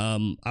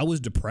 I was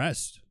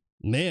depressed.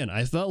 Man,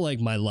 I felt like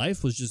my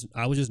life was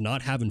I was just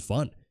not having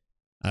fun.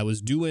 I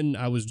was going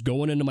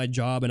into my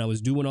job and I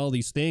was doing all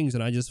these things,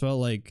 and I just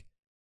felt like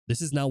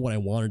this is not what I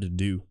wanted to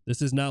do.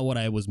 This is not what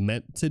I was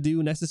meant to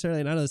do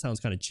necessarily. And I know this sounds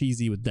kind of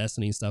cheesy with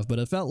Destiny and stuff, but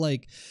it felt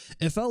like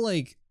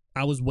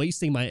I was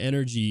wasting my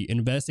energy,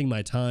 investing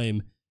my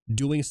time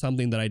doing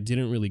something that I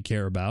didn't really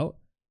care about,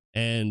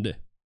 and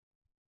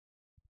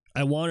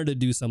I wanted to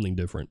do something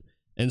different.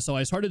 And so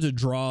I started to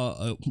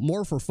draw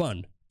more for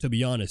fun, to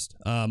be honest.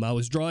 I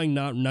was drawing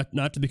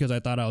not because I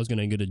thought I was going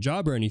to get a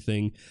job or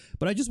anything,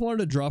 but I just wanted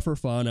to draw for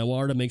fun. I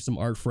wanted to make some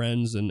art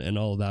friends and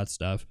all of that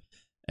stuff.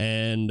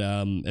 And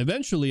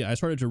eventually I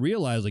started to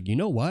realize, like, you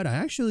know what? I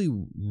actually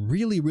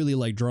really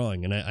like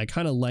drawing, and I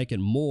kind of like it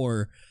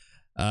more.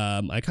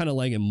 I kind of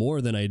like it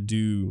more than I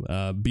do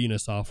being a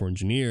software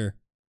engineer.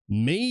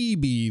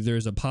 Maybe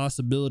there's a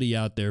possibility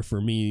out there for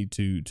me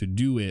to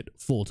do it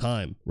full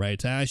time, right?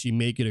 To actually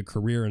make it a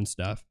career and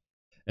stuff.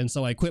 And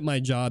so I quit my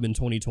job in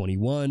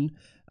 2021.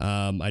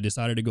 I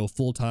decided to go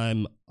full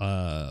time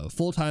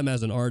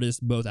as an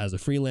artist, both as a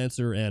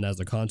freelancer and as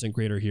a content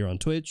creator here on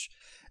Twitch.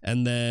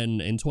 And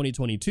then in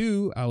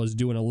 2022, I was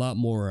doing a lot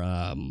more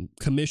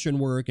commission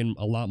work and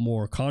a lot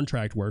more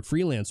contract work,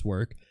 freelance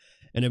work.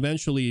 And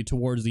eventually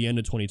towards the end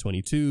of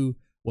 2022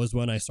 was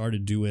when I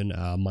started doing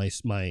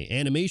my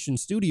animation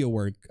studio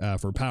work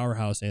for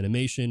Powerhouse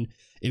Animation.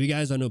 If you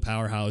guys don't know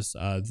Powerhouse,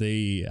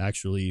 they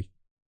actually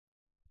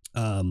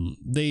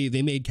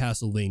they made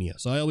Castlevania.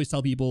 So I always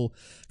tell people,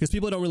 because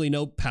people don't really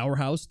know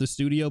Powerhouse, the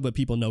studio, but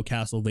people know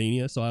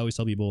Castlevania. So I always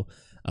tell people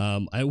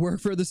I work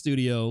for the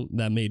studio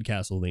that made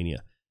Castlevania.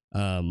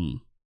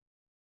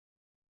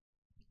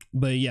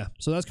 But yeah,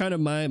 so that's kind of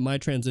my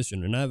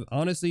transition, and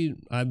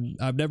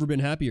I've never been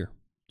happier,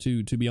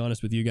 to be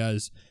honest with you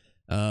guys.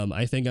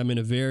 I think I'm in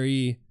a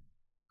very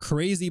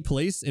crazy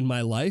place in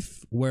my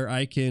life where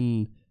I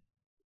can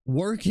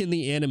work in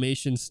the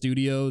animation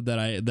studio that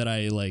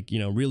I like, you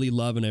know, really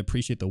love and I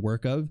appreciate the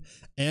work of,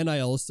 and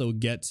I also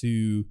get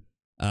to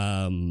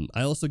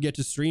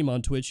stream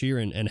on Twitch here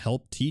and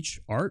help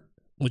teach art,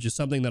 which is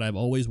something that I've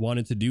always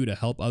wanted to do, to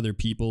help other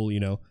people,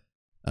 you know,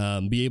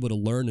 be able to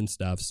learn and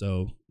stuff.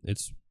 So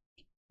it's,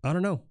 I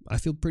don't know, I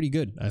feel pretty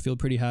good. I feel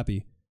pretty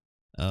happy.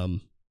 But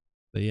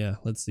yeah,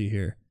 let's see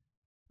here.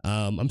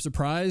 I'm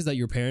surprised that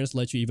your parents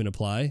let you even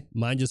apply.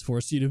 Mine just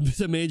forced you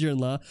to major in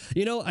law.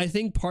 You know, I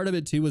think part of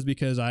it too was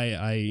because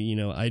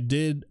I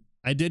did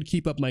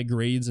keep up my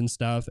grades and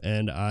stuff,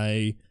 and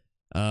I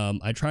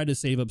tried to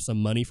save up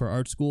some money for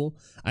art school.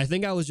 I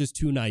think I was just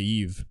too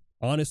naive.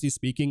 Honestly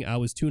speaking, I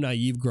was too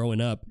naive growing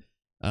up.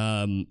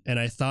 And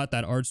I thought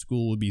that art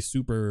school would be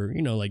super,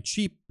 you know, like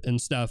cheap and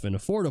stuff and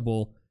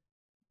affordable.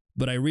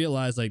 But I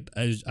realized, like,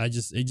 I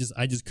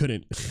just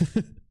couldn't.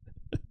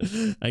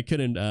 I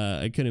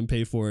couldn't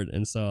pay for it,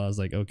 and so I was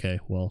like, okay,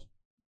 well,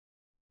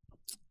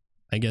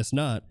 I guess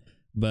not.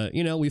 But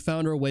you know, we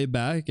found our way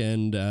back,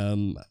 and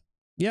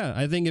yeah,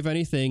 I think if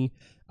anything,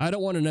 I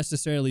don't want to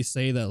necessarily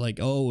say that, like,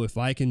 oh, if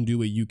I can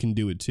do it, you can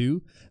do it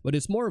too. But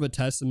it's more of a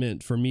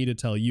testament for me to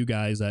tell you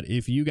guys that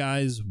if you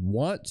guys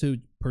want to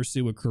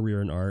pursue a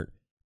career in art,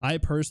 I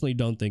personally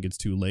don't think it's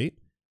too late.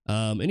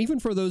 And even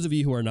for those of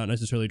you who are not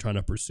necessarily trying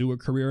to pursue a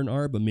career in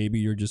art, but maybe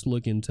you're just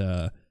looking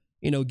to,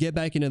 you know, get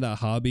back into that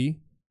hobby,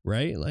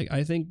 right? Like,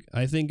 I think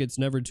it's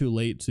never too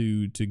late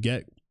to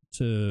get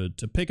to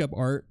pick up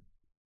art,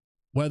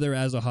 whether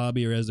as a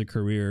hobby or as a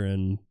career.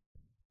 And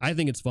I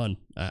think it's fun.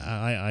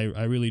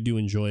 I really do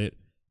enjoy it.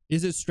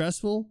 Is it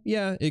stressful?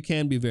 Yeah, it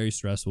can be very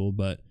stressful,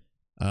 but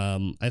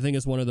I think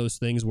it's one of those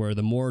things where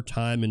the more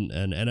time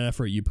and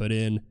effort you put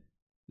in,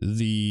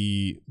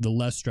 the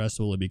less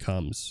stressful it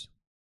becomes.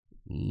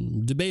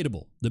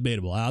 Debatable.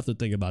 I have to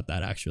think about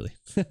that, actually.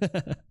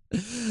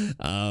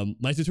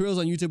 My tutorials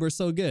on YouTube are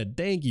so good.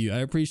 Thank you. I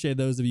appreciate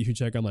those of you who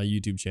check out my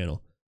YouTube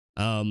channel.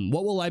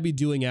 What will I be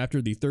doing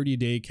after the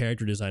 30-day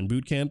character design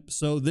bootcamp?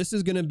 So this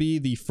is going to be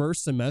the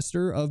first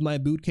semester of my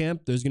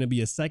bootcamp. There's going to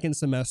be a second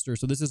semester.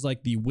 So this is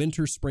like the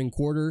winter spring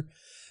quarter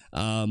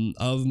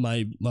of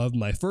my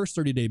first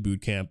 30-day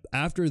bootcamp.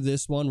 After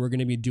this one, we're going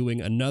to be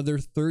doing another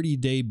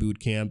 30-day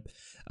bootcamp.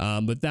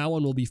 But that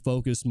one will be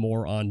focused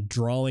more on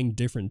drawing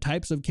different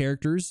types of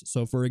characters.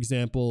 So for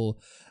example,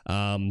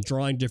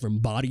 drawing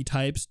different body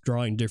types,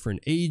 drawing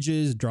different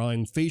ages,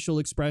 drawing facial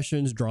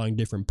expressions, drawing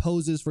different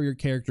poses for your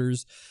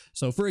characters.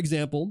 So for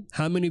example,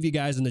 how many of you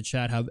guys in the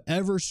chat have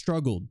ever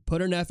struggled?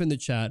 Put an F in the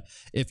chat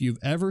if you've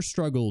ever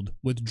struggled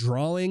with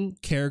drawing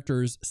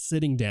characters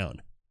sitting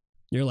down.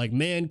 You're like,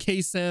 man,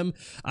 Kaycem,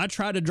 I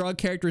try to draw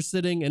characters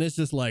sitting and it's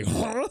just like,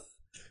 huh?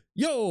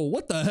 Yo,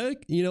 what the heck?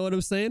 You know what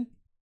I'm saying?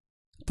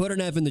 Put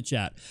an F in the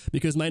chat,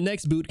 because my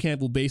next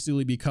bootcamp will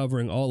basically be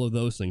covering all of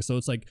those things. So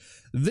it's like,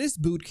 this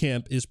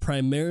bootcamp is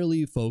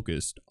primarily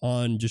focused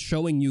on just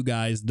showing you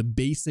guys the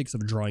basics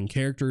of drawing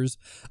characters.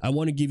 I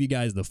want to give you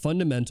guys the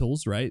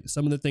fundamentals, right?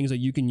 Some of the things that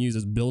you can use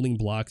as building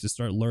blocks to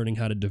start learning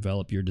how to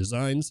develop your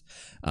designs.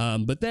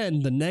 But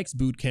then the next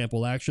bootcamp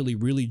will actually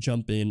really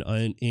jump in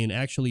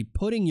actually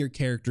putting your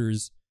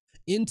characters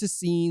into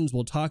scenes.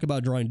 We'll talk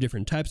about drawing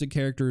different types of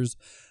characters,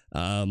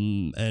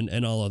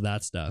 and all of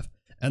that stuff.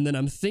 And then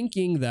I'm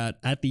thinking that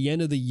at the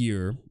end of the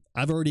year,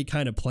 I've already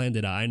kind of planned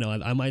it out. I know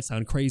I might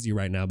sound crazy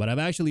right now, but I've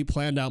actually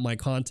planned out my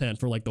content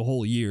for like the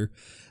whole year.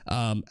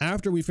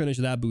 After we finish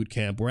that boot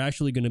camp, we're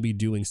actually going to be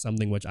doing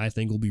something which I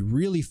think will be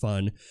really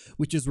fun,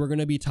 which is we're going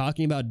to be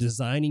talking about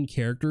designing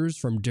characters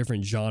from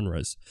different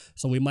genres.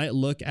 So we might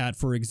look at,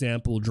 for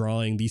example,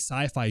 drawing the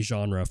sci-fi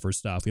genre for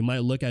stuff. We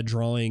might look at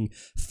drawing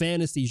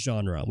fantasy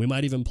genre. We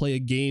might even play a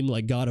game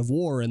like God of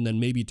War and then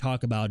maybe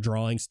talk about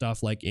drawing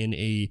stuff like in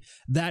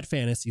that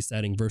fantasy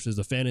setting versus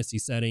a fantasy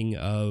setting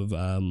of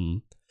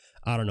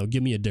I don't know,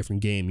 give me a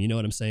different game. You know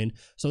what I'm saying?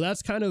 So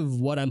that's kind of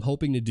what I'm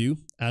hoping to do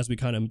as we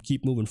kind of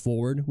keep moving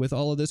forward with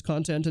all of this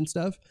content and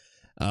stuff.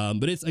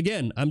 But it's,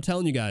 again, I'm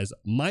telling you guys,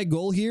 my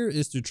goal here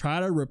is to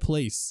try to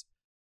replace,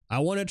 I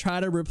want to try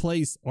to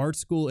replace art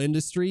school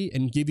industry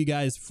and give you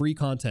guys free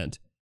content.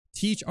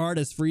 Teach art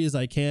as free as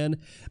I can,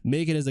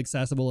 make it as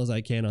accessible as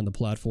I can on the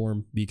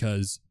platform,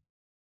 because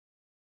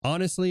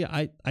honestly,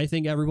 I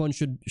think everyone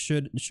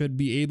should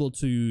be able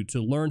to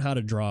learn how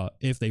to draw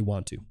if they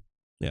want to.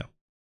 Yeah.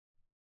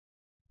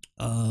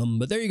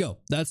 But there you go.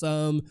 That's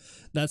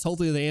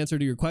hopefully the answer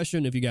to your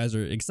question. If you guys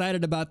are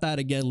excited about that,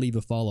 again, leave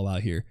a follow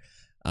out here.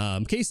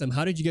 Kaycem,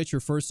 how did you get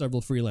your first several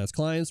freelance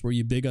clients? Were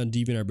you big on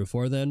DeviantArt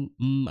before then?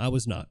 I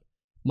was not.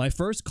 My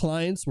first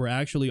clients were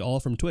actually all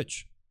from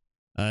Twitch.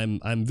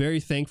 I'm very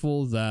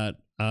thankful that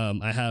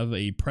I have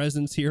a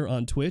presence here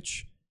on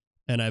Twitch,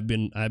 and I've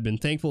been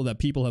thankful that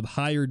people have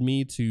hired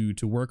me to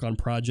work on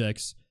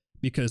projects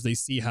because they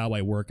see how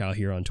I work out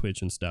here on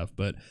Twitch and stuff.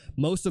 But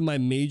most of my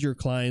major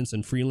clients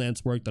and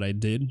freelance work that I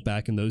did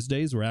back in those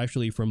days were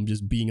actually from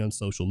just being on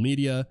social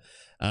media,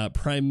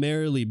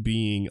 primarily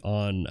being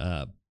on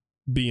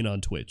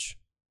Twitch.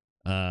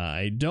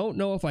 I don't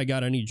know if I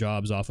got any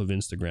jobs off of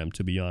Instagram,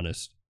 to be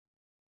honest.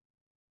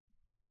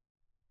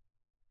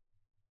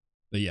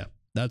 But yeah,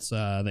 that's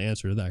the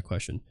answer to that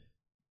question.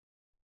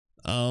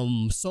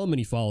 So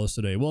many follows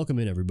today. Welcome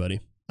in, everybody.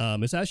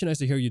 It's actually nice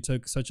to hear you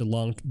took such a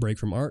long break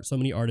from art. So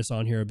many artists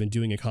on here have been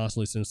doing it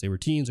constantly since they were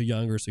teens or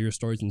younger, so your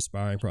story's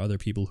inspiring for other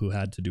people who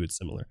had to do it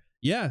similar.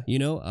 Yeah, you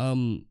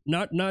know,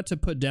 not to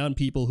put down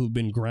people who've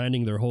been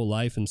grinding their whole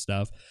life and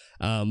stuff,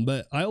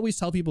 but I always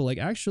tell people, like,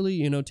 actually,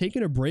 you know,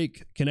 taking a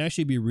break can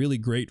actually be really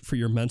great for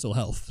your mental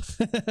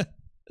health.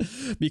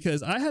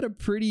 Because I had a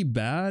pretty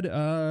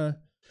bad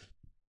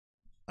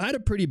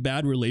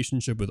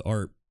relationship with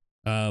art.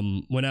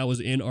 When I was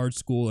in art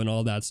school and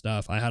all that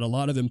stuff. I had a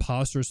lot of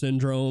imposter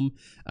syndrome.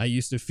 I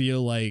used to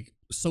feel like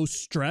so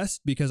stressed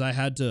because I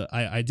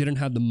didn't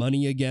have the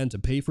money again to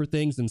pay for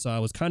things, and so I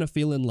was kind of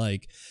feeling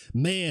like,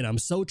 man, I'm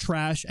so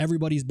trash,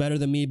 everybody's better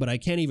than me, but I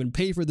can't even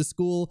pay for the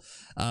school.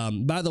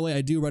 By the way,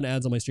 I do run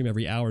ads on my stream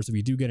every hour, so if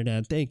you do get an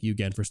ad, thank you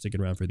again for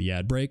sticking around for the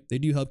ad break. They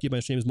do help keep my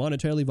streams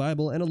monetarily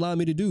viable and allow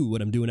me to do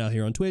what I'm doing out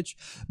here on Twitch.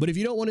 But if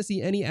you don't want to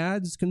see any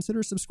ads,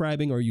 consider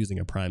subscribing or using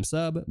a Prime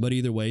sub. But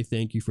either way,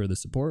 thank you for the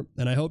support,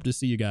 and I hope to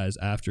see you guys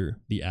after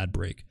the ad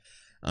break.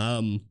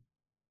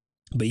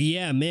 But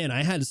yeah, man,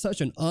 I had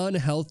such an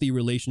unhealthy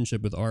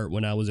relationship with art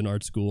when I was in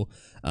art school.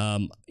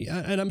 And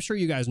I'm sure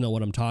you guys know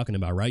what I'm talking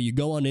about, right? You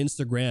go on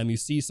Instagram, you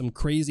see some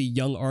crazy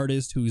young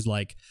artist who's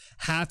like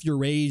half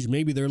your age,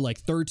 maybe they're like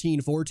 13,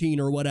 14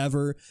 or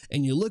whatever,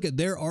 and you look at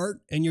their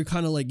art and you're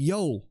kind of like,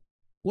 yo,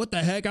 what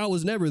the heck? I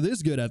was never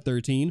this good at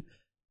 13,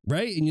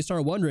 right? And you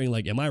start wondering,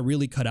 like, am I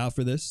really cut out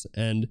for this?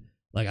 And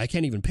like, I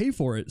can't even pay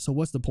for it, so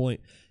what's the point?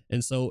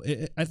 And so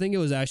I think it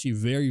was actually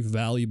very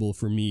valuable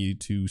for me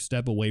to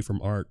step away from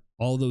art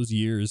all those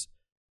years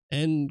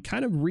and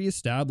kind of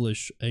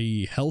reestablish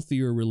a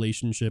healthier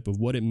relationship of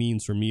what it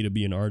means for me to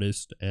be an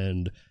artist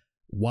and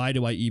why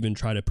do I even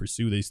try to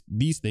pursue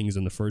these things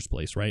in the first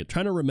place, right?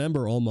 Trying to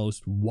remember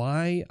almost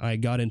why I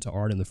got into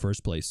art in the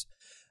first place,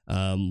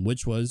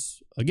 which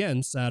was,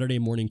 again, Saturday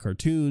morning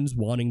cartoons,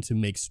 wanting to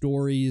make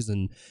stories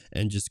and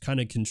just kind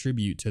of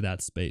contribute to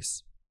that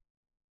space.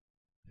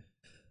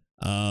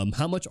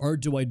 How much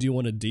art do I do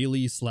on a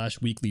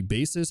daily/weekly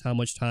basis? How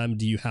much time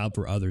do you have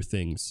for other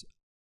things?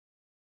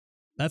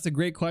 That's a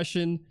great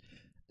question.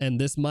 And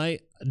this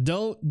might,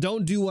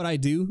 don't do what I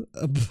do,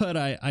 but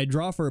I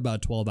draw for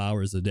about 12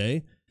 hours a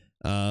day.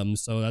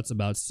 So that's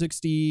about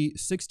 60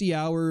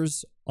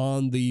 hours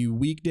on the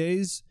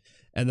weekdays.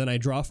 And then I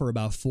draw for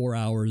about 4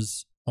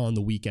 hours on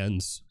the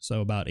weekends.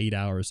 So about 8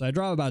 hours. So I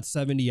draw about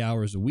 70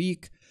 hours a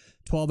week,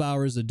 12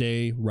 hours a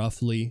day,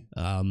 roughly.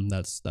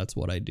 That's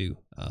what I do.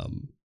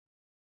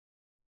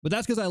 But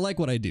that's because I like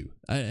what I do,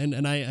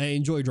 and I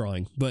enjoy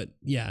drawing. But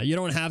yeah, you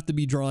don't have to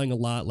be drawing a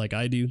lot like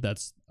I do.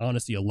 That's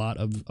honestly a lot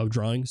of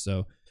drawing,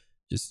 so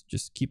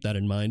just keep that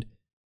in mind.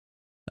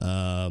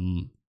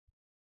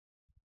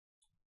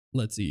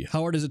 Let's see. How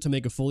hard is it to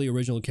make a fully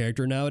original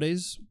character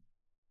nowadays?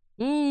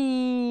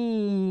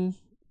 It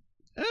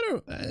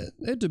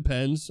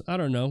depends. I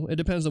don't know. It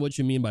depends on what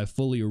you mean by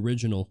fully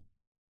original.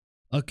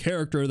 A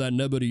character that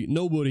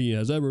nobody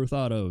has ever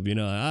thought of. You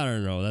know, I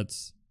don't know.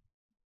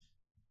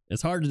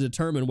 It's hard to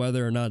determine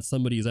whether or not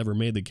somebody's ever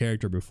made the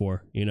character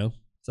before, you know?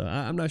 So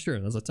I'm not sure.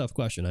 That's a tough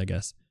question, I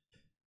guess.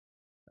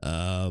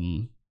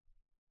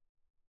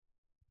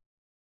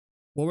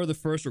 What were the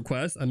first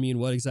requests? I mean,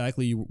 what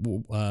exactly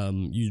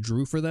you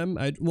drew for them?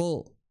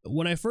 Well,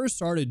 when I first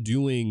started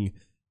doing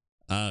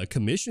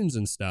commissions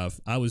and stuff,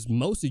 I was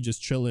mostly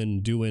just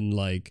chilling, doing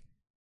like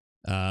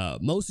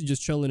mostly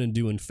just chilling and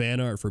doing fan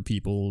art for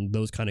people,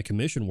 those kind of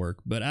commission work.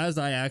 But as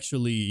I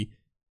actually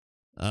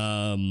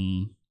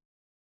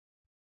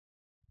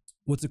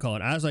what's it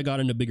called? As I got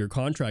into bigger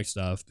contract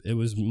stuff, it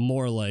was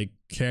more like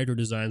character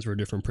designs for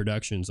different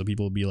productions. So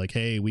people would be like,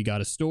 hey, we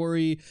got a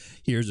story.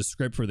 Here's a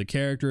script for the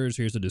characters.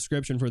 Here's a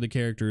description for the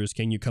characters.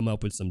 Can you come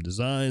up with some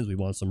designs? We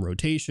want some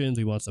rotations.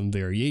 We want some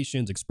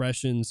variations,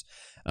 expressions.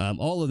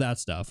 All of that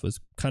stuff was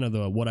kind of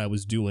what I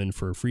was doing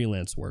for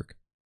freelance work.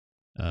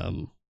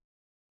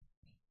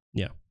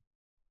 Yeah.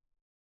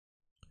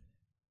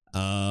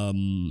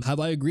 Have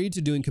I agreed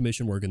to doing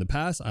commission work in the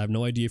past? I have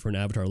no idea for an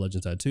Avatar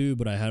Legends tattoo,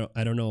 but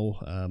I don't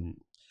know.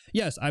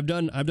 Yes, I've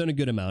done a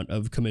good amount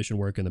of commission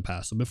work in the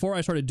past. So before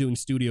I started doing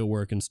studio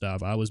work and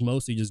stuff, I was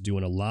mostly just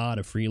doing a lot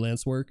of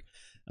freelance work,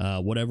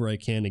 whatever I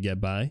can to get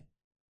by.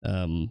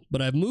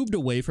 But I've moved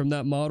away from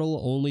that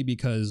model only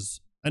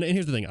because, and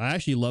here's the thing, I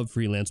actually love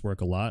freelance work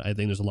a lot. I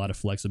think there's a lot of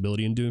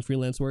flexibility in doing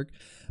freelance work.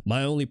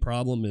 My only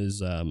problem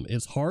is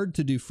it's hard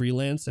to do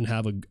freelance and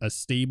have a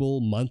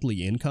stable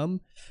monthly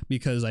income,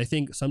 because I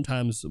think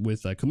sometimes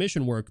with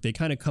commission work, they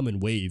kind of come in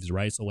waves,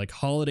 right? So like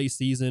holiday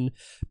season,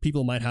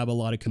 people might have a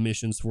lot of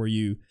commissions for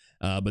you,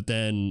 but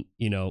then,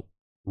 you know,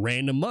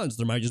 random months,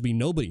 there might just be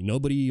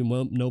nobody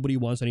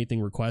wants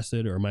anything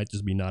requested, or it might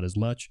just be not as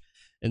much.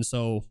 And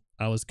so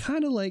I was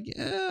kind of like,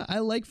 I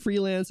like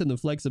freelance and the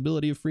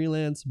flexibility of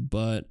freelance,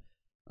 but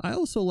I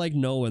also like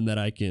knowing that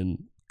I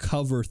can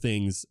cover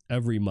things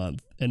every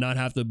month and not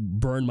have to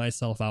burn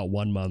myself out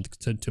one month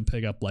to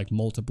pick up like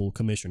multiple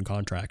commission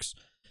contracts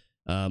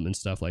and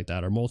stuff like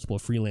that, or multiple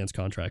freelance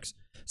contracts.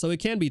 So it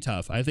can be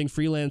tough. I think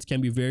freelance can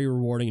be very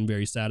rewarding and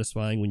very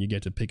satisfying when you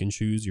get to pick and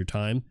choose your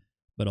time,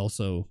 but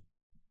also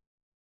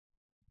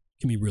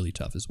can be really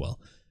tough as well.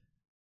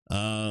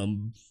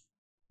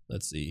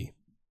 Let's see.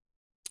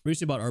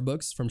 Recently bought art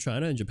books from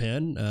China and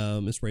Japan,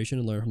 inspiration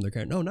and learn from their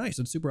character. Oh, nice.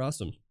 It's super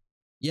awesome.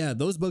 Yeah,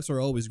 those books are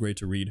always great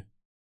to read.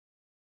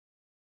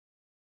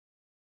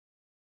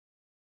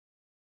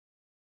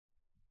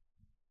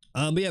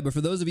 But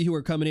for those of you who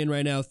are coming in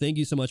right now, thank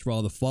you so much for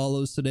all the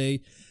follows today.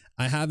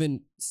 I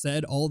haven't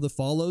said all the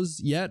follows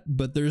yet,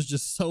 but there's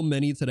just so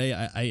many today.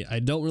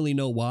 I don't really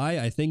know why.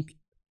 I think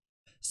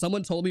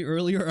someone told me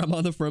earlier I'm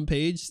on the front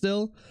page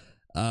still,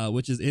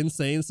 which is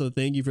insane. So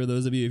thank you for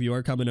those of you, if you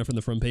are coming up from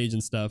the front page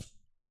and stuff.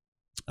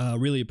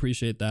 Really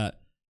appreciate that.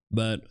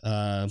 But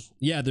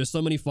yeah, there's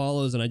so many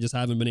follows and I just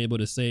haven't been able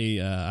to say,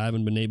 I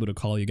haven't been able to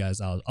call you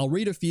guys out. I'll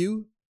read a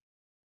few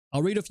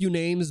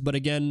names, but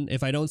again,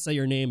 if I don't say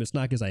your name, it's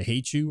not because I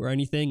hate you or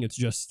anything. It's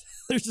just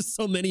there's just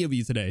so many of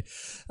you today.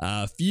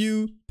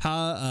 Pavi,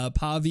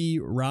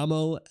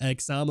 Ramo,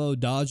 Examo,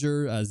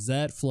 Dodger,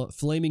 Zet,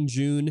 Flaming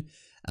June,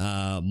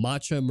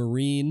 Matcha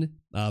Marine,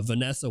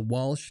 Vanessa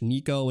Walsh,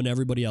 Nico, and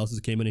everybody else who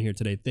came in here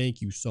today.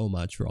 Thank you so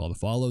much for all the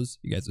follows.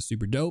 You guys are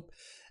super dope,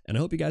 and I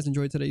hope you guys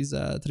enjoyed today's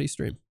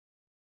stream.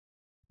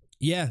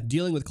 Yeah,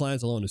 dealing with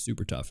clients alone is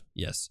super tough.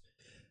 Yes.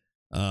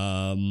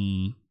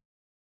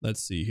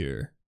 Let's see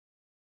here.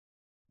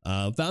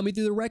 Found me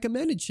through the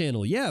recommended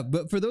channel. Yeah,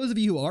 but for those of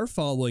you who are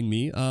following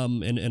me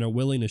and are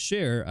willing to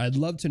share, I'd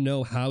love to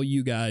know how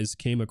you guys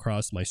came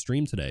across my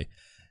stream today.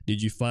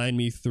 Did you find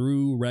me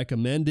through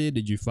recommended?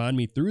 Did you find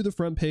me through the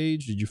front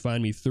page? Did you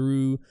find me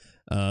through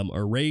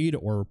a raid?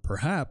 Or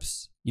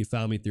perhaps you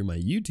found me through my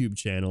YouTube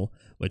channel,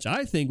 which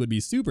I think would be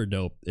super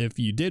dope if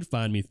you did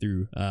find me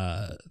through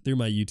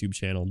my YouTube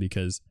channel,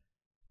 because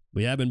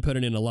we have been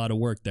putting in a lot of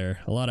work there,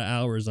 a lot of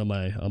hours on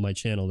my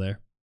channel there.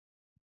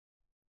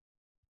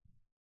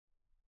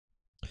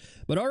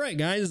 But all right,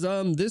 guys,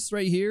 this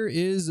right here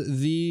is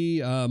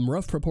the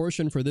rough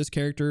proportion for this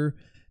character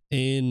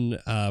in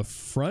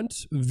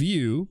front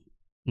view.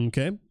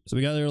 Okay, so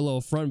we got a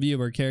little front view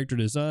of our character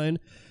design,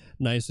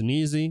 nice and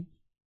easy.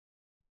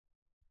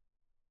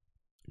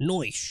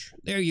 Nice,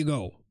 there you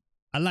go.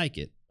 I like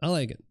it. I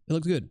like it. It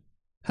looks good.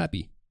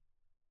 Happy.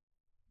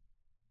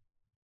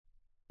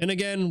 And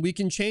again, we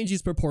can change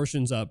these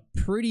proportions up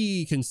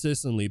pretty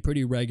consistently,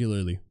 pretty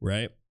regularly,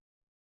 right?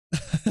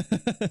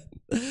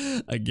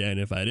 Again,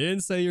 if I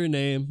didn't say your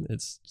name,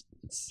 it's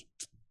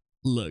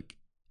look,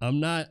 I'm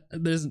not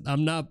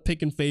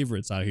picking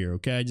favorites out here,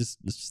 okay?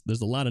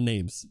 There's a lot of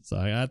names, so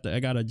I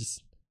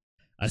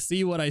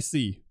see what I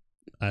see,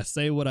 I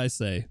say what I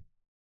say.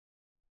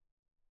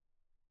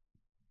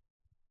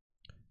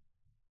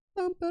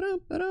 All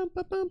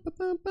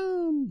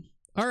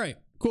right,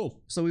 cool.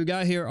 So we've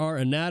got here our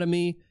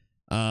anatomy.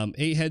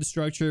 8 head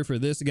structure for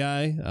this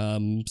guy,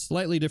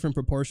 slightly different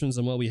proportions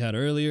than what we had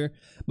earlier,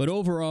 but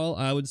overall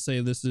I would say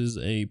this is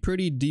a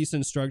pretty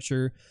decent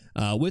structure.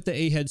 With the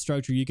 8 head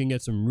structure, you can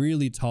get some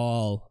really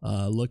tall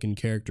looking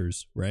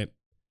characters, right?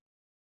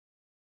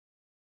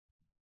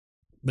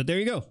 But there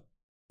you go.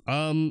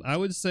 I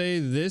would say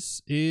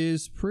this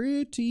is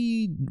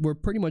we're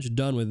pretty much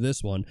done with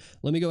this one.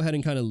 Let me go ahead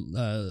and kind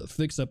of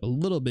fix up a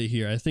little bit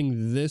here. I think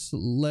this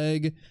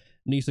leg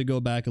needs to go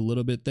back a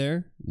little bit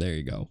there. There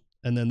you go.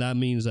 And then that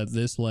means that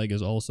this leg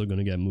is also going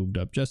to get moved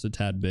up just a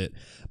tad bit.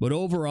 But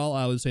overall,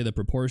 I would say the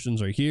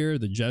proportions are here.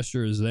 The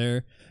gesture is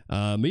there.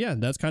 But yeah,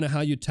 that's kind of how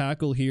you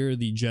tackle here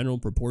the general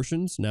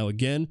proportions. Now,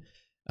 again,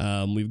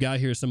 we've got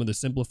here some of the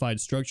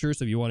simplified structure.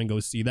 So if you want to go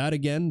see that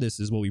again,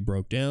 this is what we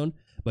broke down.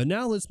 But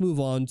now let's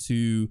move on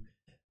to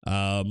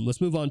a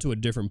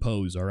different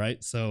pose. All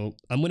right. So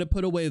I'm going to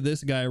put away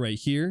this guy right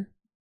here.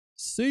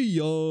 See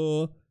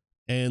ya.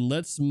 And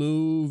let's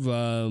move.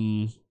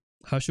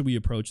 How should we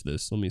approach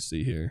this? Let me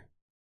see here.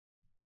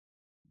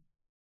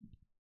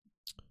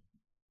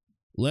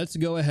 Let's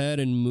go ahead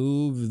and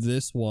move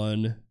this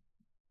one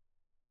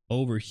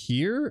over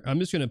here. I'm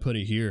just gonna put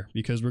it here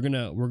because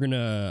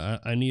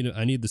I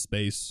need the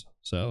space.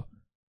 So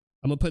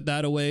I'm gonna put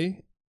that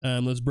away.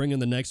 Let's bring in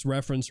the next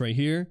reference right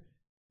here.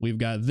 We've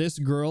got this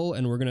girl,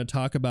 and we're gonna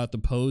talk about the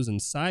pose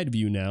and side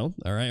view now.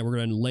 All right, we're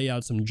gonna lay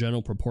out some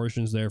general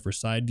proportions there for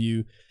side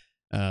view,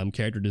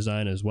 character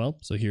design as well.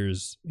 So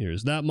here's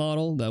that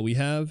model that we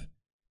have.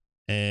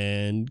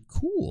 And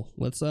cool,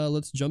 let's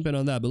jump in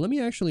on that. But let me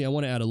I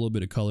want to add a little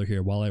bit of color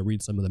here while I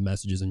read some of the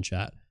messages in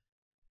chat.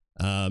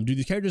 Do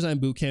the character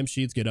design bootcamp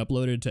sheets get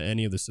uploaded to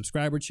any of the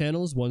subscriber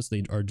channels once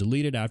they are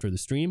deleted after the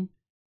stream?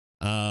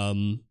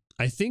 I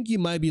think you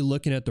might be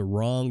looking at the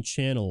wrong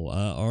channel,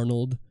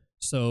 Arnold.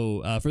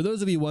 So for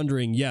those of you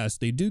wondering, yes,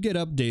 they do get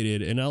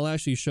updated, and I'll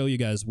actually show you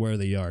guys where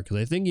they are because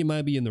I think you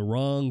might be in the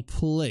wrong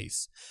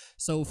place.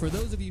 So for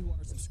those of you who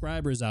are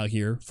subscribers out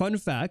here, fun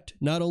fact,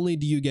 not only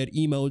do you get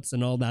emotes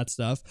and all that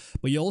stuff,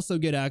 but you also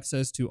get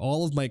access to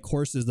all of my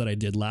courses that I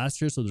did last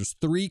year. So there's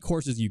 3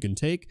 courses you can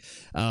take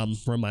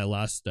from my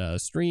last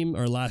stream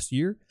or last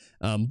year.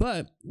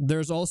 But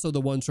there's also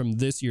the ones from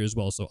this year as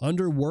well. So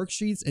under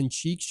worksheets and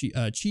cheat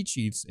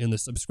sheets in the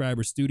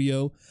subscriber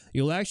studio,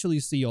 you'll actually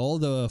see all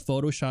the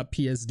Photoshop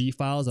PSD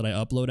files that I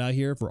upload out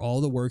here for all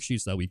the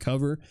worksheets that we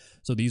cover.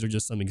 So these are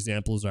just some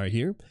examples right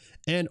here.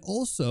 And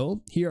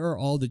also here are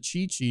all the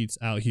cheat sheets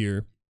out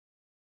here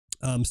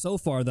so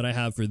far that I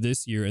have for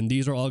this year. And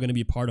these are all going to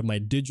be part of my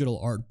digital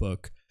art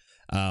book,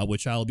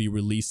 which I'll be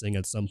releasing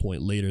at some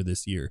point later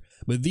this year.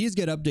 But these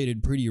get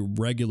updated pretty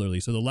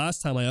regularly. So the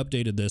last time I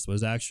updated this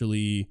was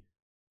actually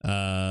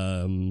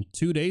 2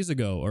 days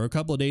ago, or a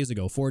couple of days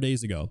ago, 4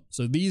 days ago.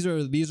 So these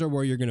are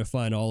where you're going to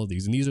find all of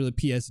these. And these are the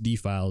PSD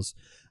files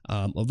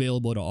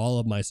available to all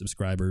of my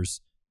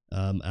subscribers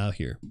out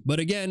here. But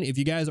again, if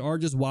you guys are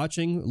just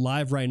watching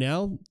live right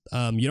now,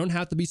 you don't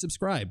have to be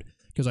subscribed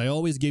because I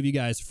always give you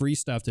guys free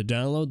stuff to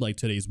download, like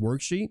today's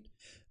worksheet,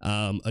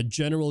 a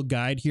general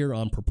guide here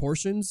on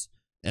proportions,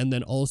 and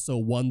then also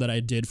one that I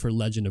did for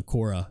Legend of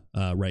Korra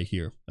right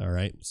here. All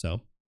right,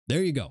 so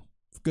there you go.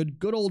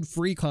 Good old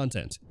free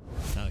content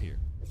out here.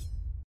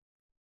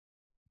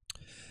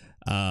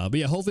 But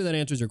yeah, hopefully that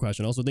answers your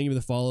question. Also, thank you for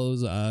the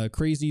follows,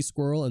 Crazy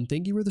Squirrel, and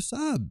thank you for the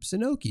sub,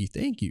 Sinoki.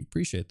 Thank you,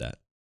 appreciate that.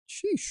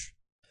 Sheesh.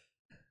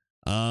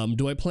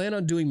 Do I plan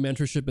on doing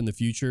mentorship in the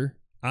future?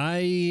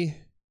 I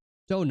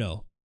don't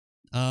know.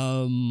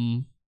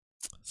 I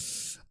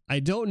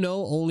don't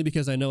know, only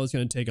because I know it's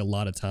going to take a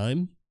lot of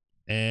time,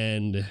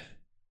 and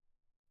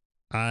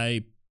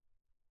I'm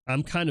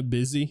kind of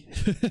busy.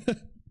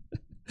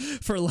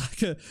 for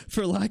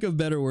lack of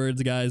better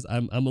words, guys,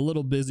 I'm a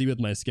little busy with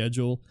my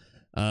schedule.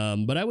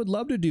 But I would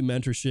love to do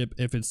mentorship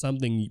if it's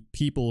something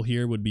people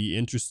here would be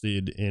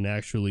interested in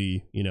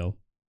actually,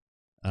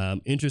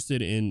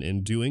 interested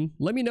in doing.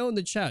 Let me know in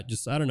the chat.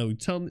 Just, I don't know,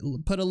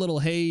 put a little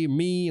hey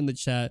me in the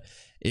chat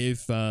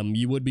if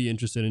you would be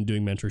interested in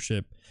doing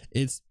mentorship.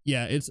 It's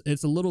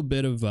a little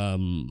bit of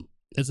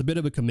it's a bit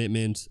of a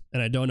commitment,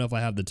 and I don't know if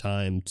I have the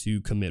time to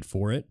commit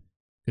for it,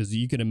 because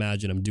you can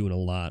imagine I'm doing a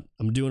lot.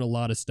 I'm doing a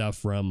lot of stuff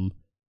from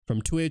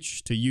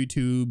Twitch to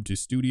YouTube to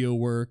studio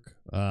work.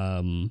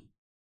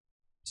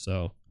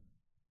 So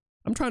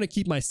I'm trying to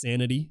keep my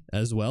sanity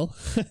as well.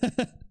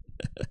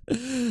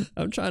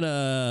 I'm trying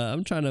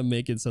to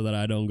make it so that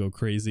I don't go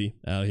crazy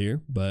out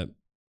here, but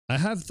I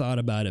have thought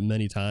about it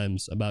many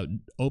times about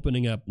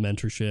opening up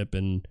mentorship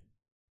and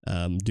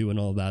doing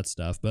all that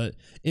stuff. But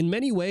in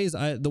many ways,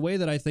 the way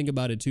that I think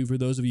about it too, for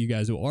those of you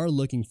guys who are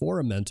looking for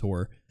a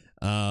mentor,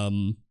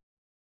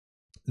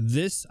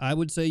 this, I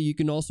would say you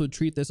can also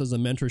treat this as a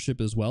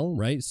mentorship as well,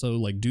 right? So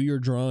like do your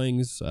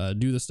drawings,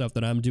 do the stuff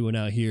that I'm doing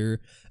out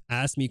here,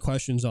 ask me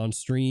questions on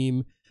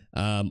stream,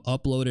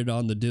 upload it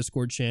on the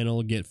Discord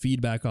channel, get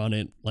feedback on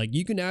it. Like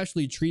you can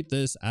actually treat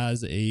this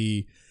as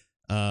a,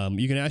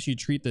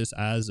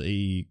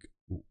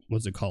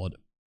 what's it called?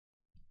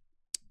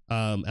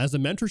 As a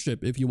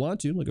mentorship if you want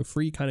to, like a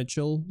free kind of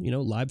chill,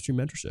 live stream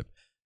mentorship.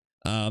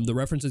 The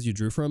references you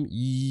drew from,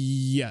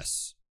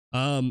 yes.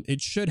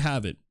 It should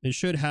have it. It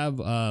should have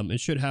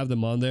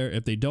them on there.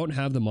 If they don't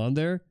have them on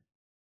there,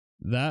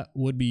 that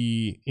would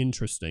be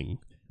interesting.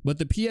 But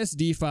the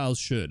PSD files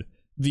should.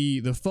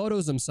 The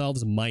photos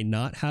themselves might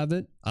not have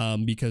it,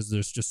 because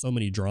there's just so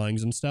many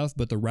drawings and stuff,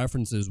 but the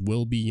references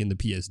will be in the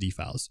PSD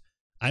files.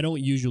 I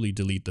don't usually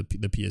delete the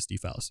PSD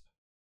files.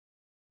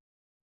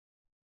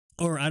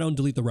 Or I don't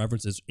delete the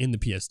references in the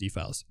PSD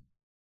files.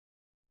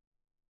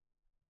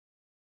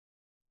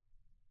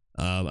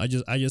 I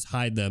just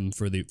hide them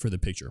for the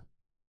picture.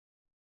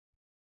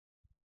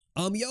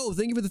 Yo,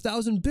 thank you for the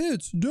 1,000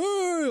 bits.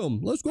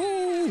 Damn, let's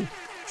go.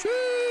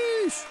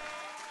 Sheesh.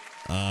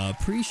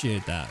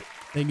 Appreciate that.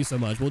 Thank you so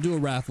much. We'll do a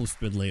raffle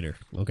spin later.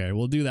 Okay,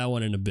 we'll do that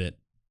one in a bit.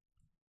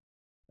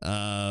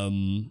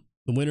 The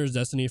winner's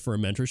destiny for a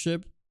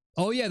mentorship.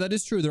 Oh yeah, that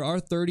is true. There are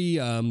 30.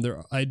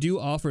 I do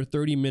offer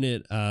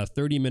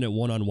 30-minute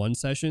one-on-one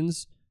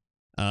sessions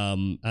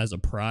as a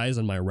prize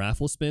on my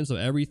raffle spin. So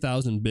every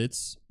 1,000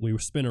 bits, we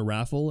spin a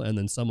raffle, and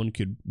then someone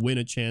could win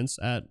a chance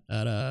at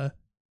a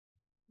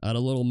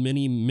little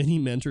mini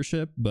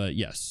mentorship. But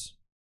yes,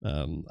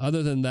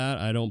 other than that,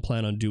 I don't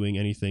plan on doing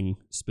anything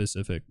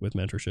specific with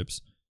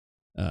mentorships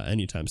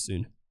anytime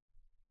soon.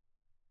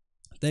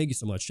 Thank you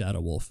so much,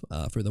 Shadow Wolf,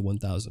 for the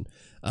 1,000.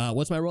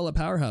 What's my role at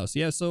Powerhouse?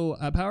 Yeah, so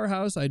at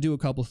Powerhouse, I do a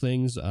couple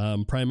things.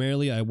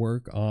 Primarily, I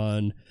work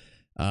on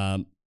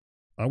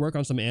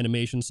some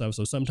animation stuff.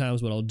 So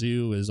sometimes what I'll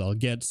do is I'll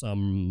get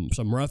some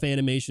rough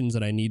animations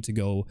that I need to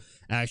go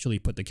actually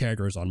put the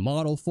characters on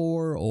model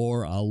for,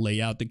 or I'll lay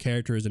out the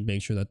characters and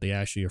make sure that they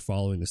actually are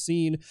following the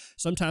scene.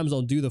 Sometimes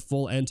I'll do the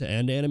full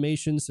end-to-end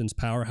animation, since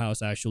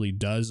Powerhouse actually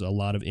does a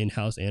lot of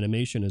in-house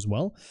animation as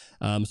well.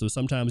 So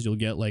sometimes you'll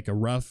get like a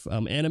rough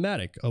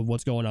animatic of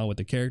what's going on with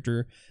the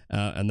character,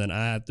 and then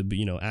I have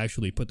to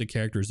actually put the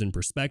characters in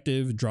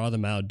perspective, draw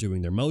them out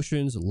doing their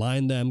motions,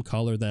 line them,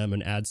 color them,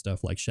 and add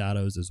stuff like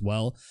shadows as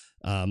well.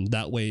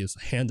 That way is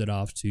handed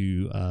off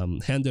to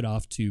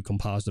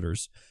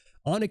compositors.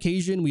 On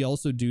occasion, we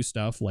also do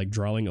stuff like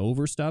drawing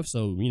over stuff.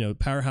 So,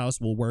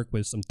 Powerhouse will work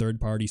with some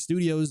third-party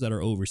studios that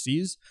are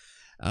overseas,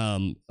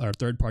 our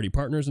third-party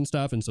partners and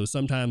stuff. And so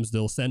sometimes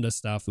they'll send us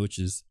stuff which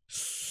is,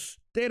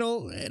 it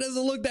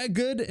doesn't look that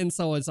good. And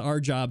so it's our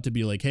job to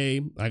be like,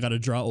 hey, I got to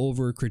draw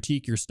over,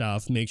 critique your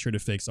stuff, make sure to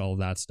fix all of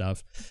that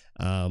stuff.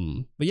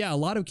 But yeah, a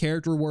lot of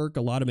character work,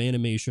 a lot of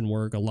animation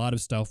work, a lot of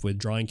stuff with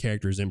drawing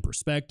characters in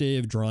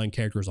perspective, drawing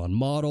characters on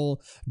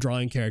model,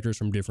 drawing characters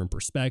from different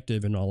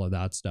perspective, and all of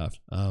that stuff.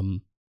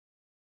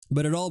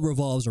 But it all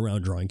revolves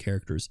around drawing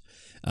characters.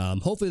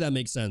 Hopefully that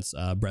makes sense,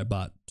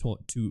 Brettbot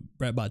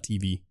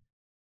TV.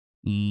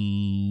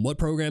 What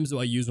programs do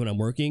I use when I'm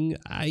working?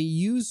 I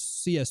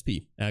use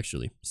CSP,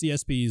 actually.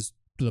 CSP is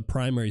the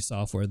primary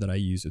software that I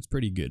use. It's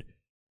pretty good.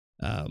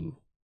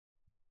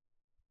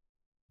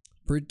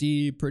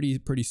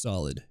 Pretty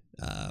solid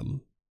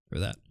for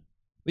that.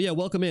 But yeah,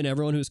 welcome in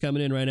everyone who's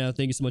coming in right now.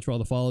 Thank you so much for all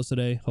the follows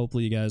today.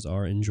 Hopefully you guys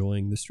are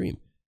enjoying the stream.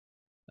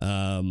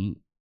 Togata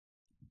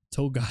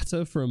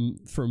from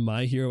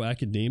My Hero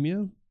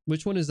Academia.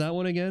 Which one is that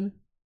one again?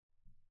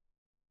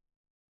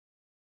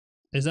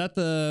 Is that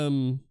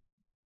the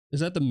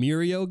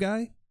Mirio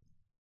guy?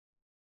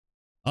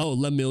 Oh,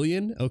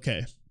 Lemillion?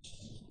 Okay.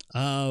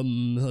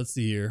 Let's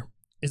see here.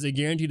 Is it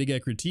guaranteed to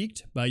get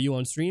critiqued by you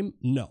on stream?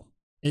 No.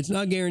 It's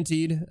not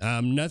guaranteed.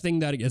 Nothing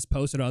that gets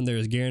posted on there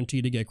is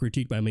guaranteed to get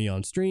critiqued by me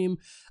on stream.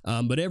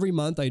 But every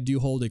month I do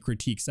hold a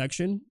critique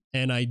section,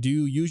 and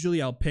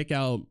I'll pick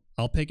out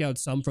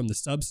some from the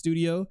sub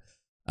studio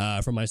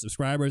from my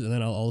subscribers, and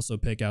then I'll also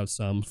pick out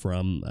some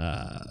from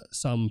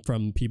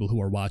people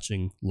who are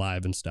watching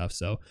live and stuff.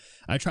 So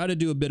I try to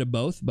do a bit of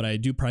both, but I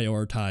do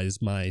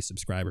prioritize my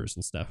subscribers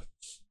and stuff.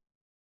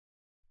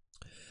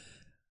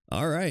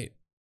 All right.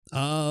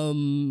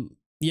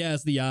 Yeah,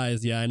 it's the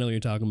eyes. Yeah, I know what you're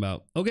talking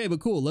about. Okay,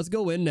 but cool. Let's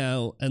go in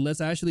now and let's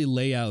actually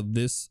lay out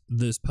this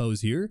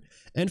pose here.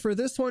 And for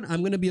this one, I'm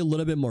going to be a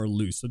little bit more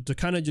loose. So to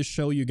kind of just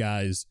show you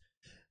guys,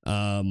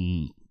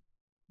 I'm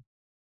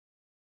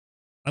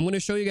going to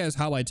show you guys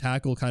how I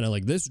tackle kind of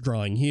like this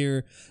drawing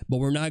here, but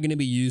we're not going to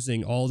be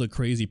using all the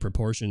crazy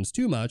proportions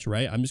too much,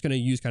 right? I'm just going to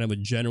use kind of a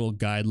general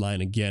guideline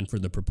again for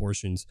the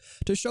proportions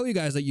to show you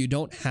guys that you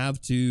don't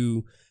have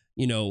to,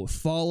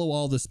 follow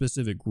all the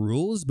specific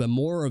rules, but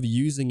more of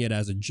using it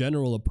as a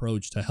general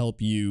approach to help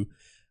you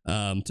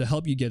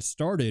get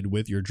started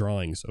with your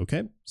drawings.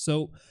 Okay,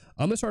 so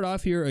I'm gonna start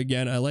off here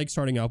again. I like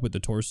starting off with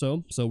the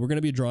torso, so we're gonna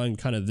be drawing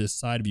kind of this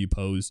side view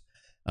pose.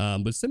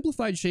 But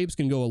simplified shapes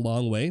can go a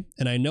long way.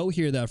 And I know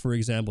here that, for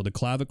example, the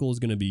clavicle is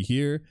going to be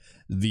here.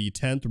 The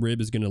 10th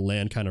rib is going to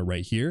land kind of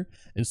right here.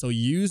 And so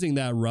using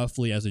that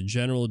roughly as a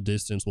general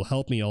distance will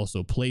help me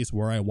also place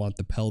where I want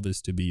the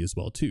pelvis to be as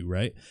well too,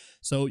 right?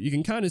 So you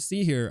can kind of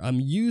see here, I'm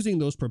using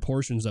those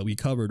proportions that we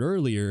covered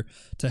earlier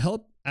to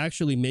help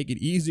actually make it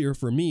easier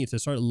for me to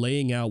start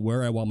laying out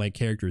where I want my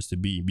characters to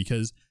be.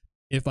 Because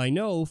if I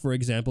know, for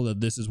example,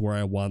 that this is where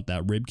I want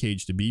that rib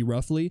cage to be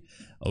roughly,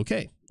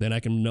 okay, then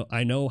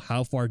I know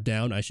how far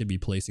down I should be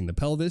placing the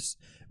pelvis,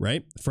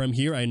 right? From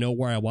here, I know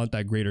where I want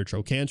that greater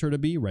trochanter to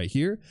be right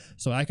here.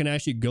 So I can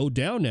actually go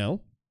down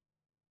now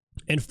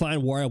and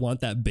find where I want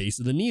that base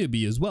of the knee to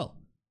be as well.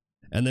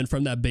 And then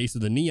from that base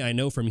of the knee, I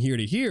know from here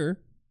to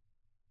here,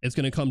 it's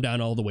going to come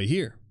down all the way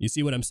here. You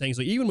see what I'm saying?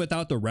 So even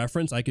without the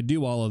reference, I could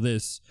do all of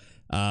this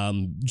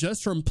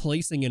just from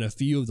placing in a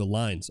few of the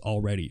lines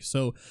already.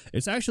 So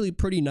it's actually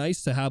pretty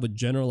nice to have a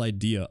general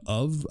idea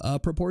of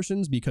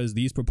proportions, because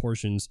these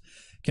proportions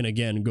can,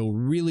 again, go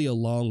really a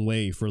long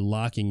way for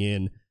locking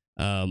in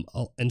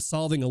and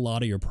solving a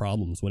lot of your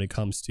problems when it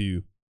comes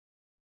to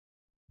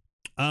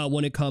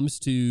when it comes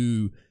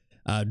to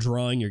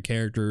drawing your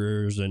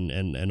characters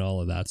and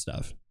all of that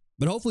stuff.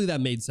 But hopefully that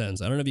made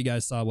sense. I don't know if you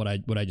guys saw what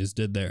I just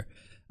did there.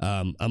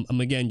 I'm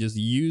again just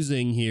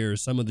using here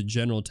some of the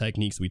general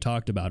techniques we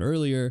talked about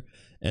earlier,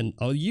 and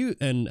I'll use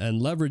and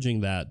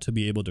leveraging that to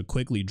be able to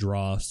quickly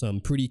draw some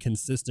pretty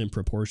consistent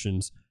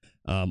proportions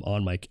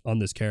on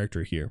this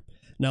character here.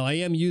 Now I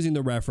am using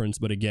the reference,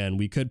 but again,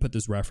 we could put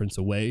this reference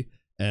away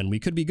and we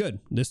could be good.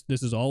 This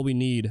is all we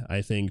need,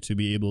 I think, to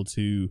be able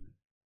to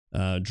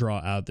draw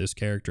out this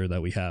character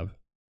that we have.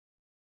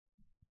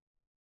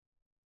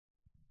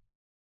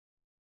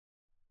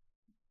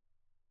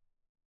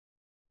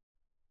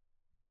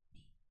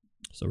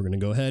 So we're going to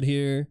go ahead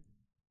here,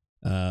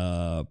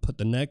 put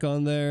the neck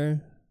on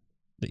there,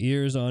 the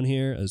ears on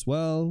here as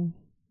well.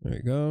 There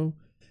you go.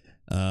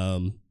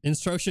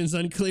 Instructions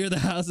unclear. The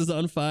house is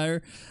on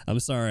fire. I'm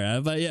sorry.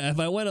 If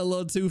I went a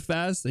little too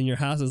fast and your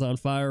house is on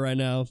fire right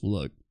now,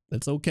 look,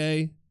 it's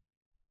okay.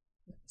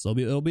 So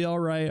it'll be all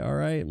right. All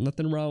right.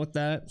 Nothing wrong with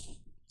that.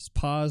 Just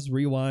pause,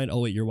 rewind. Oh,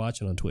 wait, you're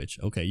watching on Twitch.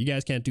 Okay. You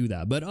guys can't do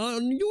that, but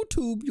on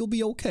YouTube, you'll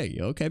be okay.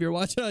 Okay. If you're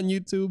watching on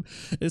YouTube,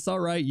 it's all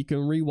right. You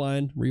can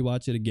rewind,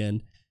 rewatch it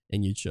again,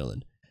 and you're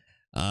chilling.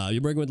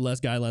 You're working with less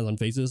guidelines on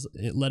faces,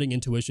 letting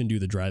intuition do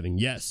the driving.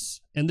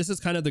 Yes. And this is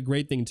kind of the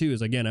great thing too,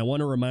 is again, I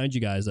want to remind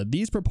you guys that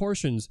these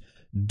proportions,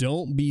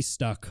 don't be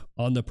stuck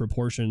on the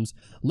proportions.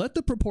 Let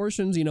the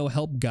proportions, you know,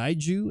 help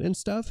guide you and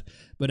stuff.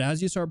 But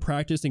as you start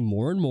practicing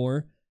more and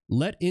more,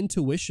 let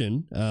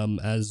intuition,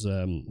 as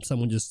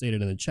someone just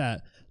stated in the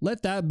chat,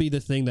 let that be the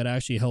thing that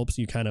actually helps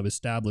you kind of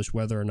establish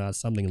whether or not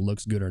something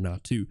looks good or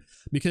not too.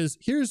 Because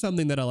here's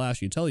something that I'll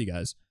actually tell you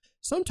guys.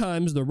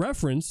 Sometimes the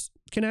reference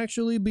can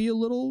actually be a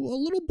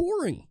little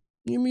boring.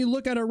 When you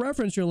look at a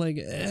reference, you're like,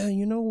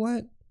 you know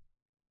what?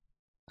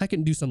 I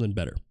can do something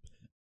better.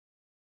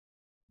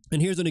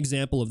 And here's an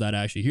example of that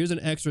actually. Here's an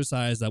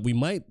exercise that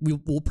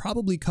we'll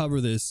probably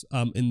cover this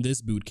in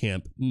this boot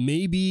camp.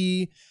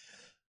 Maybe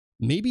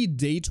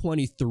day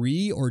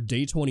 23 or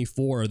day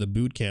 24 of the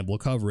boot camp, we'll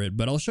cover it.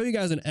 But I'll show you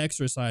guys an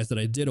exercise that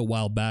I did a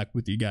while back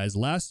with you guys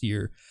last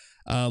year,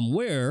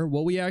 where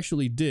what we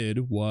actually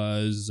did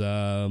was,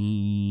 let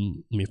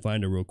me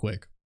find it real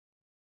quick.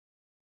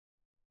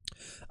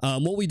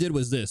 What we did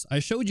was this. I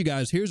showed you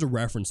guys, here's a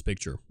reference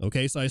picture.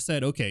 Okay, so I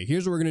said, okay,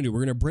 here's what we're going to do. We're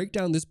going to break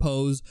down this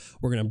pose.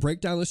 We're going to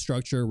break down the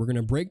structure. We're going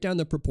to break down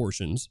the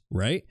proportions,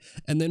 right?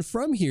 And then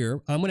from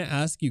here, I'm going to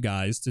ask you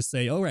guys to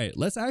say, all right,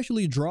 let's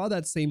actually draw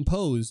that same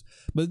pose,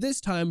 but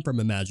this time from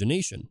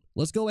imagination.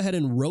 Let's go ahead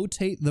and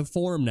rotate the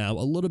form now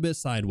a little bit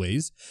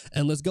sideways,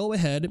 and let's go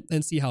ahead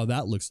and see how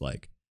that looks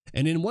like.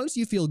 And then once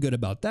you feel good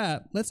about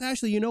that, let's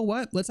actually, you know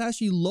what? Let's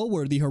actually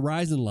lower the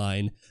horizon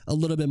line a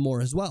little bit more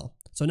as well.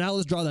 So now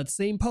let's draw that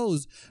same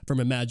pose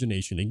from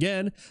imagination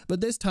again, but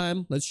this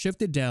time let's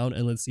shift it down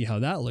and let's see how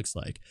that looks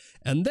like.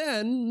 And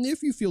then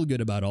if you feel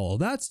good about all of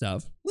that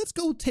stuff, let's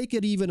go take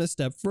it even a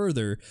step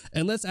further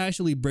and let's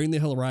actually bring the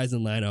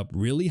horizon line up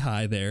really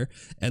high there.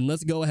 And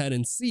let's go ahead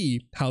and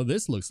see how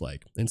this looks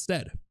like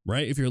instead,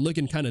 right? If you're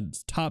looking kind of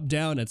top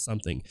down at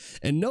something,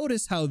 and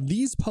notice how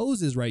these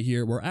poses right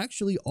here were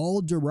actually all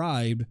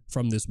derived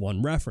from this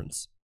one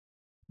reference.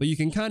 But you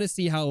can kind of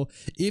see how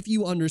if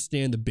you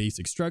understand the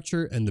basic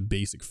structure and the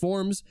basic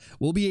forms,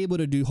 we'll be able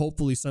to do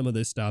hopefully some of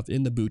this stuff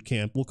in the boot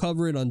camp. We'll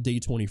cover it on day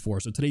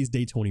 24. So today's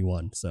day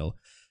 21. So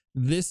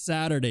this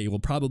Saturday, we'll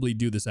probably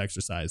do this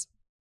exercise.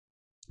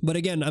 But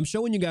again, I'm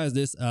showing you guys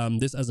this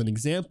as an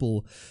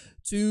example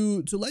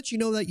to let you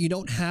know that you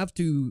don't have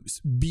to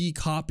be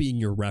copying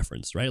your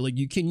reference, right? Like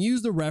you can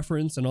use the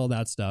reference and all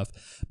that stuff,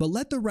 but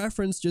let the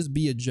reference just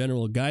be a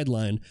general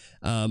guideline,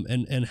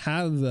 and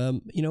have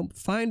you know,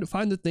 find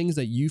the things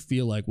that you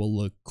feel like will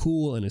look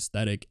cool and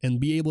aesthetic, and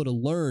be able to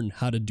learn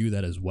how to do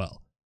that as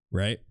well,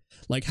 right?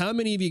 Like how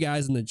many of you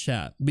guys in the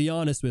chat, be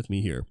honest with me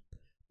here,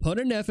 put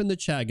an F in the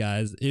chat,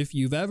 guys, if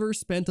you've ever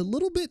spent a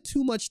little bit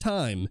too much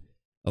time,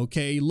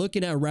 okay,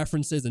 looking at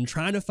references and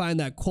trying to find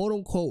that quote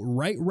unquote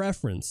right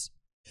reference.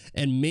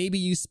 And maybe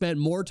you spent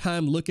more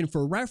time looking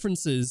for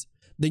references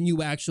than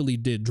you actually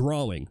did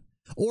drawing.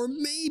 Or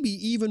maybe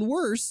even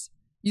worse,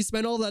 you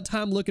spent all that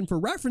time looking for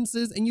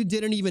references and you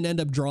didn't even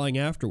end up drawing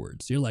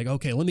afterwards. You're like,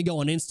 okay, let me go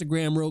on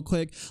Instagram real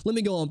quick. Let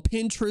me go on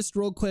Pinterest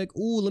real quick.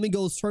 Ooh, let me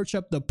go search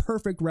up the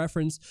perfect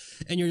reference.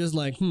 And you're just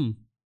like,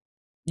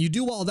 you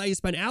do all that. You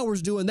spend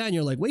hours doing that. And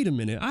you're like, wait a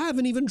minute, I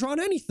haven't even drawn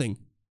anything.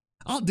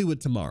 I'll do it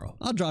tomorrow.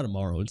 I'll draw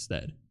tomorrow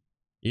instead.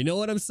 You know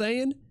what I'm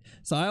saying?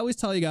 So I always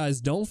tell you guys,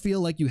 don't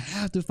feel like you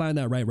have to find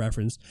that right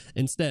reference.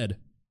 Instead,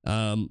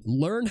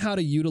 learn how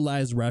to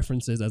utilize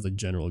references as a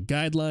general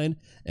guideline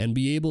and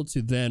be able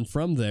to then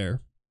from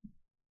there,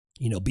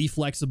 you know, be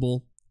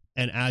flexible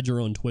and add your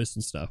own twists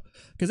and stuff.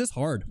 Because it's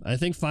hard. I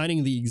think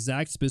finding the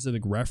exact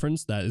specific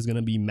reference that is going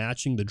to be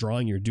matching the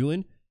drawing you're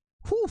doing,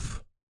 whew,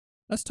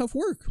 that's tough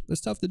work.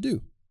 That's tough to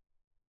do.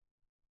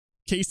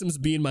 Kaycem's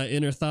being my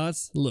inner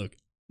thoughts. Look.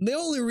 The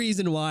only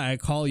reason why I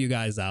call you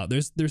guys out,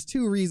 there's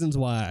two reasons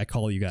why I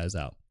call you guys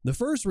out. The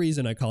first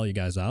reason I call you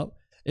guys out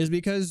is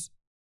because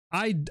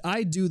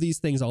I do these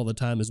things all the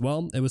time as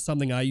well. It was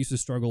something I used to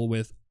struggle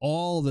with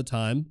all the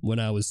time when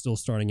I was still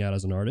starting out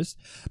as an artist.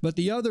 But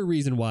the other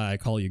reason why I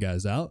call you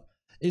guys out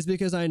is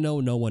because I know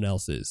no one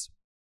else is.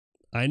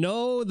 I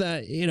know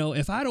that, you know,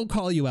 if I don't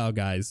call you out,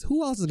 guys,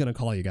 who else is going to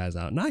call you guys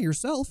out? Not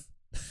yourself.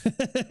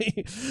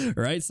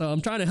 Right? So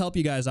I'm trying to help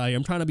you guys out here.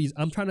 I'm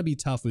trying to be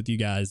tough with you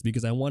guys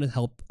because I want to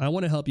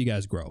help you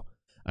guys grow.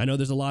 I know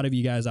there's a lot of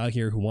you guys out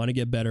here who want to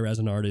get better as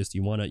an artist.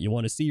 You want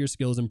to see your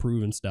skills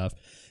improve and stuff.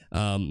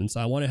 And so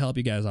I want to help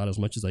you guys out as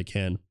much as I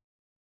can.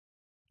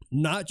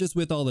 Not just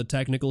with all the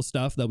technical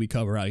stuff that we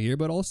cover out here,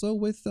 but also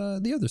with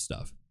the other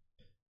stuff.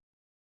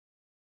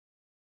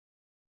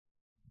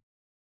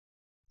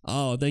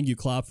 Oh, thank you,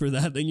 Klopp, for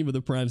that. Thank you for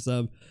the Prime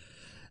sub.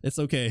 It's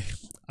okay.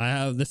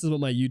 This is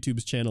what my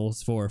YouTube's channel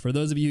is for. For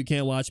those of you who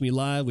can't watch me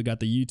live, we got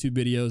the YouTube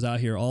videos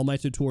out here. All my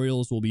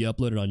tutorials will be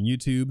uploaded on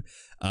YouTube,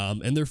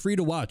 and they're free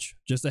to watch.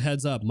 Just a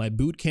heads up, my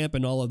boot camp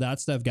and all of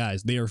that stuff,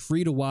 guys, they are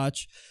free to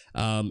watch.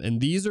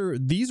 And these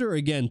are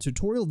again,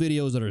 tutorial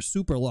videos that are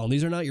super long.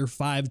 These are not your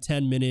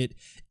 5-10 minute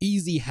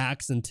easy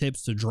hacks and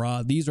tips to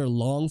draw. These are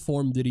long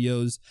form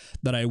videos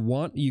that I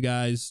want you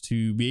guys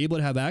to be able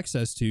to have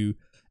access to.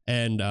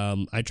 And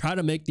I try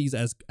to make these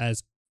as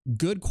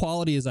good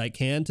quality as I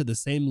can, to the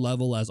same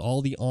level as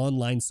all the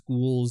online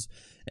schools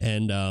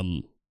and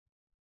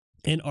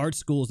art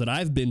schools that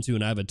I've been to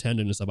and I've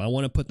attended and stuff. I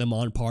want to put them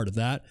on part of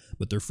that,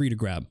 but they're free to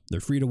grab. They're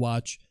free to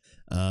watch.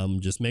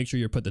 Just make sure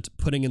you're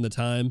putting in the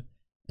time.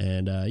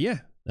 And yeah,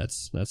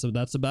 that's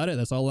about it.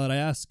 That's all that I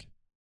ask.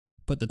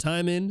 Put the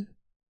time in,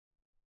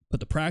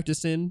 put the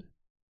practice in,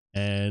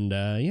 and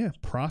yeah,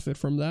 profit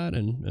from that,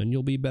 and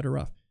you'll be better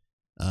off.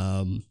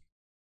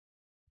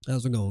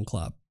 How's it going,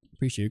 Klopp?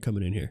 Appreciate you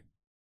coming in here.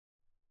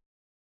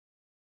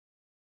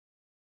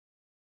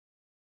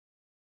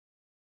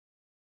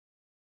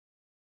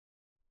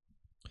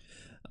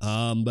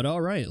 But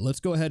all right, let's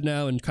go ahead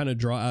now and kind of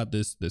draw out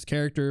this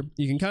character.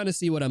 You can kind of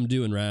see what I'm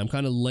doing, right? I'm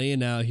kind of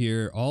laying out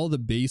here all the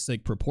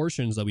basic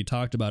proportions that we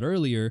talked about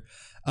earlier.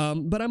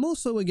 But I'm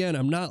also, again,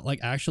 I'm not like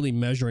actually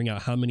measuring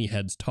out how many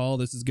heads tall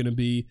this is going to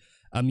be.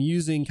 I'm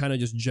using kind of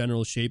just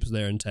general shapes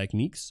there and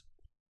techniques.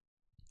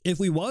 If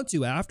we want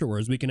to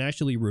afterwards, we can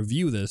actually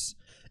review this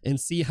and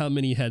see how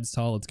many heads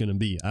tall it's going to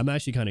be. I'm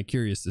actually kind of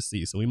curious to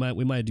see. So we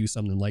might do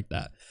something like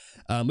that.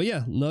 But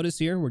yeah, notice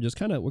here, we're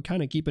kind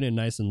of keeping it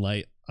nice and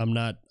light. I'm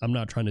not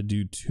trying to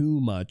do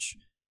too much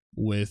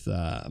with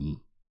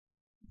the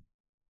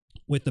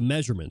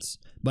measurements,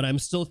 but I'm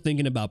still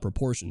thinking about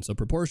proportions. So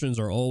proportions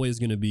are always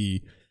going to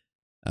be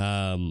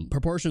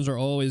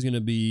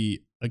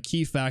a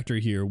key factor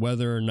here,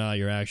 whether or not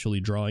you're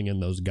actually drawing in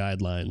those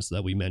guidelines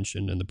that we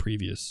mentioned in the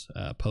previous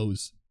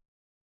pose.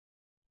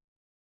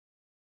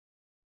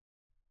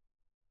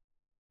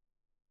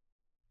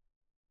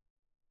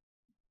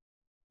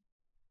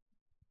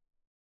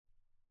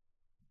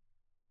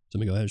 So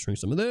let me go ahead and shrink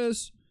some of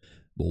this.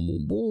 Boom,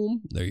 boom,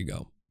 boom. There you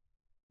go.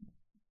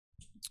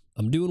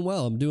 I'm doing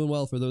well. I'm doing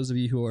well, for those of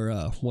you who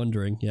are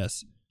wondering.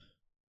 Yes.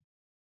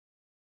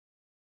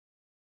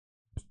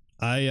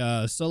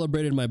 I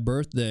celebrated my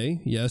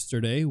birthday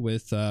yesterday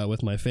with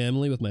my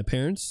family, with my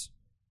parents.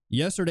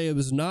 Yesterday, it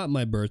was not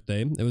my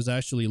birthday. It was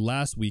actually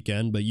last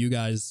weekend, but you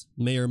guys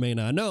may or may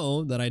not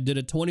know that I did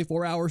a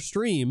 24-hour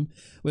stream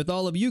with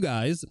all of you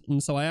guys.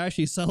 And so I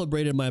actually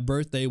celebrated my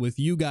birthday with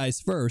you guys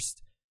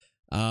first,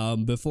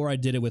 before I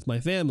did it with my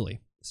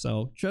family.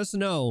 So just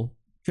know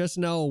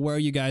where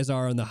you guys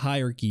are in the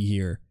hierarchy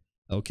here.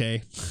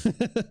 Okay.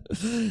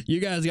 You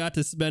guys got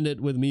to spend it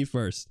with me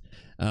first.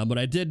 But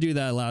I did do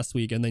that last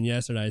week, and then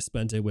yesterday I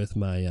spent it with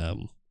my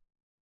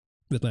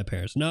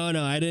parents. No,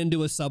 I didn't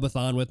do a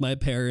subathon with my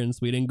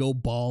parents. We didn't go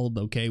bald,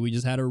 okay? We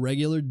just had a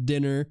regular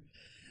dinner,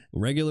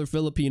 regular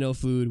Filipino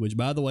food, which,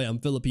 by the way, I'm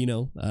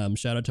Filipino.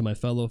 Shout out to my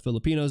fellow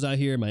Filipinos out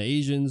here, my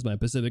Asians, my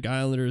Pacific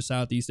Islanders,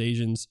 Southeast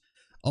Asians.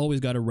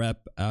 Always got a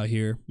rep out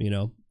here, you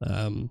know.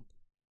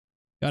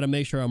 Got to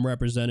make sure I'm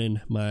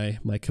representing my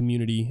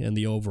community and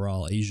the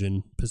overall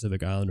Asian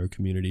Pacific Islander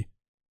community.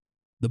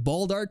 The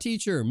bald art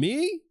teacher,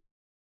 me?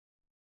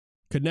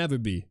 Could never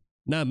be.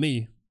 Not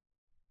me.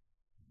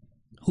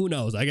 Who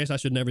knows? I guess I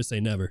should never say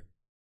never.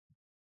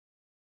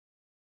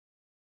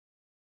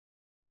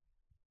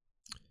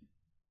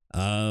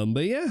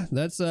 But yeah,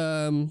 that's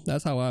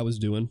how I was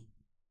doing.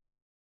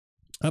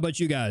 How about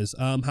you guys?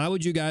 How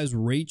would you guys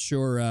rate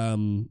your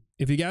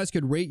if you guys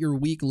could rate your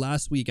week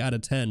last week out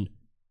of 10,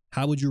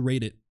 how would you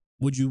rate it?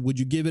 Would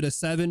you give it a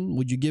 7?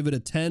 Would you give it a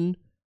 10?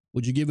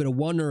 Would you give it a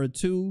 1 or a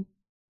 2?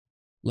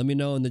 Let me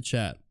know in the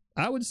chat.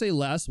 I would say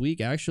last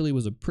week actually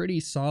was a pretty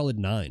solid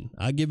 9.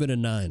 I give it a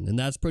 9, and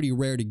that's pretty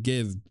rare to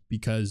give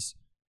because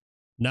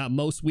not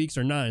most weeks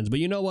are 9s. But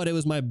you know what? It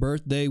was my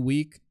birthday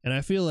week, and I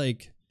feel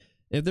like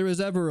if there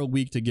was ever a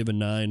week to give a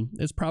 9,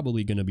 it's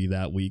probably going to be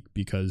that week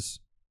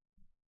because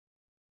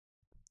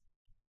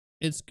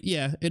it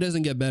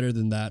doesn't get better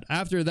than that.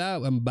 After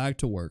that, I'm back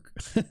to work.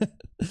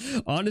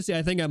 Honestly,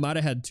 I think I might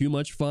have had too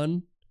much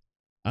fun.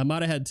 I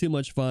might have had too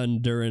much fun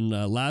during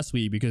last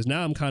week because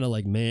now I'm kind of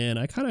like, man,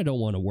 I kind of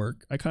don't want to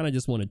work. I kind of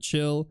just want to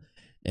chill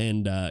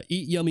and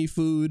eat yummy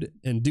food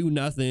and do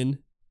nothing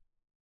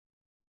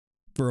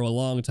for a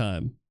long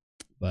time.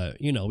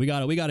 But you know, we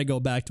gotta go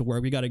back to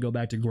work. We gotta go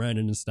back to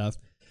grinding and stuff.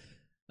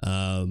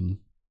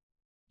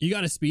 You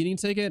got a speeding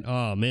ticket?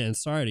 Oh man,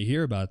 sorry to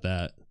hear about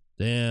that.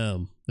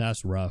 Damn,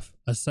 that's rough.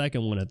 A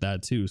second one at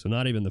that too, so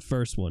not even the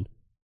first one.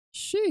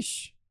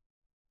 Sheesh.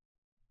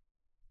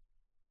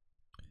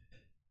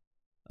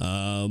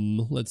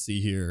 Let's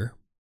see here.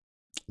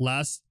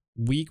 Last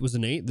week was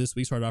an 8. This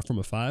week started off from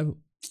a 5.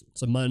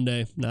 It's a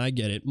Monday. Nah, I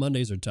get it.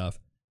 Mondays are tough.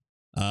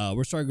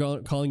 We're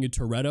starting calling you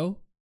Toretto.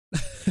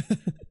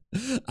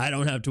 I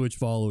don't have Twitch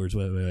followers.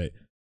 Wait.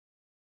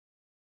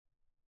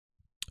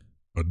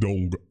 I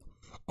don't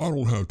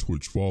have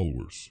Twitch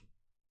followers.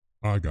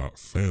 I got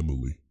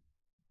family.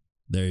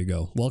 There you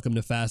go. Welcome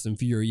to Fast and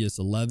Furious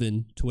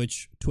 11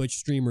 Twitch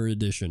streamer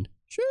edition.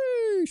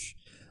 Sheesh.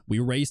 We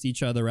race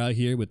each other out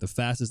here with the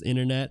fastest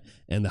internet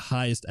and the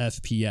highest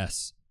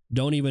FPS.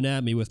 Don't even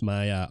at me with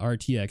my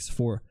RTX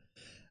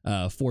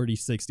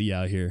 4060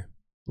 out here.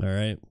 All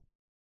right.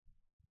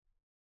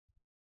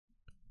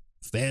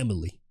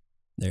 Family.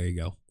 There you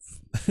go.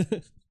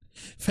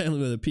 Family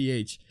with a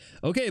PH.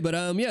 Okay, but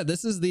yeah,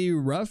 this is the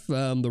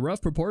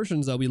rough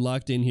proportions that we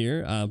locked in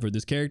here for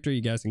this character.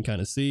 You guys can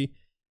kind of see.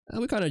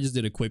 We kind of just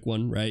did a quick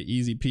one, right?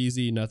 Easy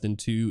peasy, nothing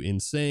too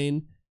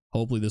insane.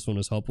 Hopefully this one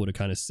was helpful to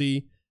kind of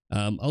see.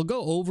 I'll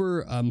go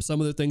over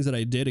some of the things that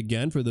I did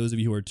again for those of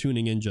you who are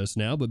tuning in just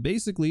now. But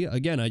basically,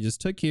 again, I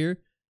took here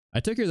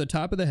the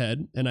top of the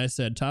head, and I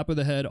said top of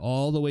the head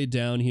all the way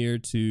down here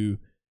to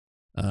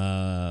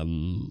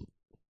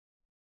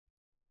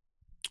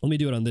let me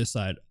do it on this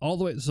side. All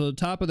the way, so the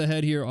top of the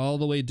head here, all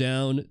the way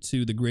down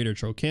to the greater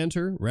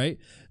trochanter, right?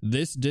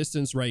 This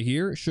distance right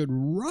here should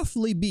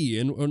roughly be,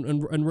 and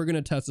we're going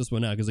to test this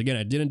one out, because again,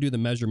 I didn't do the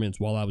measurements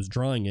while I was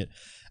drawing it,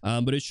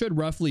 but it should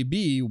roughly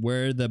be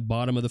where the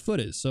bottom of the foot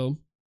is. So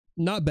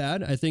not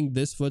bad. I think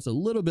this foot's a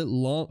little bit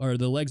long, or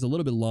the leg's a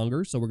little bit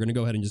longer, so we're going to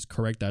go ahead and just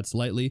correct that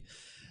slightly.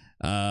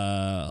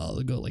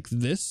 I'll go like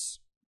this.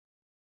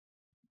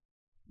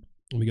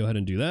 Let me go ahead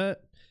and do that.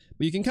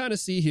 But you can kind of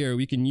see here,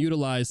 we can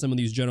utilize some of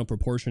these general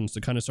proportions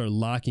to kind of start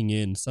locking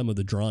in some of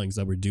the drawings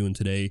that we're doing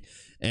today.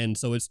 And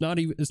so it's not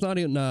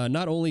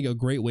only a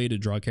great way to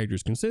draw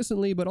characters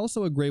consistently, but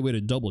also a great way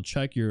to double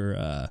check your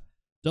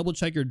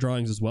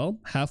drawings as well.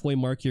 Halfway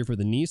mark here for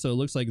the knee. So it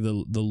looks like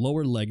the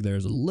lower leg there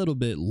is a little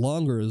bit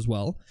longer as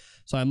well.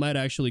 So I might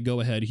actually go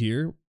ahead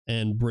here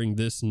and bring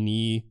this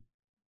knee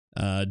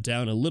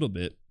down a little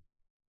bit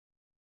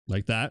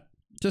like that,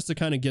 just to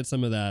kind of get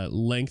some of that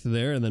length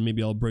there. And then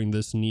maybe I'll bring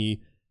this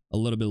knee a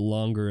little bit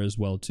longer as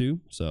well too.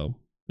 So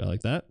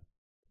like that.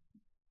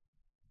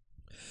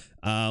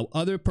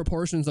 Other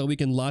proportions that we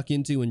can lock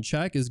into and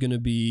check is going to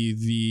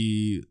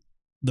be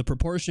the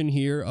proportion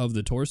here of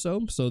the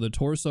torso. So the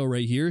torso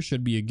right here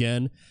should be,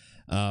 again,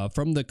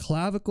 from the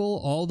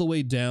clavicle all the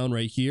way down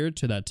right here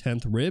to that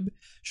 10th rib,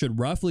 should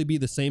roughly be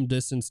the same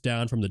distance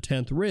down from the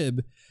 10th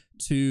rib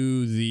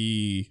to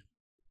the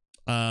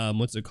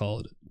what's it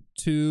called,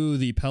 to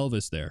the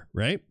pelvis there,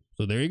 right?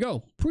 So there you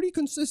go. Pretty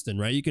consistent,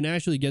 right? You can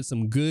actually get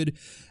some good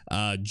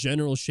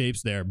general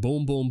shapes there.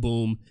 Boom, boom,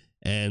 boom.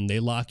 And they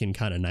lock in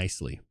kind of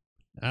nicely.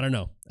 I don't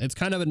know. It's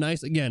kind of a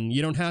nice, again,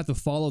 you don't have to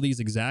follow these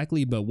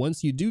exactly, but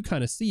once you do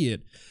kind of see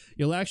it,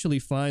 you'll actually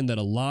find that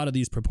a lot of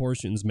these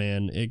proportions,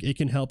 man, it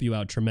can help you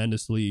out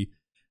tremendously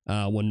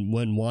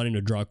when wanting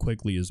to draw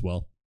quickly as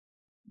well.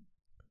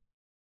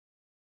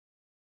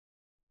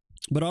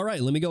 But all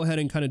right, let me go ahead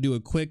and kind of do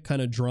a quick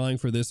kind of drawing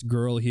for this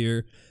girl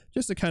here,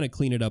 just to kind of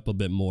clean it up a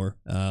bit more.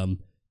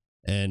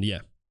 And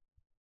yeah,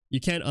 you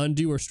can't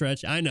undo or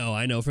stretch. I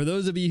know. For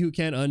those of you who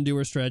can't undo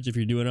or stretch, if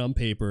you're doing it on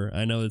paper,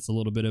 I know it's a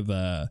little bit of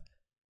a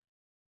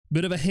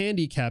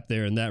handicap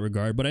there in that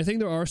regard, but I think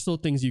there are still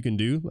things you can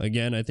do.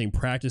 Again, I think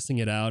practicing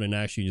it out and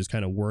actually just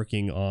kind of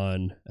working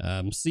on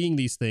seeing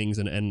these things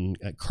and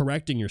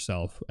correcting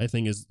yourself, I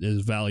think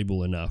is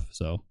valuable enough.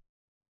 So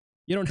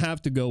you don't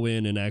have to go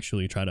in and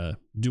actually try to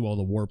do all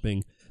the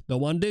warping.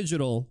 Though on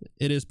digital,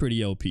 it is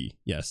pretty OP.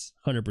 Yes,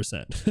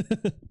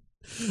 100%.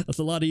 It's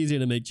a lot easier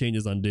to make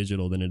changes on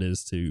digital than it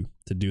is to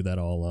do that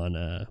all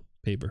on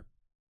paper.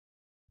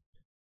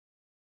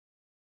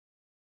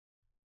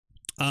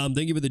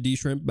 Thank you for the D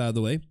shrimp, by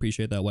the way.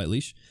 Appreciate that, White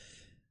Leash.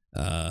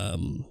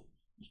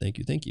 Thank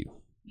you.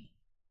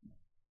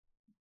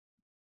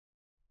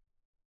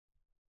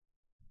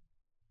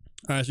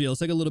 All right, so yeah, let's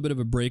take a little bit of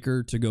a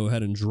breaker to go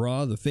ahead and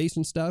draw the face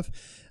and stuff.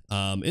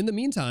 In the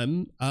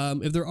meantime,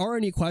 if there are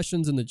any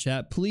questions in the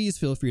chat, please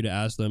feel free to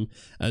ask them.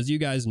 As you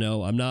guys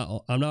know, I'm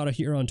not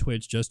here on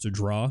Twitch just to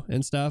draw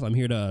and stuff. I'm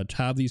here to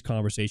have these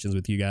conversations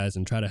with you guys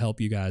and try to help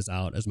you guys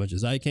out as much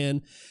as I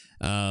can.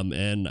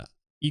 And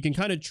you can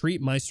kind of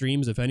treat my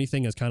streams, if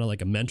anything, as kind of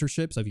like a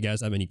mentorship. So if you guys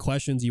have any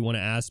questions you want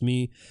to ask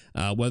me,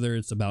 whether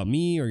it's about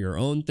me or your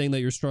own thing that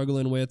you're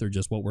struggling with or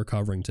just what we're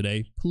covering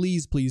today,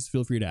 please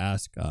feel free to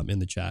ask in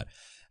the chat.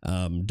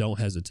 Don't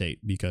hesitate,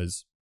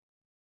 because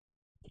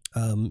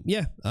I'm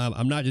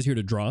not just here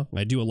to draw.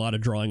 I do a lot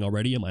of drawing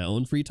already in my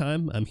own free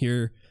time. I'm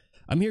here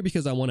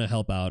because I want to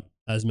help out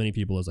as many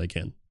people as I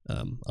can.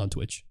 on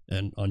Twitch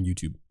and on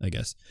YouTube, I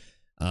guess.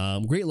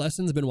 Great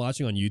lessons. Been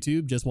watching on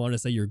YouTube. Just wanted to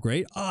say you're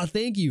great. Oh,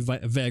 thank you,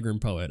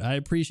 Vagrant Poet. I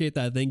appreciate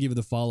that. Thank you for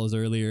the follows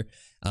earlier.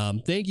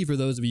 Thank you for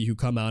those of you who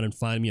come out and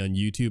find me on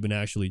YouTube and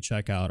actually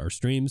check out our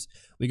streams.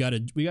 We got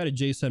a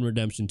Jason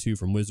Redemption 2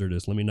 from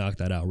Wizardess. Let me knock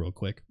that out real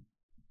quick.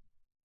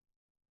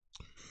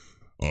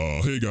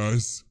 Hey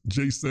guys,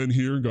 Jason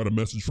here. Got a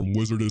message from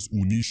Wizardess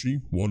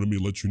Unishi. Wanted me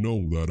to let you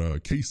know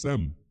that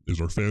Kaycem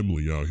is our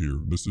family out here.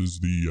 This is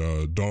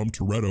the Dom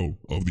Toretto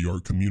of the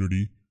art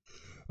community.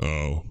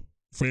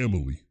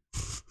 Family.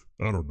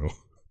 I don't know.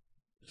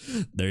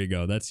 There you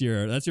go. That's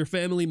your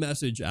family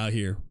message out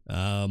here.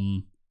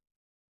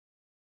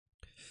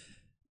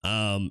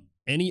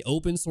 Any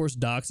open source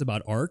docs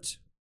about art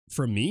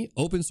from me?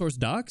 Open source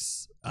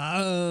docs?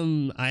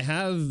 I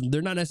have,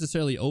 they're not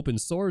necessarily open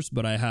source,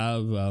 but I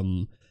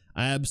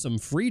have some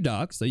free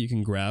docs that you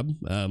can grab.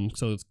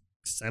 So it's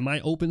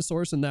semi open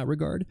source in that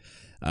regard.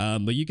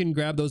 But you can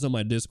grab those on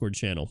my Discord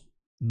channel.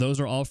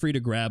 Those are all free to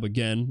grab.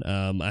 Again,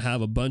 I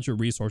have a bunch of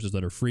resources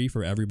that are free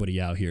for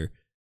everybody out here.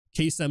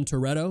 Kaycem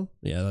Toretto,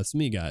 yeah, that's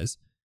me, guys.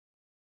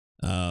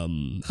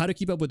 How to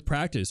keep up with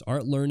practice,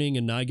 art learning,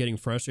 and not getting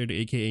frustrated,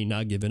 aka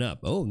not giving up.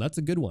 Oh, that's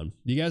a good one.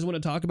 Do you guys want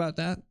to talk about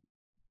that?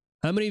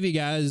 How many of you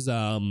guys?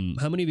 How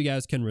many of you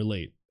guys can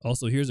relate?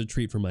 Also, here's a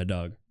treat for my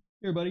dog.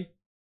 Here, buddy.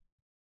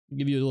 I'll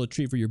give you a little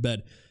treat for your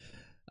bed.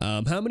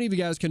 How many of you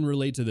guys can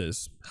relate to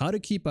this? How to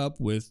keep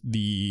up with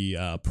the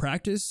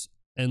practice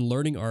and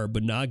learning art,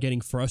 but not getting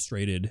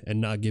frustrated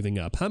and not giving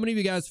up. How many of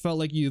you guys felt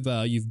like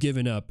you've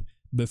given up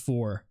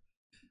before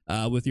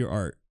with your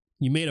art?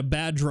 You made a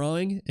bad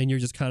drawing and you're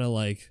just kind of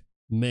like,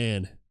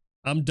 man,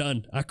 I'm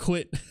done. I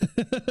quit.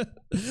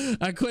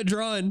 I quit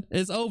drawing.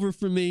 It's over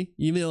for me.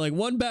 You mean like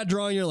one bad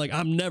drawing, you're like,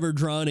 I'm never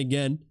drawing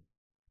again.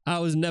 I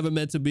was never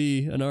meant to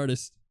be an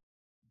artist.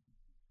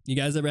 You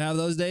guys ever have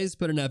those days?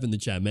 Put an F in the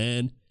chat,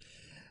 man.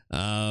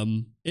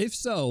 If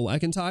so, I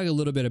can talk a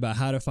little bit about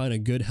how to find a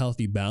good,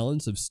 healthy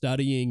balance of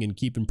studying and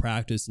keeping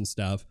practice and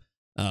stuff,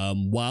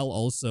 while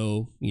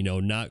also, you know,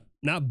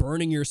 not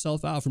burning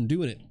yourself out from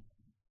doing it.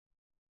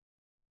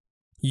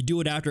 You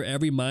do it after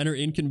every minor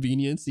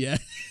inconvenience. Yeah.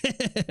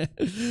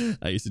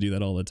 I used to do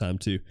that all the time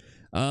too.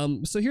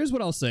 So here's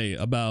what I'll say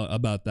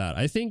about that.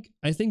 I think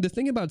the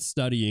thing about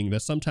studying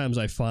that sometimes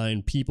I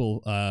find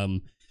people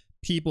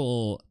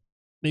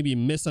maybe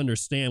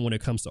misunderstand when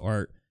it comes to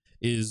art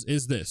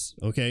is this,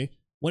 okay?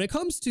 When it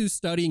comes to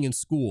studying in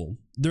school,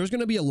 there's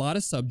going to be a lot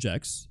of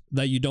subjects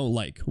that you don't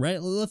like,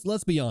 right?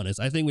 Let's be honest.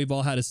 I think we've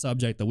all had a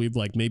subject that we've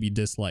like maybe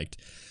disliked.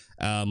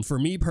 For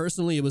me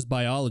personally, it was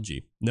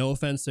biology. No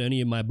offense to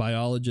any of my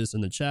biologists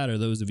in the chat or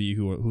those of you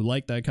who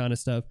like that kind of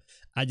stuff.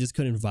 I just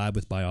couldn't vibe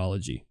with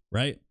biology,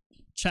 right?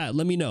 Chat,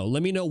 let me know.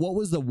 Let me know what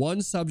was the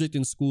one subject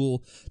in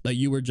school that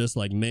you were just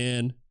like,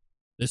 man,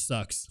 this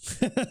sucks.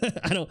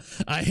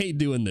 I hate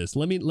doing this.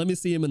 Let me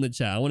see him in the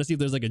chat. I want to see if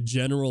there's like a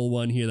general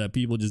one here that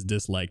people just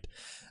disliked.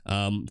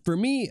 For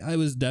me, I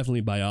was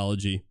definitely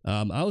biology.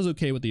 I was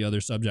okay with the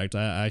other subject.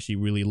 I actually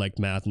really liked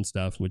math and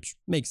stuff, which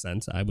makes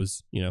sense. I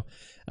was, you know,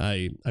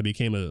 I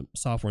became a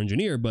software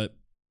engineer, but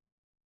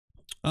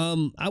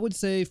I would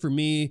say for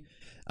me,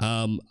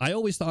 I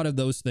always thought of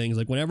those things.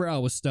 Like whenever I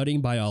was studying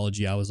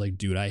biology, I was like,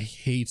 dude, I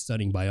hate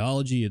studying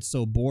biology. It's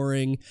so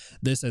boring,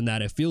 this and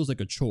that. It feels like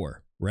a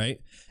chore, right?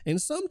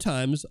 And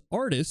sometimes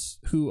artists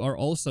who are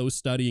also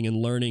studying and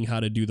learning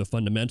how to do the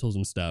fundamentals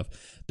and stuff,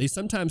 they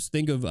sometimes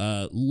think of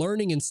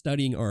learning and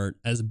studying art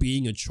as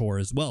being a chore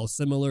as well,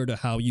 similar to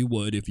how you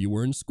would if you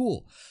were in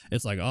school.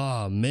 It's like,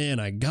 oh man,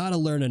 I gotta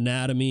learn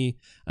anatomy,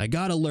 I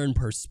gotta learn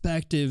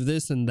perspective,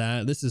 this and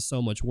that. This is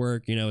so much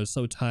work, you know, it's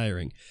so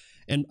tiring.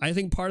 And I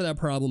think part of that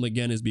problem,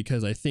 again, is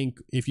because I think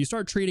if you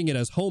start treating it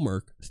as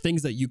homework,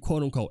 things that you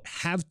quote unquote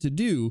have to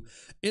do,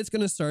 it's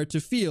going to start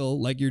to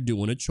feel like you're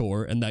doing a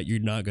chore and that you're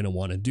not going to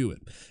want to do it.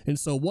 And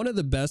so one of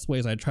the best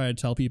ways I try to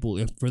tell people,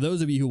 for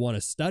those of you who want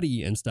to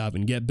study and stuff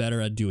and get better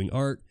at doing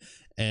art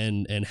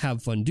and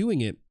have fun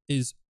doing it,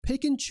 is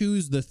pick and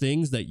choose the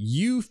things that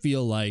you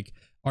feel like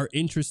are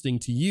interesting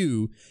to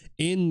you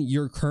in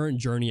your current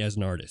journey as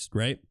an artist,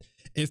 right?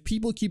 If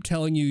people keep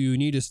telling you you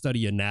need to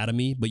study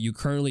anatomy, but you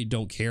currently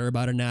don't care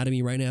about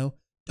anatomy right now,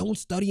 don't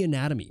study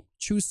anatomy.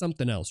 Choose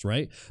something else,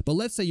 right? But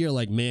let's say you're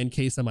like, man,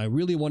 Kaycem, I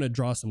really want to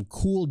draw some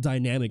cool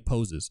dynamic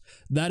poses.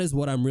 That is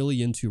what I'm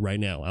really into right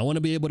now. I want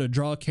to be able to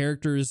draw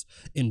characters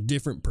in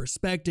different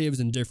perspectives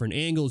and different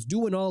angles,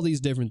 doing all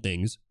these different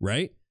things,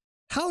 right?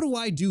 How do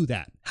I do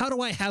that? How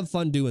do I have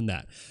fun doing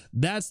that?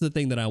 That's the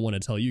thing that I want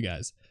to tell you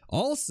guys.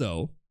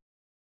 Also,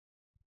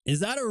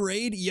 is that a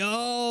raid?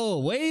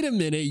 Yo, wait a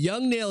minute.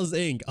 Young Nails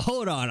Inc.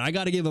 Hold on. I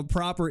got to give a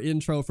proper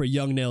intro for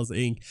Young Nails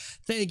Inc.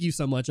 Thank you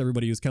so much,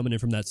 everybody who's coming in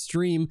from that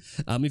stream.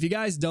 If you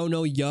guys don't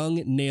know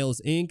Young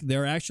Nails Inc.,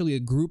 they're actually a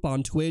group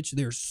on Twitch.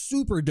 They're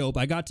super dope.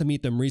 I got to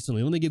meet them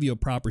recently. Let me give you a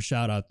proper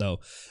shout out,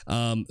 though.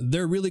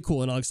 They're really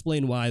cool, and I'll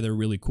explain why they're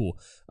really cool.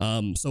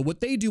 So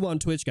what they do on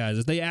Twitch, guys,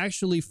 is they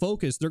actually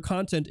focus. Their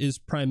content is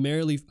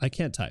primarily, I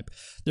can't type.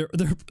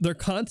 Their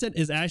content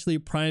is actually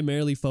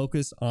primarily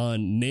focused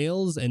on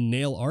nails and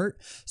nail art.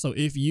 So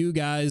if you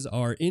guys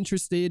are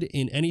interested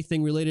in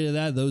anything related to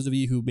that, those of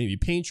you who maybe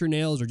paint your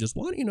nails or just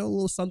want, you know, a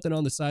little something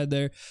on the side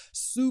there,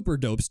 super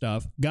dope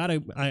stuff.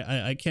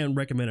 I can't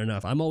recommend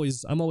enough. I'm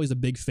always a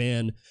big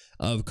fan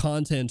of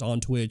content on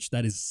Twitch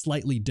that is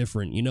slightly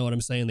different. You know what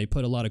I'm saying? They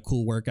put a lot of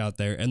cool work out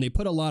there, and they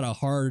put a lot of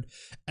hard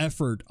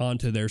effort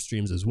onto their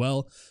streams as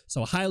well.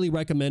 So highly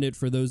recommend it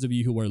for those of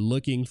you who are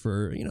looking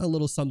for, you know, a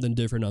little something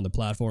different on the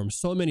platform.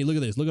 So many, look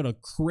at this, look at the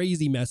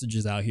crazy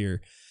messages out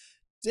here.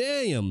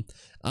 Damn.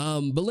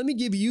 But let me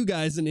give you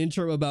guys an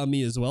intro about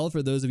me as well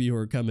for those of you who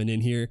are coming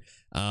in here.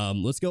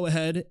 Let's go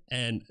ahead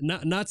and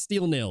not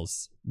steel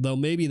nails, though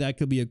maybe that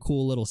could be a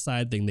cool little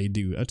side thing they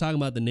do. I'm talking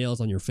about the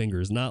nails on your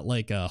fingers, not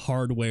like a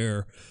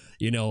hardware,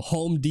 you know,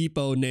 Home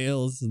Depot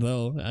nails,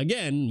 though.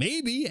 Again,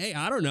 maybe, hey,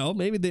 I don't know,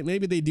 maybe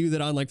they do that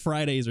on like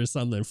Fridays or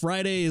something.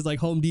 Friday is like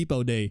Home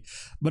Depot day.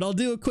 But I'll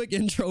do a quick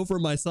intro for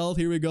myself.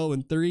 Here we go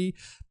in 3,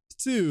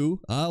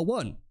 2,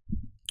 1.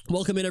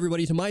 Welcome in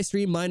everybody to my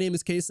stream. My name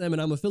is Kaycem and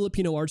I'm a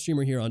Filipino art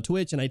streamer here on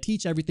Twitch, and I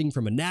teach everything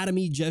from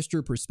anatomy,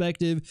 gesture,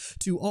 perspective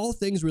to all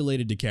things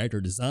related to character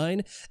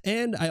design.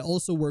 And I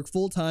also work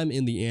full-time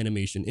in the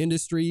animation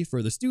industry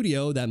for the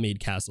studio that made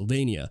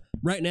Castlevania.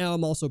 Right now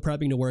I'm also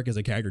prepping to work as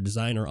a character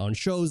designer on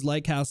shows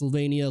like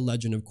Castlevania,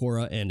 Legend of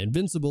Korra, and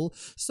Invincible.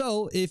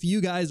 So if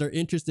you guys are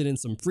interested in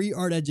some free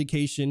art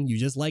education, you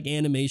just like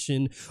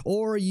animation,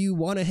 or you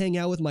want to hang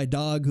out with my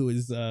dog who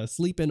is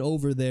sleeping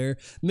over there,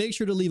 make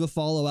sure to leave a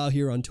follow out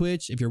here on Twitch.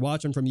 If you're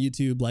watching from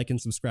YouTube, like and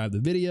subscribe the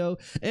video.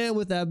 And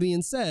with that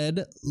being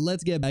said,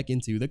 let's get back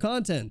into the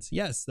content.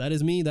 Yes, that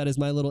is me. That is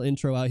my little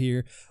intro out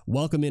here.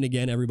 Welcome in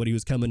again, everybody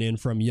who's coming in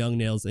from Young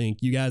Nails Inc.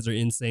 You guys are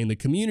insane. The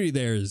community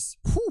there is,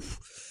 whew,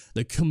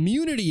 the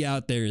community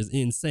out there is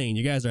insane.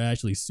 You guys are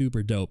actually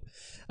super dope.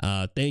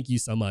 Thank you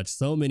so much.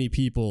 So many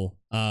people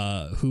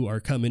who are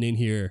coming in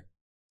here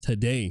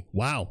today.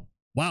 Wow.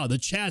 Wow, the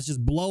chat's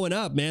just blowing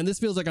up, man. This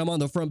feels like I'm on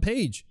the front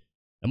page.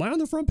 Am I on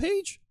the front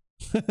page?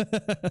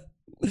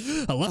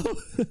 Hello.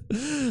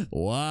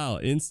 Wow,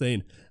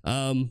 insane.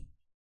 All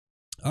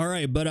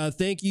right, but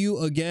thank you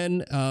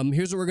again.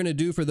 Here's what we're gonna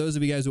do for those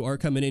of you guys who are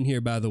coming in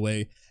here, by the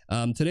way.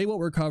 Today what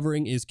we're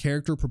covering is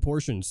character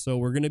proportions. So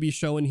we're gonna be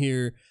showing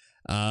here,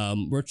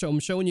 I'm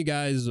showing you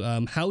guys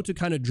how to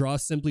kind of draw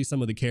simply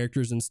some of the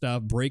characters and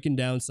stuff, breaking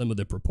down some of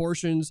the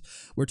proportions.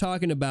 We're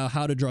talking about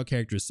how to draw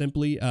characters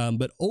simply,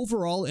 but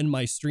overall in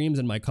my streams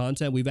and my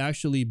content, we've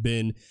actually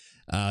been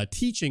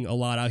teaching a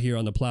lot out here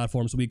on the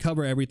platform. So we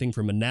cover everything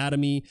from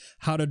anatomy,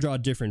 how to draw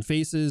different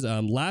faces.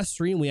 Last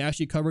stream we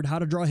actually covered how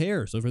to draw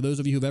hair. So for those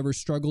of you who've ever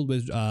struggled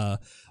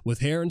with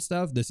hair and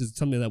stuff, this is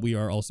something that we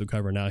are also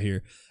covering out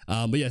here.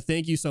 But yeah,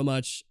 thank you so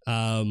much.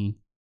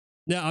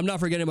 Yeah, I'm not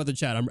forgetting about the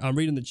chat. I'm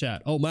reading the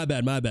chat. Oh, my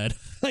bad.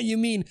 you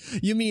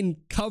mean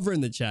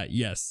covering the chat?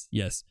 Yes.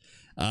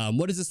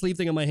 What is the sleeve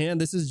thing on my hand?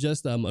 This is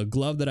just a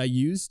glove that I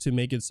use to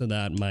make it so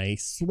that my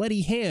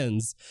sweaty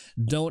hands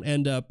don't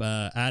end up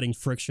adding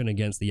friction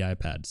against the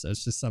iPad. So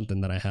it's just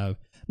something that I have.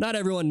 Not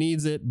everyone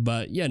needs it,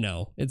 but you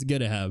know, it's good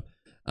to have.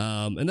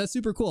 And that's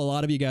super cool. A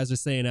lot of you guys are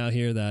saying out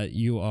here that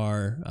you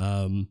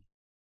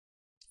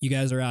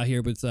guys are out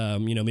here with,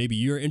 you know, maybe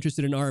you're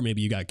interested in art.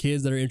 Maybe you got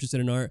kids that are interested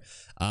in art.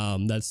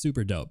 That's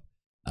super dope.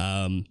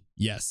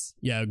 Yes.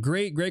 Yeah.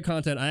 Great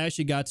content. I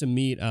actually got to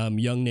meet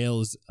Young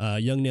Nails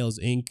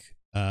Inc.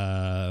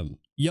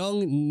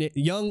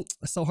 Young,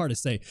 so hard to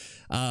say.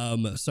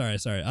 Sorry.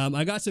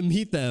 I got to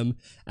meet them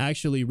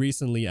actually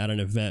recently at an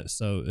event,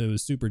 so it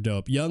was super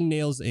dope. Young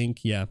Nails Inc.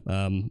 Yeah,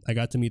 I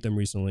got to meet them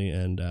recently,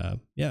 and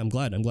yeah, I'm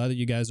glad that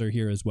you guys are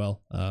here as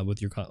well,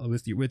 with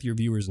your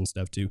viewers and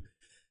stuff too.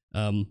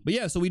 But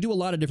yeah, so we do a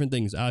lot of different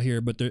things out here,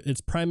 but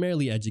it's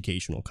primarily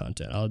educational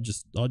content. I'll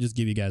just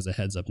give you guys a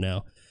heads up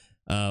now.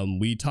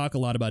 We talk a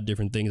lot about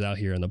different things out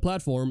here on the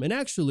platform, and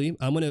actually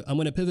I'm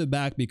gonna pivot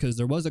back because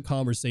there was a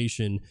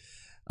conversation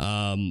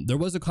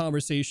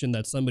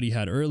that somebody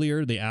had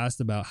earlier. They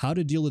asked about how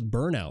to deal with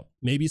burnout.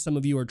 Maybe some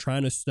of you are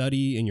trying to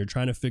study and you're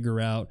trying to figure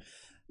out,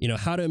 you know,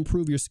 how to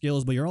improve your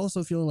skills, but you're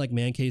also feeling like,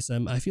 man,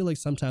 Kaycem, I feel like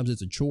sometimes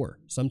it's a chore.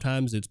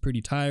 Sometimes it's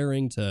pretty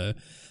tiring to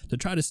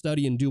try to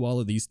study and do all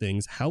of these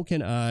things. How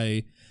can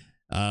I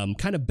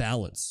kind of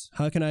balance?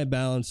 How can I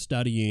balance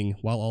studying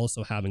while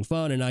also having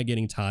fun and not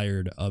getting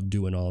tired of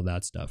doing all of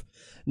that stuff?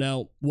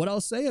 Now, what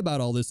I'll say about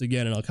all this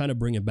again, and I'll kind of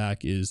bring it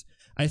back, is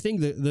I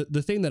think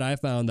the thing that I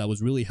found that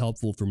was really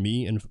helpful for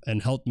me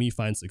and helped me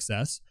find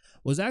success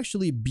was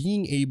actually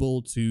being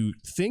able to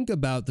think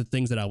about the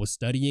things that I was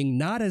studying,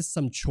 not as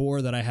some chore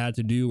that I had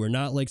to do, or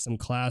not like some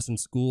class in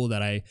school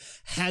that I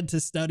had to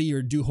study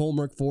or do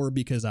homework for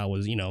because I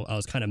was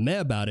kind of meh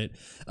about it.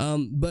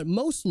 But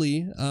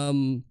mostly,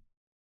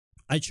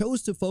 I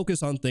chose to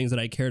focus on things that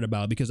I cared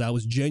about because I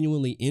was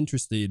genuinely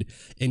interested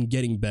in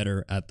getting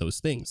better at those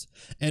things.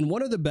 And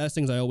one of the best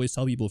things I always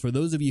tell people, for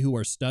those of you who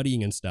are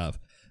studying and stuff,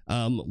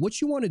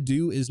 what you want to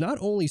do is not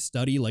only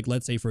study, like,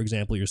 let's say, for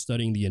example, you're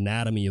studying the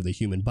anatomy of the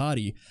human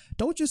body.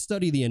 Don't just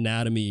study the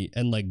anatomy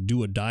and like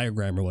do a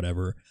diagram or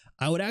whatever.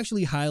 I would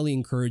actually highly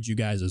encourage you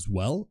guys as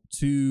well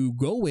to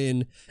go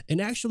in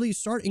and actually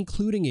start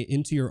including it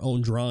into your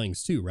own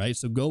drawings too, right?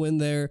 So go in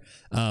there,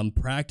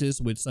 practice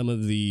with some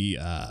of the,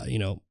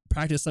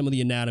 practice some of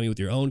the anatomy with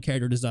your own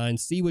character design,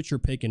 see what you're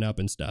picking up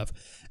and stuff.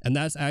 And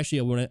that's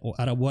actually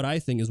what I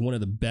think is one of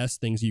the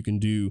best things you can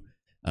do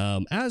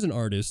as an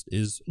artist,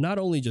 is not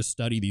only just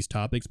study these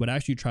topics, but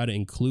actually try to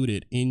include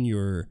it in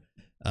your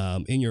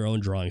own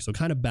drawing. So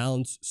kind of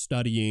balance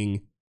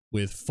studying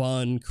with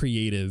fun,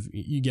 creative,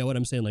 you get what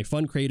I'm saying? Like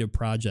fun, creative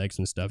projects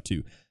and stuff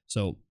too.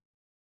 So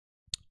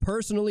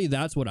personally,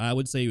 that's what I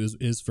would say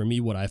is for me,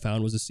 what I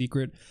found was a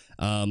secret.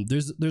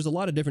 There's a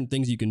lot of different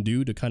things you can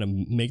do to kind of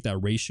make that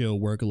ratio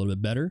work a little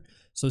bit better.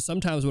 So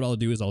sometimes what I'll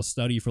do is I'll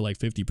study for like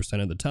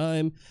 50% of the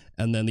time,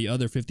 and then the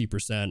other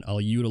 50%,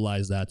 I'll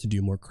utilize that to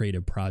do more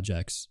creative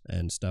projects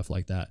and stuff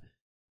like that.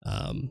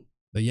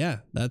 But yeah,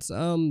 that's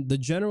the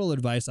general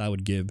advice I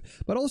would give.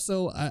 But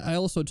also, I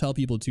also tell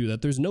people too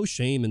that there's no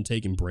shame in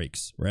taking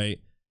breaks, right?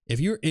 If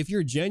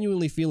you're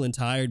genuinely feeling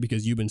tired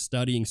because you've been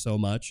studying so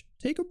much,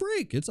 take a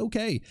break. It's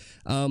okay.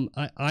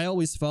 I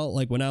always felt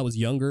like when I was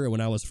younger, when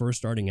I was first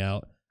starting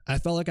out, I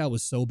felt like I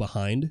was so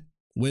behind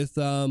with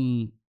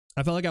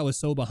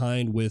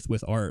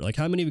with art. Like,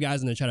 how many of you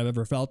guys in the chat have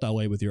ever felt that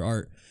way with your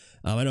art?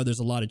 I know there's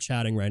a lot of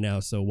chatting right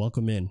now, so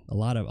welcome in. A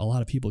lot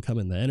of people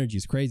coming. The energy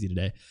is crazy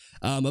today.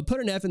 But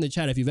put an F in the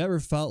chat if you've ever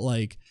felt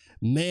like,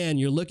 man,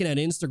 you're looking at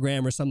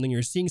Instagram or something,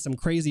 you're seeing some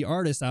crazy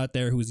artist out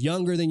there who's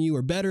younger than you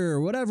or better or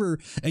whatever,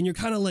 and you're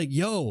kind of like,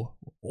 yo,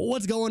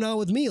 what's going on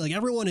with me? Like,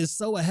 everyone is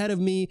so ahead of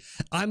me.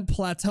 I'm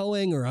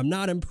plateauing or I'm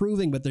not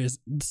improving, but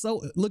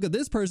look at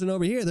this person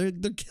over here.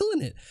 They're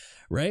killing it.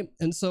 Right.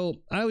 And so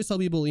I always tell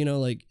people,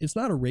 like, it's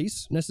not a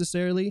race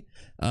necessarily.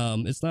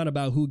 It's not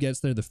about who gets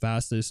there the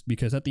fastest,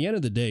 because at the end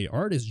of the day,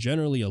 art is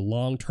generally a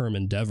long-term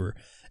endeavor.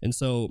 And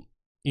so,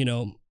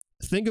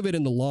 think of it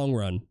in the long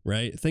run,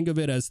 right? Think of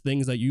it as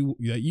things that you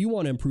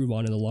want to improve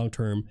on in the long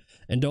term,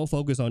 and don't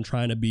focus on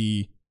trying to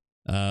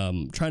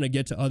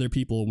get to other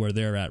people where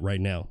they're at right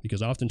now,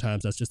 because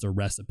oftentimes that's just a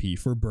recipe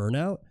for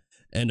burnout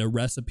and a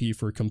recipe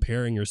for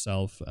comparing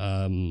yourself,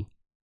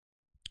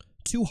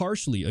 too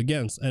harshly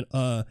against, and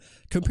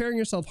comparing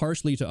yourself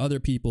harshly to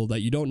other people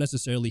that you don't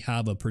necessarily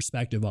have a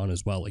perspective on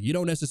as well. Like, you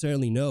don't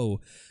necessarily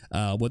know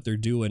what they're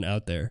doing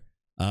out there.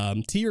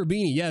 Tea or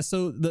beanie? Yeah,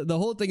 so the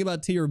whole thing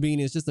about tea or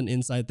beanie is just an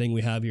inside thing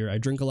we have here. I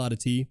drink a lot of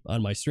tea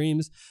on my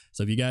streams,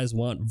 so if you guys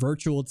want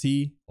virtual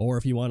tea, or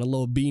if you want a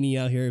little beanie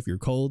out here if you're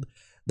cold,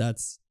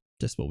 that's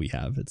just what we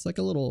have. It's like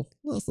a little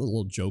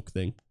joke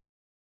thing.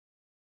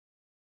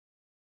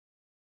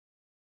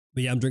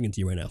 But yeah, I'm drinking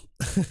tea right now.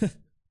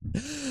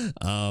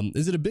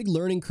 Is it a big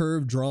learning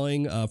curve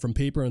drawing from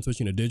paper and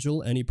switching to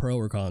digital? Any pro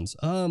or cons?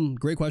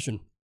 Great question.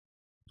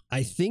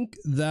 I think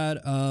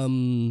that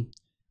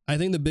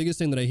the biggest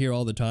thing that I hear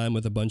all the time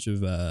with a bunch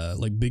of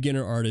like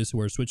beginner artists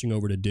who are switching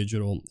over to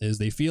digital is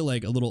they feel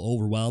like a little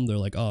overwhelmed. They're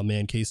like, oh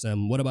man,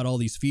 Kaycem, what about all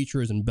these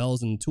features and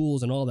bells and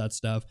tools and all that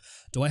stuff?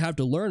 Do I have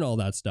to learn all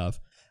that stuff?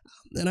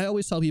 And I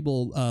always tell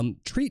people,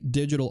 treat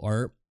digital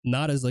art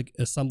not as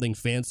something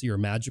fancy or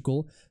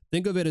magical.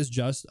 Think of it as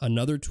just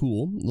another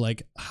tool,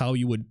 like how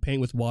you would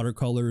paint with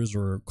watercolors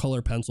or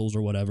color pencils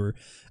or whatever.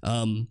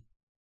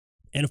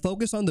 And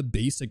focus on the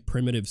basic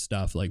primitive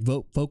stuff, like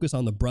focus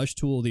on the brush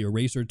tool, the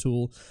eraser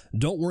tool.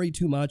 Don't worry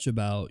too much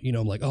about,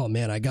 like, oh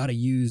man, I gotta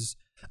use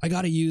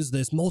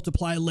this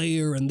multiply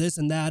layer and this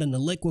and that and the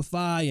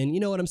liquefy, and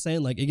you know what I'm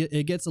saying? Like,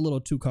 it gets a little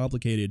too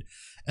complicated,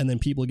 and then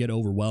people get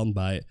overwhelmed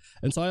by it.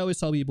 And so I always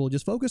tell people,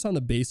 just focus on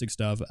the basic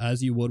stuff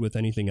as you would with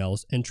anything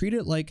else, and treat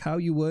it like how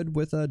you would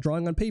with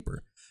drawing on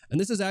paper. And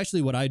this is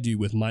actually what I do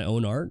with my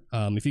own art.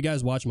 If you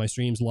guys watch my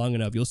streams long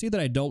enough, you'll see that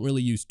I don't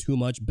really use too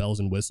much bells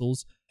and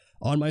whistles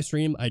on my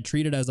stream. I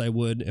treat it as I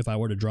would if I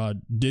were to draw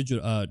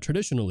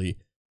traditionally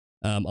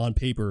on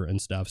paper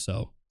and stuff.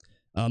 So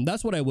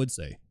that's what I would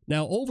say.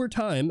 Now, over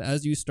time,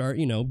 as you start,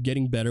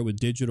 getting better with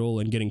digital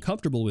and getting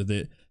comfortable with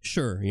it,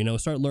 sure,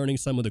 start learning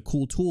some of the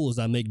cool tools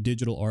that make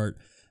digital art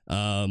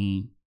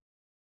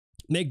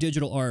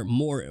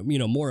more,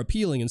 more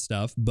appealing and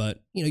stuff.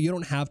 But, you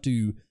don't have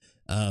to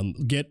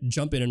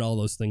jump in all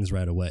those things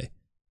right away.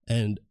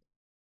 And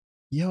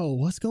yo,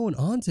 what's going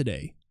on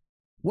today?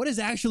 What is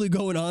actually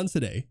going on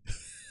today?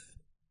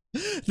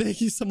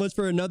 Thank you so much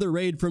for another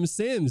raid from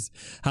Sims.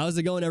 How's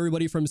it going,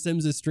 everybody from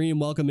Sims' stream?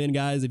 Welcome in,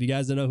 guys. If you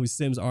guys don't know who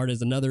Sims Art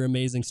is, another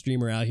amazing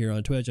streamer out here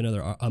on Twitch,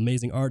 another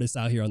amazing artist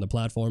out here on the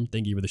platform.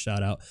 Thank you for the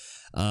shout out.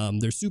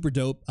 They're super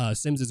dope.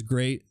 Sims is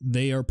great.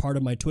 They are part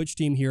of my Twitch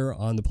team here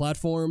on the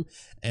platform,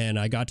 and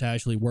I got to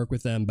actually work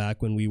with them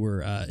back when we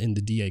were in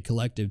the DA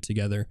collective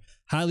together.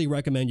 Highly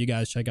recommend you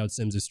guys check out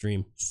Sims'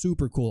 stream.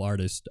 Super cool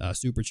artist,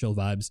 super chill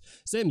vibes.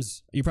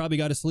 Sims, you probably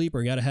got to sleep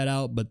or got to head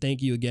out, but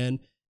thank you again.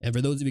 And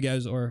for those of you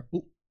guys who are,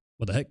 oh,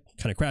 what the heck,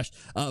 kind of crashed.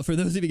 For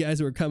those of you guys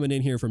who are coming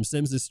in here from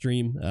Sims'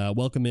 stream,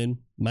 welcome in.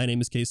 My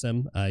name is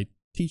Kaycem. I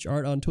teach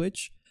art on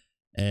Twitch.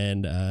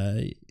 And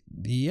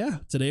yeah,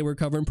 today we're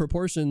covering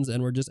proportions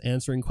and we're just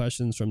answering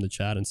questions from the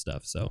chat and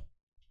stuff. So,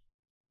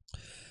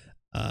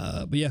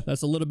 but yeah,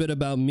 that's a little bit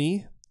about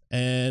me.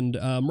 And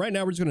right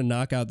now we're just going to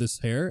knock out this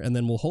hair, and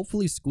then we'll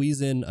hopefully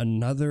squeeze in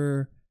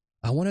another.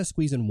 I want to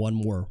squeeze in one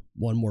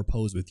more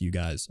pose with you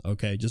guys.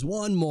 Okay, just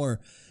one more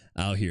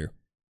out here.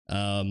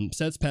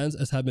 Seth's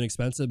pens have been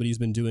expensive, but he's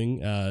been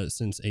doing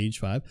since age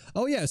 5.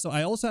 Oh yeah, so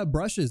I also have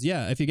brushes.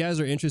 Yeah, if you guys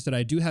are interested,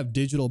 I do have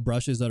digital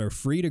brushes that are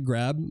free to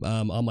grab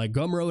on my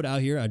Gumroad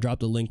out here. I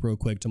dropped a link real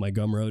quick to my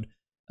Gumroad.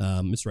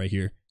 It's right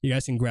here. You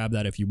guys can grab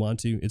that if you want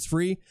to. It's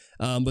free,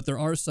 but there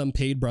are some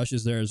paid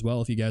brushes there as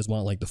well if you guys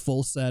want like the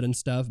full set and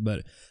stuff.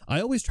 But I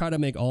always try to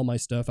make all my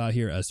stuff out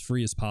here as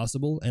free as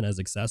possible and as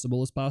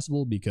accessible as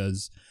possible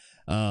because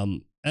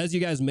as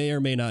you guys may or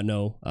may not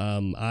know,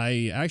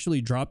 I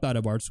actually dropped out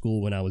of art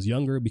school when I was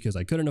younger because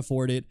I couldn't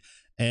afford it.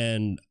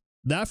 And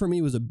that for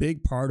me was a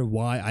big part of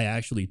why I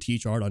actually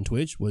teach art on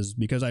Twitch, was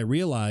because I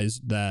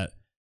realized that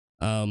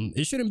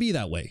it shouldn't be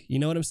that way. You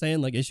know what I'm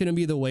saying? Like, it shouldn't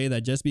be the way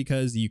that just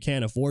because you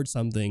can't afford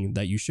something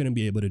that you shouldn't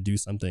be able to do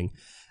something.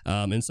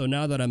 And so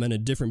now that I'm in a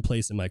different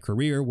place in my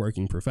career,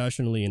 working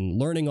professionally and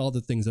learning all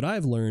the things that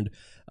I've learned,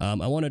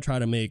 I want to try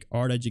to make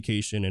art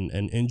education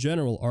and in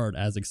general art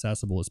as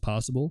accessible as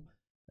possible.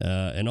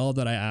 And all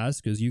that I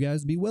ask is you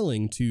guys be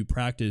willing to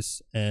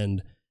practice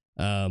and,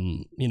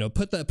 you know,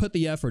 put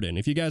the effort in.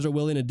 If you guys are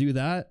willing to do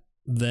that,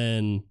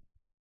 then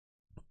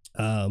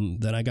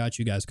I got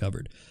you guys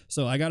covered.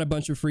 So I got a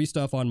bunch of free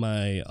stuff on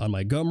my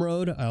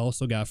Gumroad. I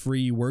also got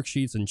free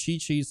worksheets and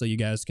cheat sheets that you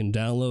guys can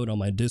download on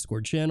my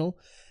Discord channel.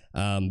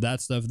 That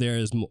stuff there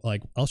is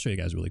like, I'll show you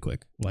guys really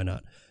quick. Why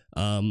not?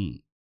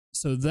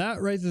 So that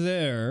right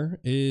there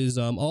is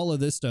all of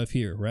this stuff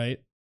here, right?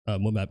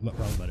 Wrong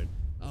button.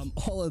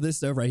 All of this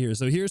stuff right here.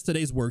 So here's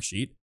today's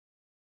worksheet.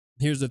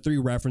 Here's the 3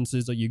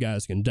 references that you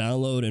guys can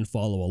download and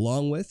follow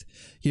along with.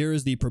 Here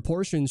is the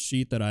proportions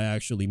sheet that I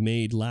actually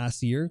made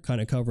last year,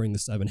 kind of covering the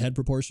 7 head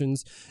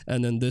proportions.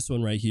 And then this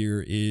one right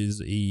here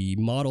is a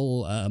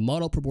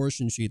model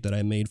proportion sheet that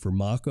I made for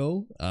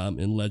Mako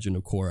in Legend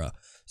of Korra.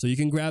 So you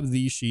can grab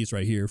these sheets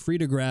right here, free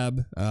to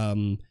grab.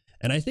 And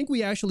I think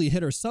we actually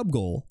hit our sub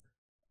goal.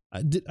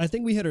 I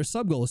think we hit our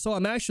sub goal. So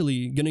I'm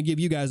actually going to give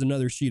you guys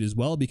another sheet as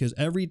well, because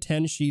every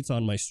 10 sheets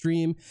on my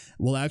stream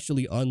will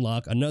actually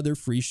unlock another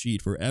free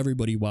sheet for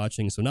everybody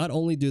watching. So not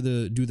only do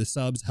the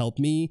subs help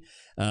me,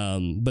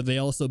 but they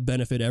also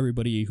benefit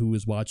everybody who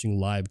is watching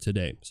live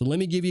today. So let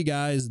me give you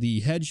guys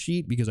the head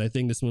sheet, because I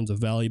think this one's a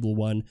valuable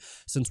one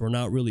since we're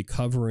not really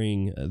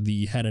covering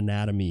the head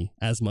anatomy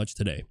as much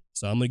today.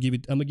 So I'm going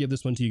to give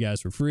this one to you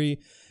guys for free.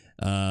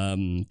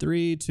 3,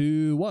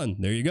 2, 1.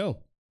 There you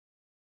go.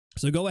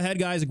 So go ahead,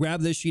 guys,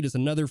 grab this sheet. It's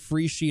another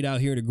free sheet out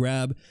here to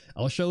grab.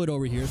 I'll show it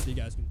over here so you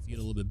guys can see it a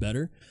little bit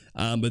better.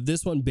 But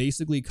this one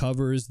basically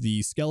covers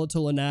the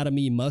skeletal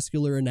anatomy,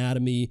 muscular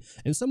anatomy,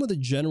 and some of the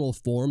general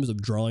forms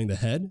of drawing the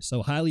head.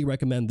 So highly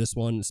recommend this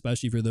one,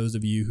 especially for those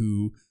of you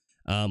who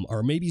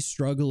are maybe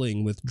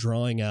struggling with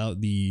drawing out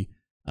the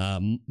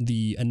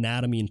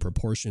anatomy and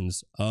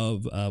proportions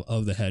of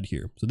the head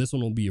here. So this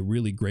one will be a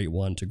really great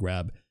one to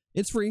grab.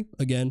 It's free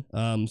again.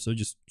 So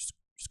just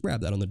grab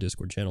that on the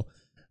Discord channel.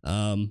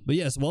 But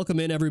yes, welcome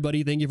in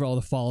everybody. Thank you for all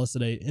the follows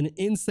today. An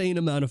insane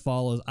amount of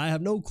follows. I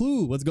have no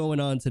clue what's going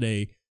on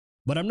today,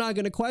 but I'm not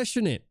going to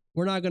question it.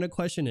 We're not going to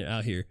question it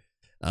out here.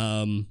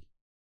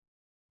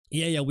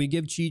 Yeah, we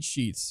give cheat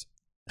sheets.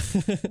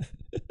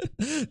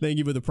 Thank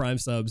you for the prime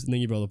subs. Thank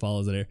you for all the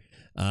follows there.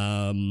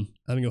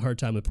 Having a hard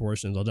time with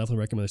proportions. I'll definitely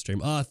recommend the stream.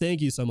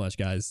 Thank you so much,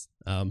 guys.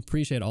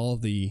 Appreciate all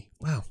of the,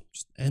 wow,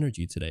 just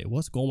energy today.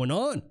 What's going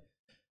on?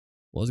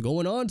 What's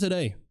going on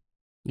today?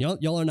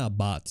 Y'all are not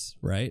bots,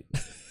 right?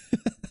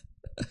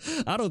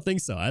 I don't think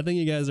so. I think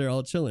you guys are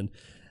all chilling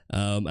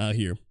out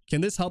here.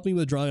 Can this help me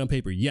with drawing on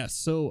paper? Yes.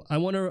 So I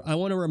want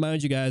to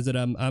remind you guys that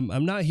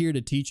I'm not here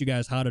to teach you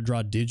guys how to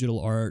draw digital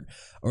art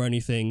or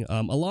anything.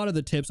 A lot of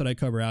the tips that I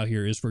cover out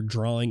here is for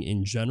drawing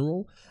in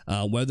general,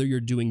 whether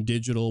you're doing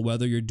digital,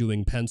 whether you're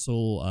doing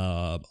pencil,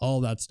 all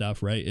that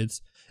stuff, right?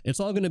 It's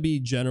all going to be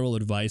general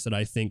advice that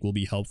I think will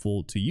be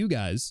helpful to you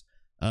guys.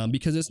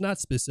 Because it's not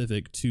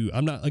specific to,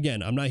 I'm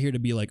not here to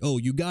be like, oh,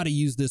 you got to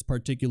use this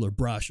particular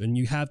brush and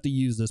you have to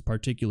use this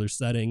particular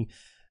setting.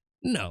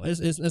 No,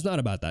 it's not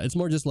about that. It's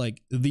more just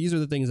like, these are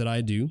the things that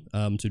I do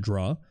to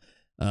draw.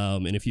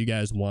 And if you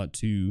guys want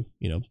to,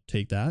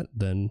 take that,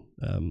 then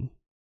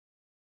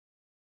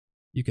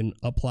you can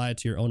apply it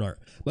to your own art.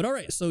 But all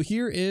right, so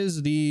here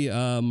is the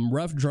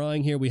rough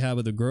drawing here we have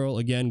of the girl.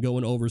 Again,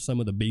 going over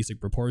some of the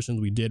basic proportions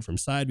we did from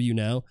side view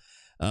now.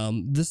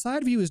 The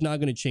side view is not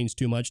going to change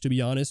too much, to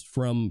be honest,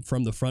 from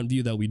the front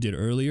view that we did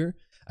earlier.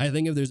 I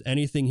think if there's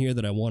anything here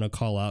that I want to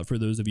call out for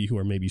those of you who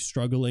are maybe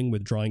struggling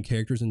with drawing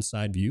characters in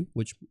side view,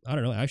 which, I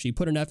don't know, actually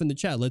put an F in the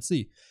chat. Let's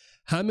see.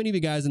 How many of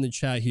you guys in the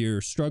chat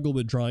here struggle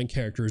with drawing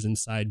characters in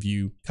side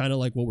view, kind of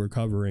like what we're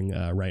covering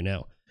right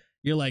now?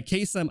 You're like,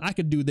 Kaycem, I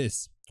could do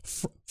this.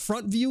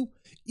 Front view,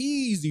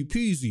 easy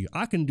peasy,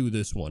 I can do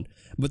this one.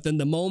 But then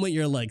the moment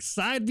you're like,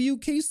 side view,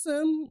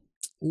 Kaycem,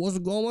 what's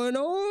going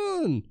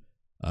on?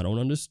 I don't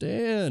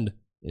understand.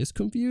 It's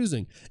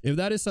confusing. If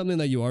that is something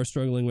that you are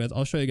struggling with,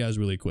 I'll show you guys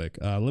really quick.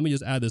 Let me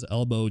just add this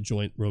elbow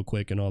joint real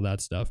quick and all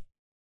that stuff.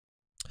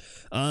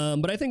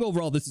 But I think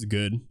overall this is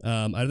good.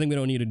 I think we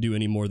don't need to do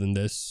any more than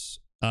this.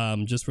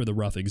 Just for the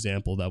rough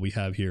example that we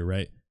have here,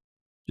 right?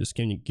 Just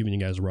giving you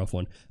guys a rough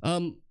one.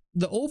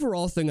 The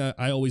overall thing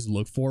I always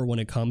look for when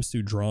it comes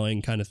to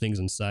drawing kind of things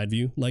in side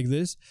view like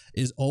this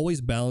is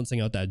always balancing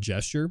out that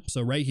gesture.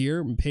 So right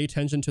here, pay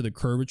attention to the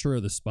curvature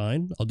of the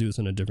spine. I'll do this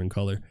in a different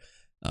color.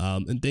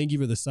 And thank you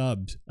for the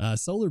sub,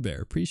 Solar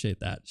Bear. Appreciate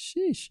that.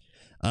 Sheesh.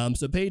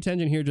 So pay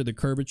attention here to the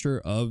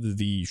curvature of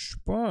the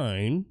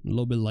spine, a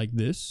little bit like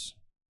this.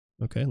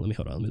 Okay, let me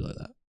hold on. Let me look at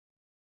that.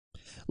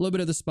 A little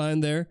bit of the spine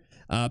there.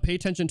 Pay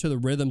attention to the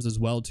rhythms as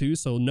well too.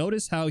 So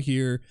notice how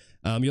here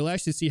you'll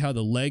actually see how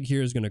the leg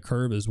here is going to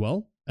curve as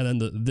well, and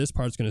then this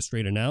part's going to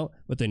straighten out.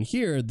 But then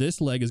here, this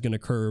leg is going to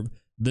curve.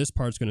 This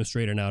part's going to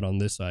straighten out on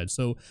this side.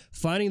 So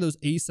finding those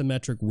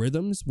asymmetric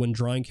rhythms when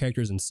drawing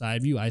characters in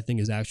side view, I think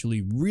is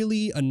actually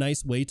really a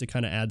nice way to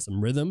kind of add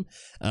some rhythm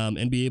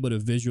and be able to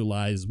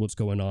visualize what's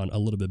going on a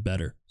little bit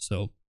better.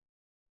 So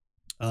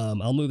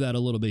I'll move that a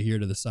little bit here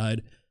to the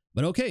side.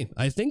 But okay,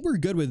 I think we're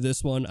good with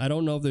this one. I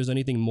don't know if there's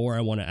anything more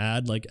I want to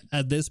add. Like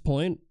at this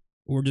point,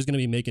 we're just going to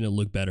be making it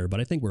look better, but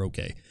I think we're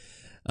okay.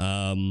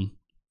 Oh,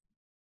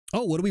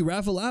 what do we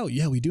raffle out?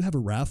 Yeah, we do have a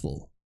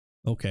raffle.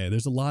 Okay,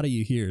 there's a lot of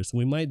you here, so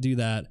we might do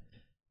that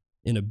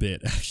in a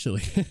bit,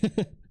 actually.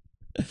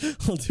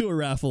 We'll do a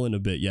raffle in a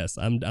bit. Yes,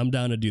 I'm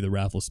down to do the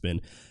raffle spin.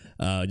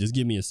 Just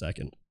give me a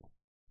second.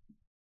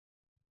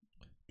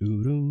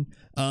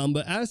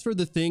 But as for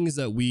the things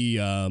that we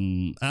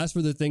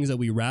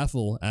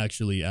raffle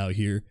actually out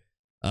here,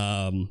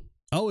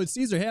 oh, it's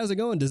Caesar. Hey, how's it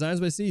going? Designs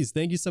by C's.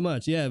 Thank you so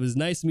much. Yeah, it was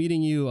nice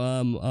meeting you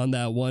on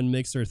that one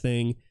mixer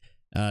thing.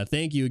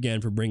 Thank you again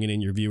for bringing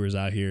in your viewers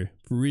out here.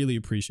 Really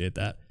appreciate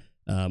that.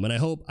 And I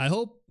hope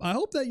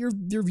that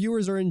your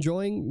viewers are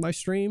enjoying my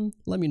stream.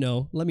 Let me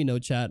know,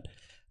 chat.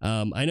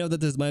 I know that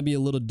this might be a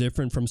little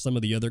different from some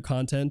of the other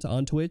content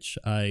on Twitch.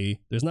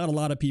 There's not a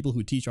lot of people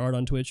who teach art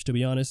on Twitch, to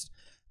be honest.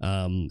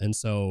 And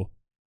so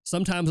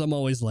sometimes I'm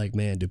always like,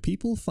 man, do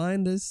people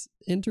find this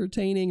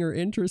entertaining or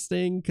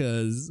interesting?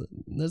 Because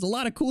there's a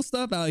lot of cool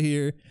stuff out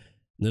here.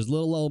 There's a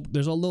little old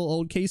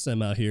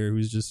Kaycem out here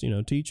who's just,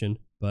 teaching.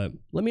 But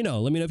let me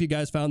know if you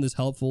guys found this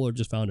helpful or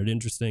just found it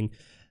interesting.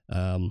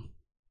 We're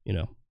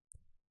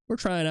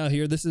trying out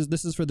here. This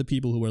is for the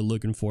people who are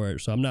looking for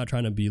it. So I'm not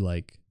trying to be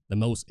like the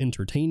most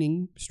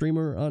entertaining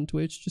streamer on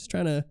Twitch. Just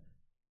trying to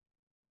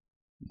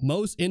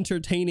most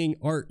entertaining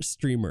art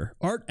streamer,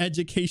 art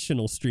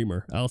educational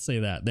streamer. I'll say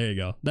that. There you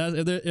go.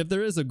 If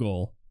there is a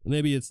goal,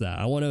 maybe it's that.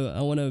 I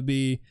want to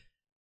be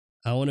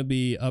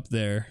up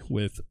there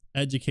with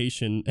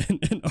education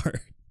and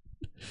art.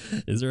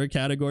 Is there a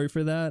category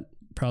for that?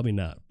 Probably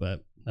not,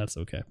 but that's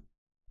okay.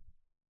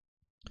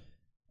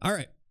 All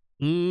right.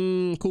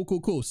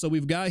 Cool. So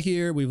we've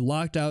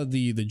locked out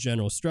the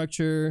general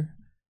structure.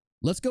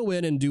 Let's go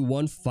in and do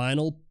one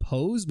final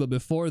pose, but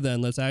before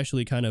then, let's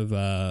actually kind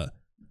of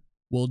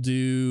we'll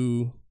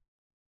do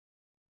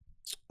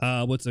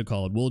what's it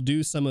called? We'll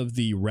do some of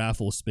the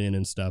raffle spin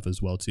and stuff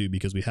as well too,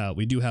 because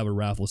we do have a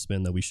raffle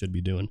spin that we should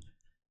be doing.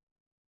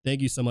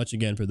 Thank you so much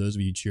again for those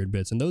of you who cheered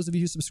bits and those of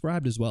you who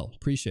subscribed as well.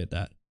 Appreciate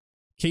that.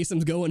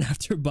 Kaycem's going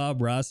after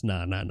Bob Ross.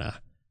 Nah.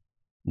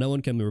 No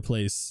one can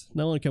replace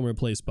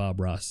Bob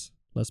Ross.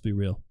 Let's be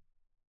real.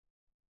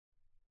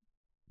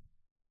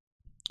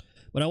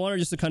 But I wanted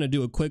just to kind of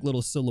do a quick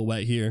little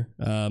silhouette here,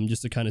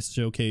 just to kind of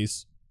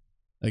showcase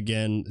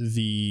again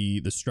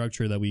the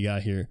structure that we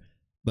got here.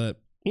 But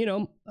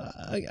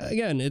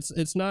again,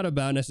 it's not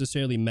about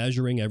necessarily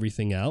measuring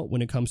everything out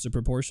when it comes to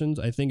proportions.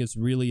 I think it's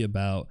really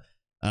about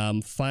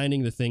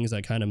finding the things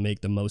that kind of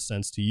make the most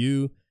sense to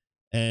you,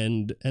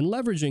 and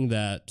leveraging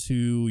that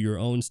to your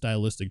own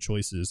stylistic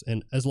choices.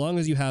 And as long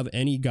as you have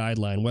any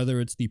guideline,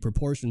 whether it's the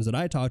proportions that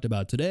I talked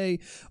about today,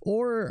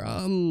 or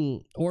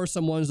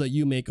some ones that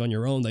you make on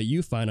your own, that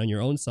you find on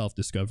your own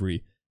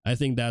self-discovery, I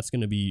think that's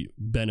going to be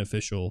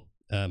beneficial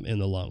in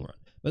the long run.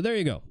 But there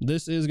you go.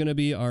 This is going to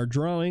be our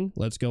drawing.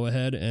 Let's go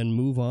ahead and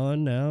move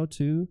on now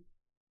to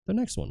the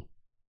next one.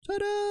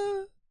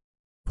 Ta-da!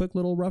 Quick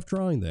little rough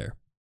drawing there.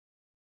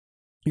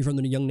 You're from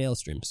the Young Nail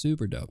stream.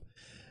 Super dope.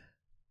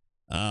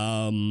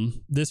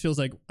 This feels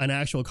like an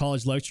actual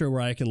college lecture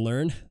where I can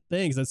learn.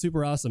 Thanks, that's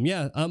super awesome.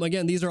 Yeah,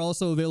 again, these are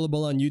also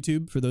available on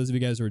YouTube for those of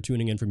you guys who are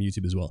tuning in from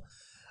YouTube as well.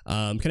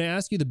 Can I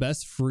ask you the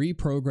best free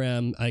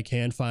program I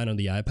can find on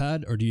the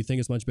iPad, or do you think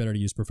it's much better to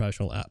use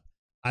professional app?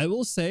 I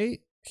will say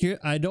here,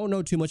 I don't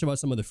know too much about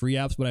some of the free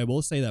apps, but I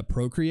will say that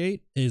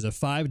Procreate is a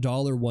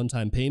 $5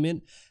 one-time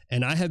payment,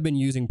 and I have been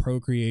using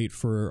Procreate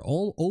for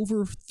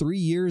over 3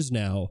 years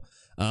now.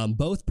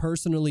 Both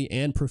personally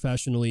and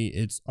professionally.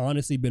 It's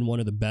honestly been one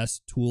of the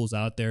best tools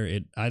out there.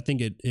 I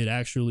think it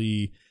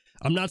actually,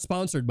 I'm not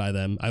sponsored by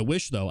them. I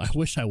wish though. I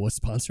wish I was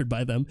sponsored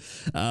by them.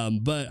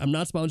 But I'm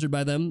not sponsored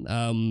by them.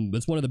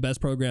 It's one of the best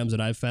programs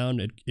that I've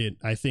found. It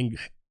I think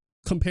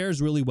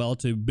compares really well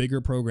to bigger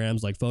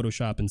programs like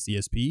Photoshop and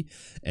CSP,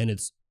 and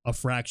it's a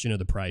fraction of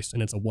the price,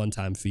 and it's a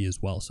one-time fee as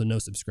well. So no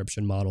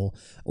subscription model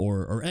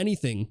or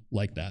anything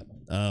like that.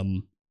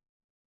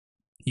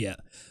 Yeah,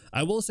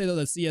 I will say though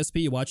that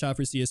CSP, watch out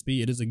for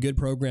CSP. It is a good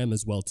program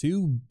as well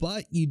too,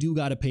 but you do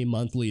got to pay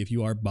monthly if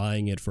you are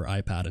buying it for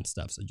iPad and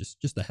stuff. So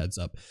just a heads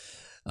up.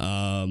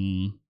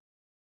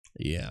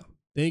 Yeah.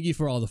 Thank you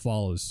for all the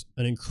follows.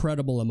 An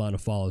incredible amount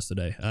of follows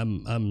today.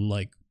 I'm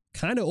like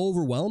kind of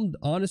overwhelmed,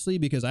 honestly,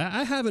 because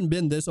I haven't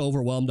been this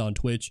overwhelmed on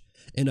Twitch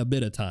in a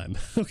bit of time.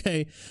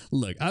 Okay,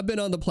 look, I've been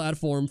on the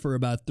platform for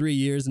about 3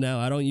 years now.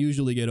 I don't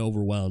usually get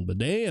overwhelmed, but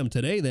damn,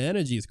 today the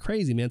energy is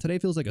crazy, man. Today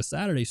feels like a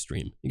Saturday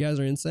stream. You guys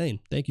are insane.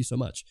 Thank you so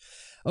much.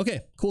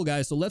 Okay, cool,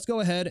 guys. So let's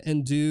go ahead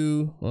and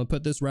I'll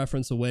put this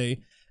reference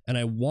away, and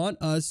I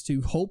want us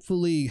to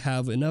hopefully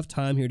have enough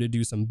time here to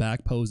do some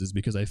back poses,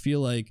 because I feel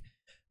like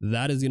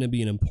that is going to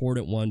be an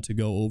important one to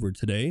go over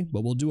today,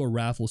 but we'll do a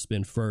raffle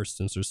spin first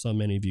since there's so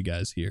many of you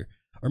guys here.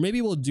 Or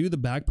maybe we'll do the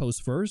back pose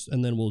first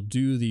and then we'll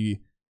do the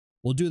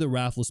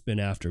raffle spin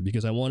after,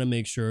 because I want to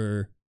make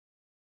sure,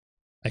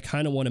 I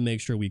kind of want to make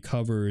sure we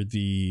cover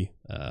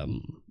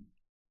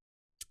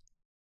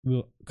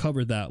we'll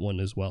cover that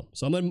one as well.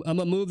 So I'm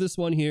gonna move this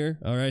one here.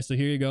 All right, so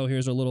here you go.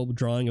 Here's a little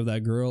drawing of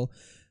that girl.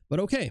 But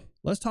okay,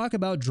 let's talk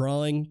about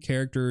drawing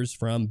characters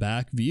from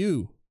back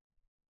view.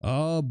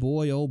 Oh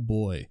boy, oh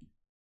boy.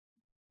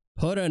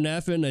 Put an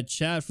F in the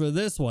chat for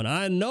this one.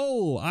 I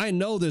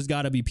know there's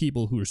got to be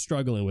people who are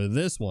struggling with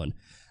this one.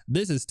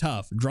 This is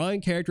tough.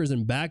 Drawing characters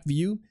in back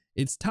view,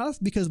 it's tough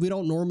because we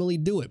don't normally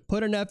do it.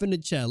 Put an F in the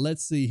chat.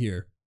 Let's see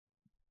here.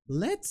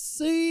 Let's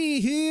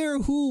see here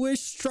who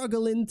is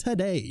struggling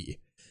today.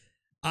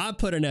 I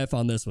put an F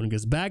on this one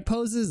because back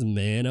poses,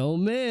 man, oh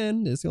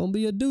man, it's going to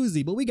be a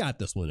doozy, but we got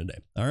this one today.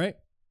 All right.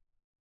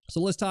 So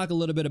let's talk a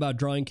little bit about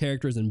drawing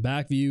characters in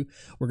back view.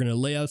 We're going to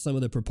lay out some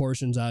of the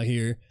proportions out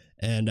here,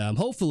 and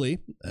hopefully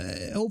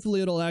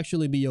it'll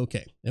actually be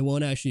okay. It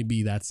won't actually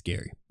be that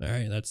scary. All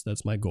right,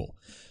 that's my goal.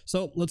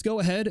 So let's go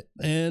ahead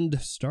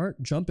and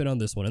start jumping on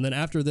this one. And then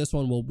after this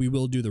one, we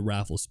will do the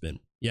raffle spin.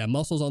 Yeah,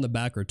 muscles on the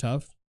back are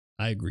tough.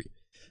 I agree.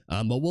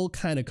 But we'll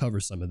kind of cover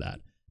some of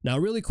that. Now,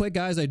 really quick,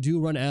 guys, I do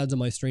run ads on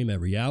my stream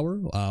every hour.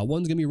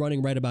 One's going to be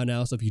running right about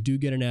now, so if you do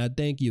get an ad,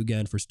 thank you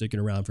again for sticking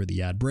around for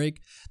the ad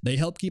break. They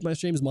help keep my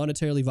streams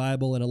monetarily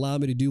viable and allow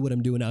me to do what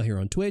I'm doing out here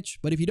on Twitch.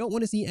 But if you don't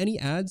want to see any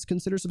ads,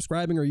 consider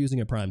subscribing or using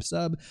a Prime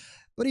sub.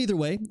 But either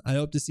way, I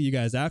hope to see you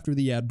guys after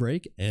the ad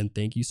break, and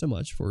thank you so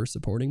much for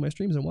supporting my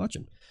streams and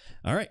watching.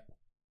 All right.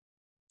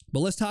 But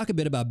let's talk a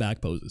bit about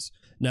back poses.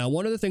 Now,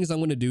 one of the things I'm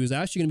going to do is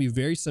actually going to be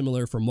very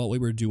similar from what we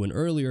were doing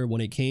earlier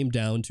when it came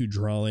down to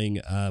drawing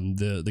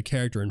the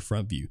character in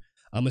front view.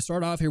 I'm going to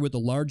start off here with the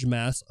large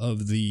mass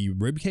of the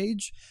rib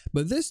cage,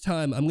 but this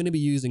time I'm going to be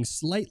using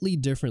slightly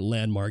different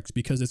landmarks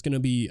because it's going to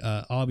be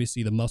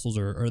obviously the muscles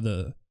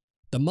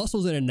the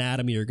muscles and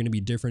anatomy are going to be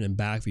different in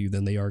back view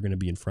than they are going to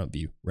be in front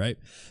view, right?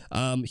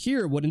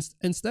 Here,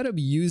 instead of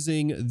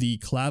using the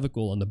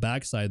clavicle on the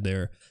backside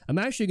there, I'm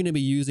actually going to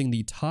be using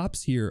the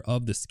tops here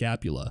of the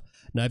scapula.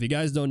 Now, if you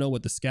guys don't know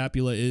what the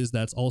scapula is,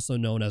 that's also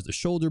known as the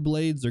shoulder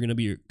blades. They're going to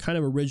be kind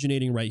of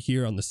originating right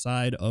here on the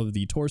side of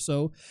the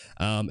torso.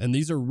 And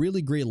these are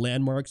really great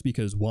landmarks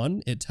because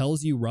one, it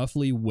tells you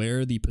roughly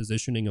where the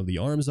positioning of the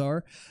arms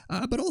are,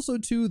 but also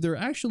two, they're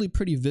actually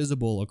pretty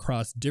visible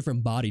across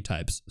different body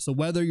types. So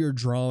whether you're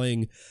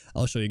drawing,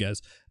 I'll show you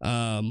guys,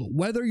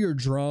 whether you're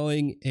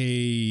drawing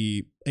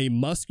a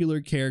muscular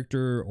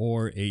character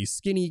or a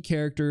skinny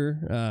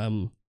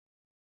character,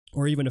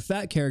 or even a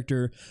fat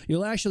character,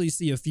 you'll actually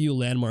see a few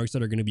landmarks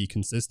that are going to be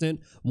consistent.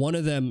 One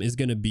of them is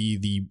going to be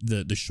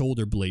the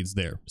shoulder blades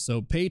there.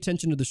 So pay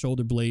attention to the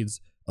shoulder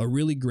blades, a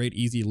really great,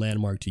 easy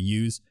landmark to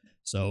use.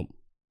 So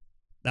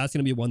that's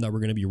going to be one that we're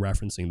going to be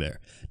referencing there.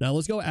 Now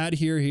let's go add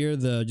here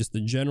just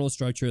the general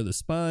structure of the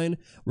spine.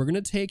 We're going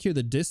to take here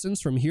the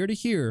distance from here to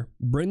here,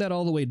 bring that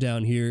all the way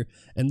down here,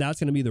 and that's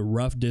going to be the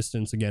rough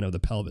distance again of the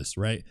pelvis,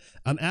 right?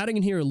 I'm adding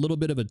in here a little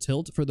bit of a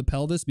tilt for the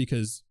pelvis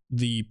because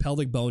the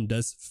pelvic bone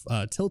does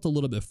tilt a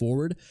little bit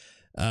forward.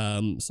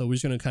 So we're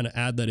just going to kind of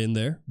add that in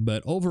there.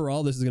 But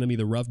overall, this is going to be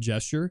the rough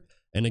gesture.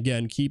 And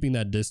again, keeping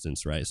that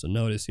distance, right? So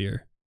notice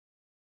here,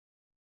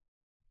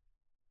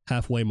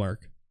 halfway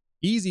mark.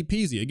 Easy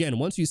peasy. Again,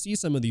 once you see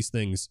some of these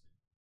things,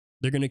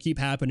 they're going to keep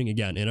happening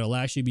again. And it'll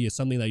actually be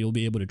something that you'll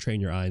be able to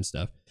train your eye and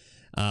stuff.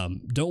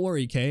 Don't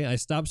worry, Kay. I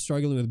stopped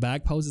struggling with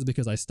back poses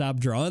because I stopped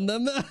drawing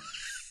them.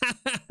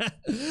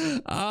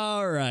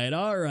 All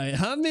right.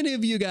 How many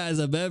of you guys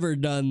have ever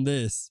done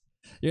this?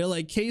 You're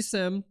like,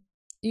 Kaycem,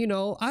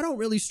 I don't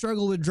really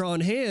struggle with drawn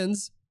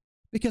hands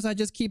because I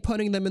just keep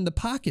putting them in the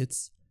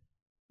pockets.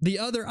 The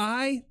other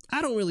eye,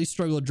 I don't really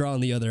struggle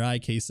drawing the other eye,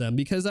 Kaycem,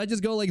 because I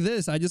just go like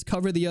this. I just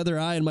cover the other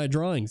eye in my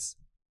drawings.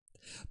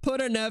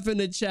 Put an F in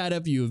the chat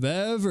if you've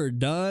ever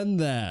done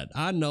that.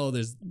 I know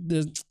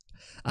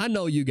I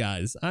know you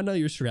guys. I know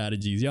your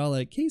strategies. Y'all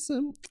like,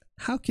 Kaycem,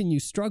 how can you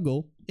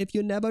struggle if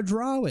you never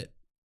draw it?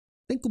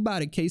 Think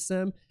about it,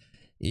 Kaycem.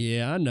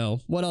 Yeah, I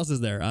know. What else is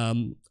there?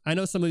 I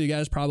know some of you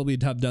guys probably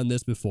have done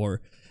this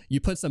before.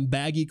 You put some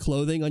baggy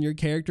clothing on your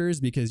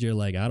characters because you're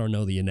like, I don't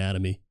know the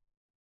anatomy.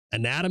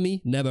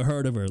 Anatomy? Never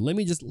heard of her.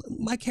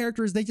 My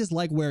characters, they just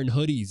like wearing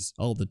hoodies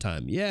all the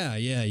time. Yeah.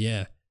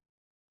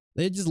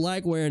 They just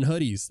like wearing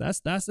hoodies.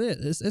 That's it.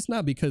 It's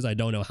not because I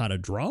don't know how to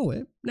draw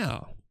it.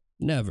 No,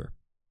 never.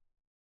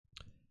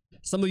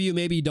 Some of you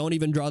maybe don't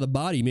even draw the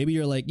body. Maybe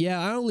you're like, yeah,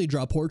 I only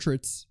draw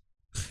portraits.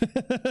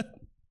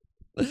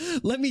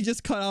 Let me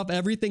just cut off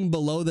everything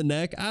below the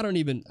neck. I don't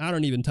even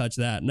touch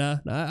that. Nah,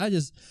 I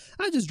just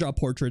draw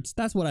portraits.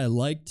 That's what I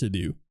like to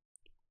do.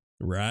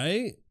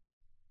 Right?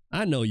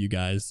 I know you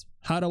guys.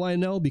 How do I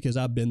know? Because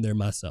I've been there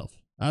myself.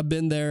 I've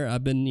been there.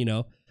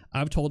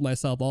 I've told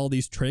myself all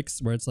these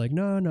tricks where it's like,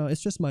 no,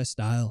 it's just my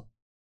style.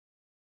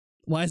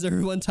 Why is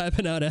everyone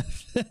typing out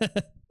F?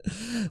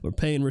 We're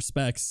paying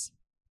respects.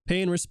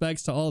 Paying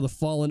respects to all the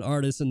fallen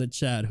artists in the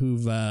chat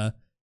who've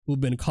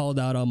been called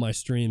out on my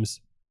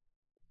streams.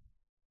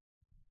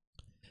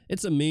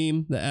 It's a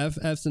meme. The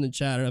F's in the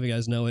chat. I don't know if you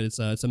guys know it. It's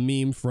a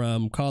meme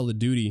from Call of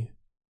Duty.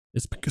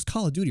 It's because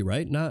Call of Duty,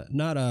 right?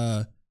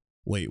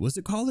 Wait, was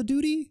it Call of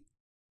Duty?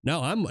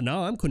 No,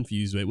 I'm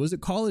confused. Wait, was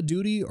it Call of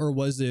Duty or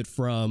was it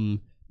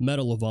from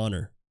Medal of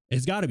Honor?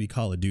 It's got to be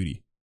Call of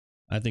Duty.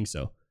 I think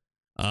so.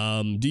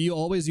 Do you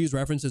always use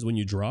references when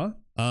you draw?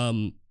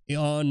 On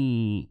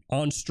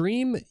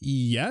stream,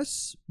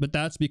 yes, but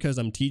that's because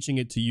I'm teaching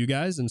it to you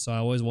guys, and so I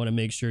always want to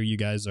make sure you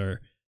guys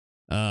are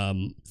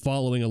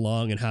following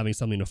along and having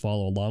something to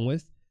follow along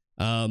with.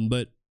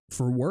 But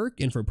for work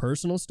and for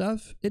personal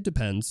stuff, it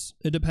depends.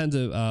 It depends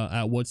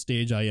at what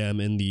stage I am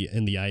in the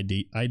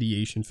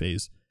ideation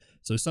phase.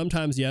 So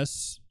sometimes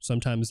yes,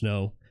 sometimes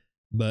no,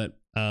 but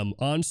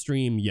on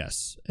stream,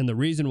 yes. And the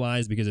reason why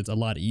is because it's a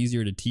lot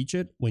easier to teach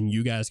it when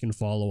you guys can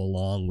follow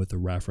along with the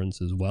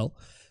reference as well.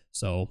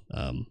 So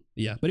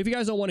yeah, but if you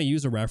guys don't want to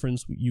use a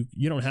reference,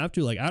 you don't have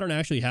to. Like, I don't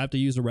actually have to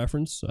use a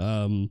reference.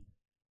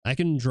 I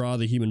can draw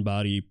the human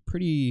body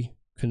pretty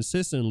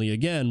consistently,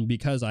 again,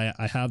 because I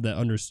have that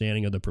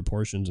understanding of the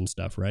proportions and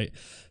stuff, right?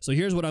 So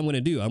here's what I'm going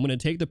to do. I'm going to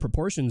take the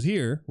proportions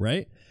here,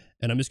 right?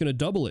 And I'm just going to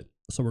double it.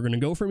 So we're going to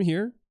go from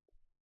here.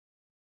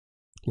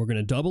 We're going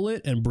to double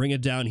it and bring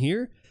it down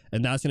here.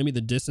 And that's going to be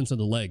the distance of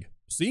the leg.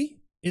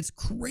 See? It's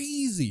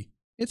crazy.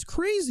 It's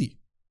crazy.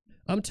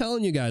 I'm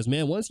telling you guys,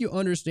 man, once you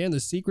understand the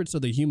secrets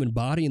of the human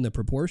body and the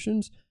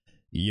proportions,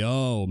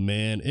 yo,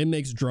 man, it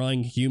makes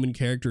drawing human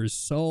characters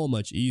so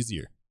much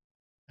easier.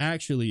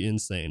 Actually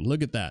insane.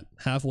 Look at that.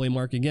 Halfway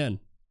mark again.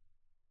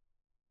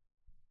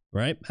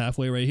 Right?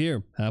 Halfway right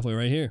here. Halfway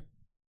right here.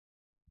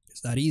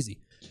 It's that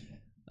easy.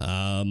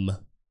 You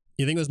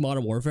think it was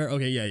Modern Warfare?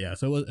 Okay, yeah.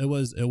 So it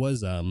was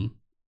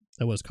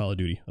Call of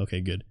Duty.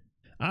 Okay, good.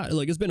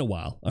 Look, it's been a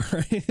while. All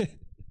right.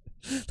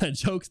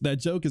 That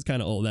joke is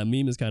kind of old. That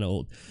meme is kind of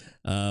old.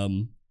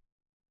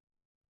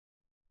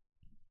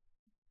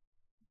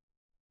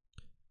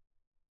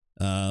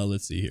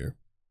 Let's see here.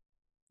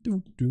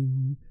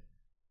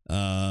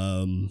 I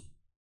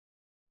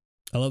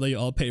love that you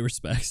all pay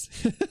respects.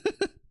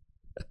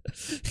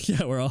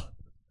 Yeah, we're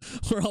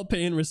all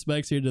paying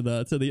respects here to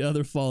the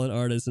other fallen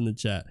artists in the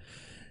chat.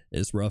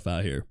 It's rough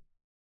out here.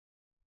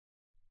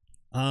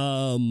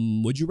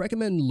 Would you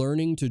recommend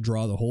learning to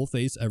draw the whole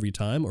face every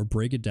time or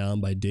break it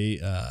down by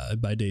days,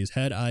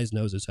 head, eyes,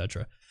 nose,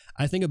 etc.?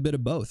 I think a bit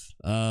of both.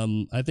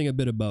 And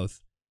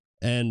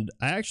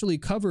I actually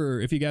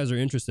cover, if you guys are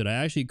interested, I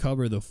actually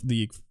cover the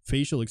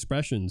facial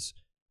expressions,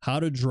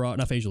 how to draw,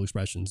 not facial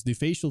expressions, the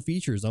facial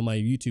features on my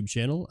YouTube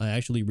channel. I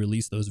actually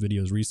released those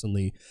videos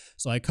recently.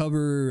 So I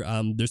cover,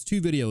 there's two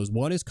videos.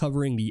 One is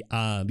covering the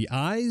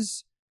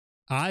eyes,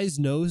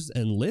 nose,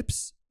 and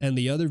lips. And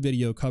the other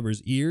video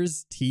covers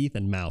ears, teeth,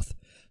 and mouth.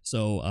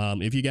 So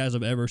if you guys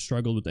have ever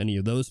struggled with any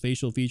of those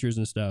facial features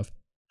and stuff,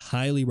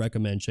 highly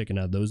recommend checking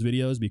out those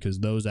videos because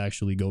those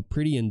actually go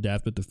pretty in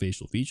depth with the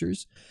facial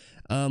features.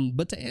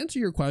 But to answer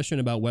your question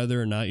about whether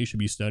or not you should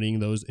be studying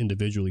those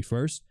individually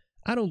first,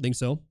 I don't think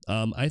so.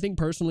 I think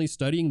personally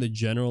studying the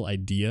general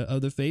idea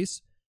of the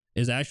face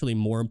is actually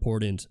more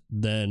important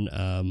than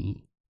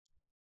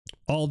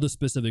all the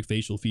specific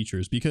facial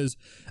features, because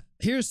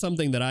here's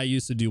something that I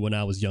used to do when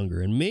I was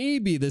younger, and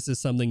maybe this is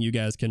something you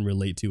guys can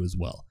relate to as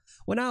well.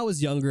 When I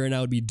was younger and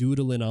I would be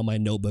doodling on my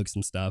notebooks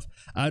and stuff,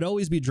 I'd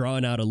always be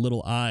drawing out a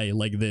little eye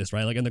like this,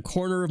 right? Like in the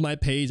corner of my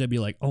page, I'd be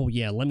like, oh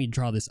yeah, let me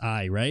draw this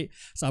eye, right?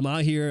 So I'm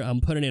out here,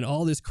 I'm putting in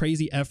all this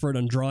crazy effort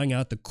on drawing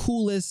out the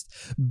coolest,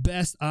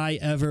 best eye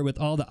ever with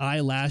all the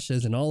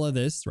eyelashes and all of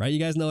this, right? You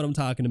guys know what I'm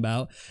talking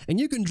about. And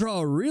you can draw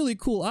a really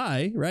cool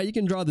eye, right? You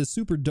can draw this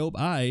super dope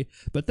eye,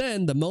 but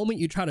then the moment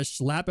you try to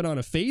slap it on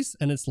a face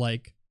and it's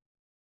like,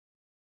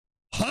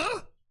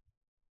 huh?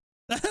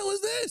 The hell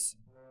is this?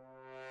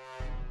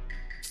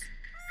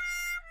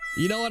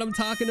 You know what I'm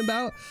talking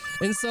about?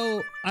 And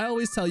so I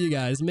always tell you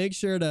guys, make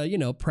sure to, you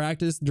know,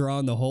 practice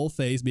drawing the whole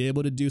face, be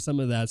able to do some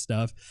of that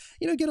stuff,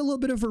 you know, get a little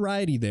bit of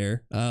variety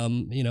there,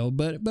 you know,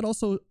 but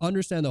also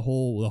understand the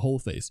whole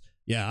face.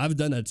 Yeah, I've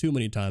done that too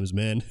many times,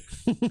 man.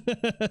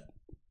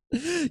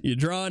 You're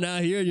drawing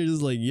out here and you're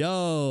just like,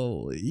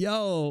 yo,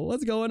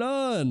 what's going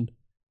on?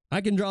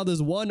 I can draw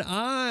this one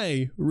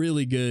eye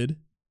really good,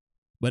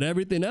 but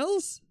everything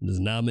else does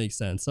not make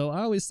sense. So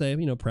I always say,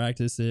 you know,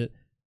 practice it,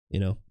 you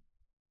know.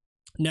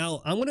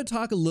 Now, I want to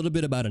talk a little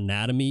bit about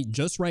anatomy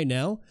just right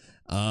now,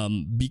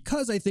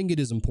 because I think it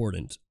is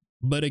important.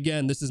 But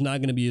again, this is not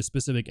going to be a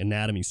specific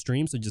anatomy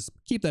stream, so just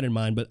keep that in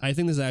mind. But I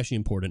think this is actually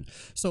important.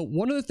 So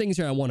one of the things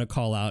here I want to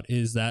call out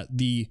is that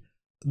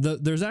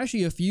there's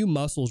actually a few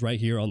muscles right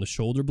here on the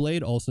shoulder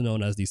blade, also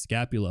known as the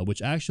scapula,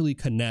 which actually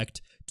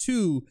connect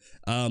to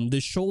the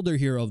shoulder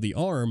here of the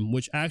arm,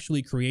 which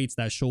actually creates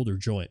that shoulder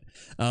joint.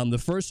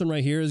 The first one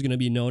right here is going to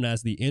be known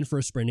as the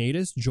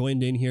infraspinatus,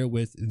 joined in here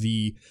with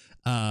the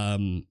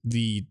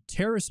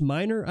teres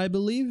minor, I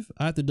believe.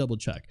 I have to double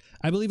check.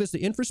 I believe it's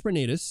the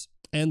infraspinatus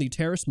and the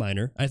teres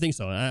minor. I think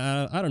so.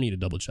 I don't need to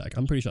double check.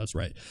 I'm pretty sure that's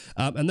right.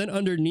 And then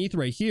underneath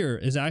right here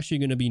is actually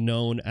going to be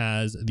known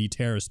as the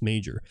teres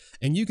major.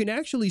 And you can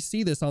actually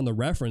see this on the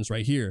reference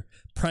right here.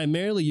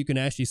 Primarily, you can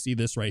actually see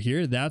this right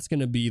here. That's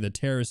going to be the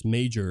teres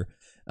major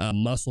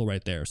muscle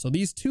right there. So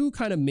these two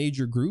kind of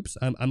major groups,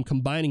 I'm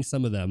combining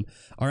some of them,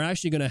 are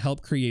actually going to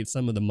help create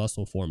some of the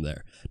muscle form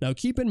there. Now,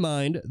 keep in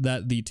mind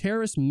that the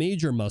teres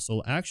major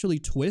muscle actually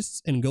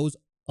twists and goes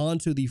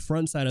onto the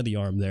front side of the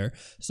arm there.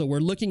 So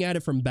we're looking at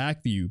it from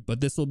back view, but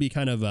this will be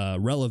kind of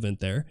relevant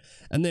there.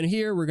 And then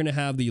here we're going to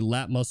have the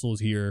lat muscles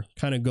here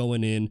kind of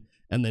going in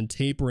and then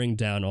tapering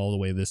down all the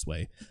way this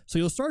way. So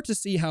you'll start to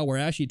see how we're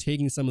actually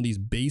taking some of these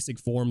basic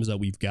forms that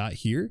we've got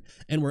here,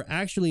 and we're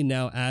actually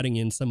now adding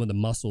in some of the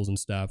muscles and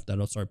stuff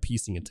that'll start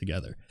piecing it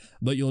together.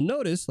 But you'll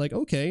notice, like,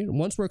 okay,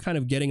 once we're kind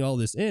of getting all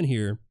this in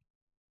here,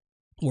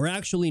 we're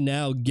actually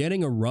now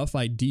getting a rough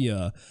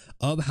idea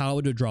of how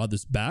to draw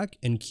this back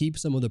and keep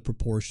some of the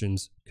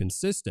proportions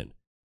consistent.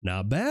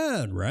 Not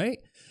bad, right?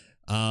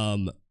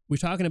 We're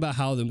talking about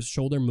how the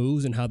shoulder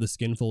moves and how the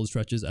skin fold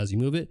stretches as you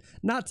move it.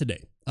 Not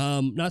today.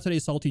 Not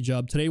today's salty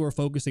job. Today we're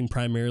focusing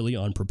primarily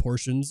on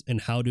proportions and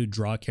how to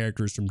draw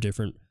characters from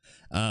different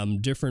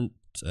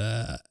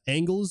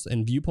angles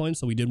and viewpoints.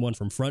 So we did one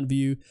from front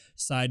view,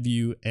 side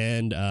view,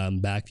 and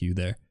back view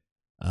there.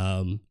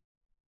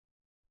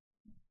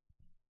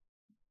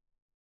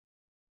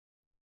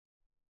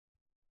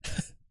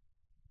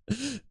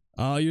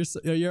 Oh,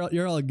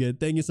 you're all good.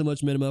 Thank you so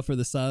much, Minima, for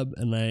the sub,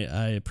 and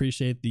I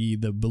appreciate the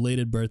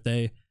belated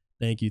birthday.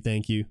 Thank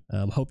you.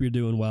 Hope you're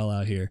doing well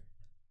out here.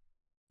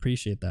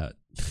 Appreciate that.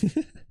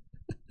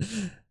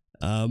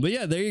 But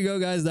yeah, there you go,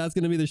 guys. That's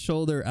going to be the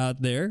shoulder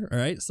out there. All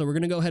right, so we're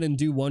going to go ahead and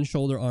do one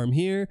shoulder arm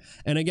here.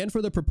 And again,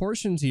 for the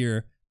proportions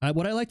here,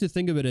 what I like to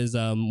think of it is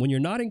when you're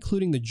not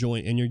including the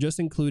joint and you're just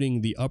including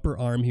the upper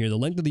arm here, the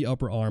length of the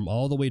upper arm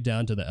all the way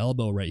down to the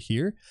elbow right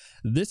here,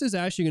 this is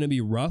actually going to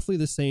be roughly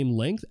the same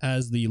length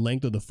as the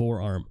length of the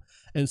forearm.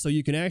 And so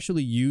you can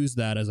actually use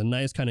that as a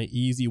nice kind of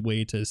easy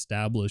way to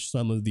establish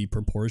some of the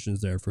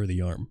proportions there for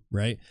the arm,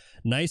 right?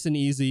 Nice and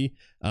easy.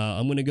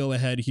 I'm going to go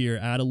ahead here,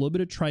 add a little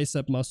bit of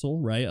tricep muscle,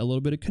 right? A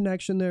little bit of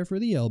connection there for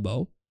the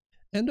elbow.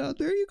 And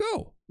there you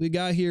go. We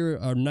got here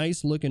a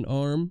nice looking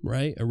arm,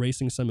 right?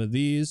 Erasing some of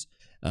these.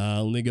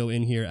 Let me go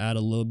in here, add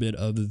a little bit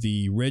of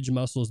the ridge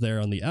muscles there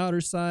on the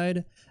outer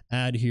side.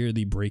 Add here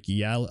the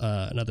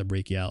not the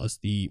brachialis,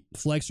 the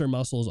flexor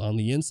muscles on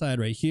the inside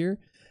right here.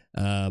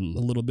 A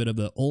little bit of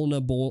the ulna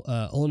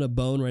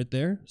bone right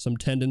there. Some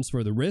tendons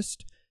for the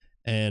wrist.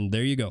 And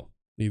there you go.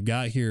 We've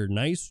got here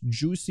nice,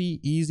 juicy,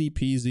 easy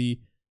peasy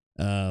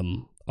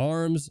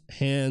arms,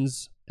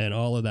 hands, and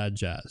all of that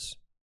jazz.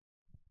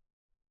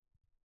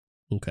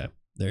 Okay,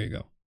 there you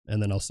go.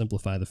 And then I'll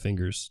simplify the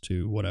fingers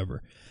to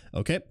whatever.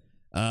 Okay.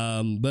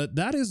 But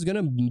that is going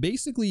to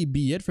basically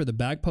be it for the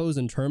back pose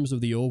in terms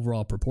of the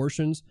overall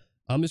proportions.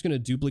 I'm just going to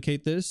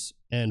duplicate this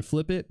and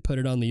flip it, put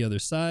it on the other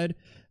side.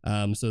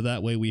 So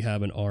that way we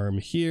have an arm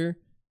here.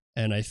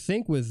 And I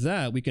think with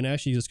that, we can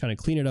actually just kind of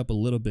clean it up a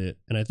little bit.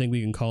 And I think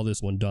we can call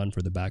this one done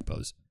for the back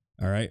pose.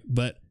 All right.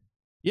 But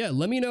yeah,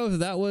 let me know if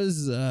that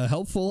was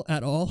helpful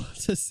at all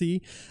to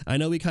see. I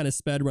know we kind of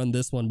sped run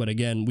this one, but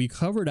again, we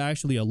covered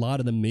actually a lot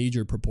of the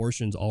major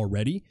proportions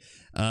already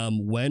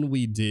when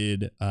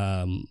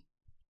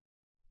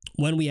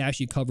we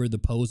actually covered the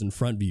pose in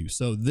front view.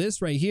 So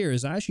this right here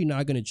is actually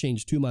not going to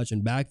change too much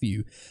in back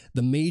view.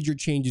 The major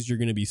changes you're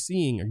going to be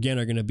seeing, again,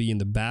 are going to be in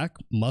the back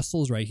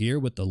muscles right here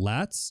with the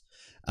lats,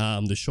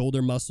 the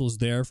shoulder muscles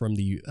there from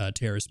the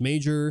teres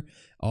major,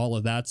 all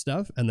of that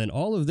stuff. And then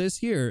all of this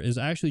here is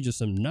actually just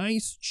some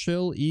nice,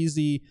 chill,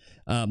 easy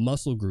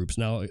muscle groups.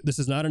 Now, this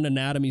is not an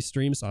anatomy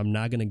stream, so I'm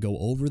not going to go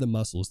over the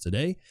muscles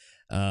today.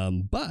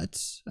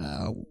 But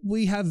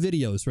we have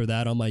videos for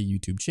that on my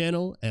YouTube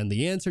channel. And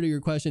the answer to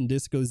your question,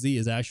 Disco Z,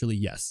 is actually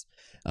yes.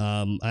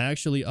 I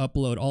actually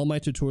upload all my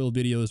tutorial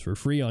videos for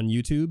free on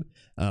YouTube.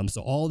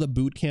 So all the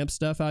bootcamp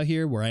stuff out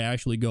here where I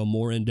actually go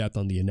more in depth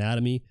on the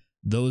anatomy,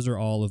 those are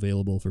all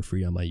available for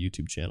free on my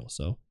YouTube channel.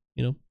 So,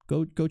 you know,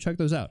 go check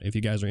those out. If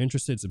you guys are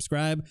interested,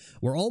 subscribe.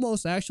 We're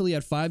almost actually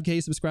at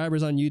 5K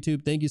subscribers on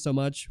YouTube. Thank you so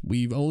much.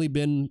 We've only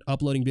been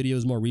uploading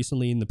videos more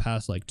recently in the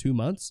past like 2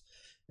 months.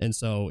 And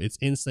so it's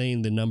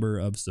insane the number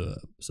of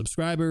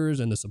subscribers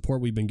and the support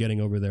we've been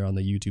getting over there on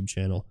the YouTube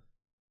channel.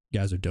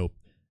 You guys are dope.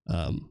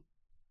 But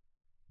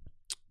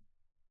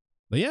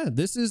yeah,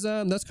 this is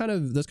that's kind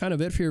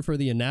of it here for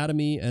the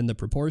anatomy and the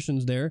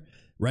proportions there,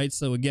 right?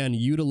 So again,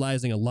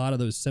 utilizing a lot of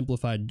those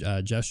simplified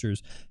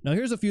gestures. Now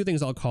here's a few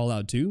things I'll call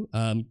out too.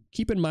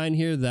 Keep in mind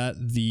here that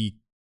the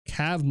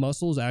calf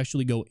muscles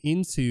actually go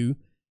into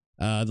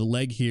the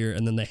leg here,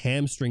 and then the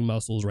hamstring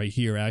muscles right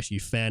here actually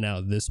fan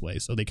out this way.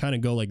 So they kind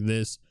of go like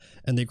this,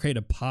 and they create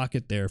a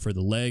pocket there for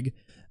the leg.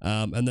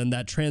 And then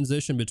that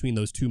transition between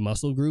those two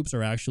muscle groups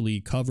are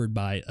actually covered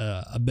by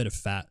a bit of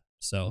fat.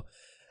 So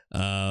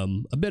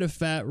a bit of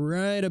fat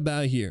right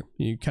about here.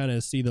 You kind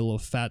of see the little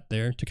fat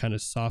there to kind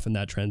of soften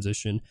that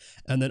transition.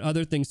 And then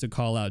other things to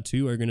call out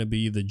too are going to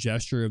be the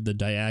gesture of the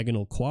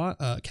diagonal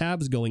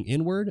calves going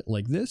inward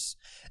like this,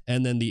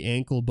 and then the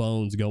ankle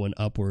bones going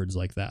upwards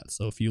like that.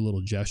 So a few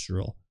little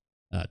gestural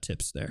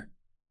tips there.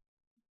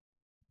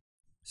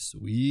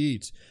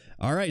 Sweet.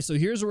 All right, so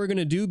here's what we're going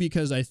to do,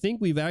 because I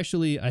think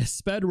I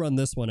sped run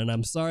this one, and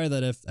I'm sorry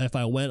that if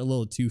I went a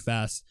little too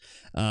fast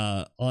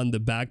on the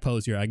back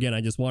pose here. Again, I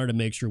just wanted to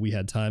make sure we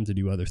had time to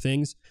do other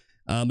things.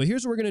 But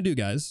here's what we're going to do,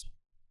 guys.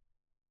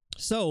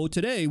 So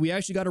today we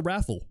actually got a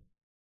raffle,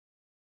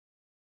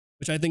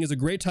 which I think is a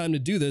great time to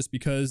do this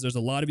because there's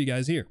a lot of you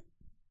guys here.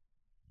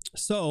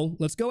 So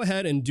let's go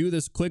ahead and do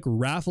this quick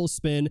raffle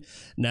spin.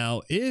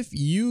 Now, if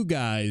you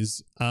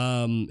guys,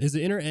 is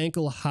the inner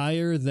ankle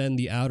higher than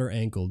the outer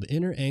ankle? The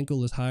inner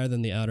ankle is higher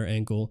than the outer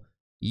ankle.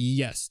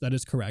 Yes, that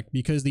is correct,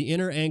 because the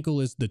inner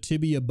ankle is the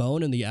tibia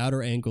bone and the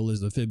outer ankle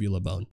is the fibula bone.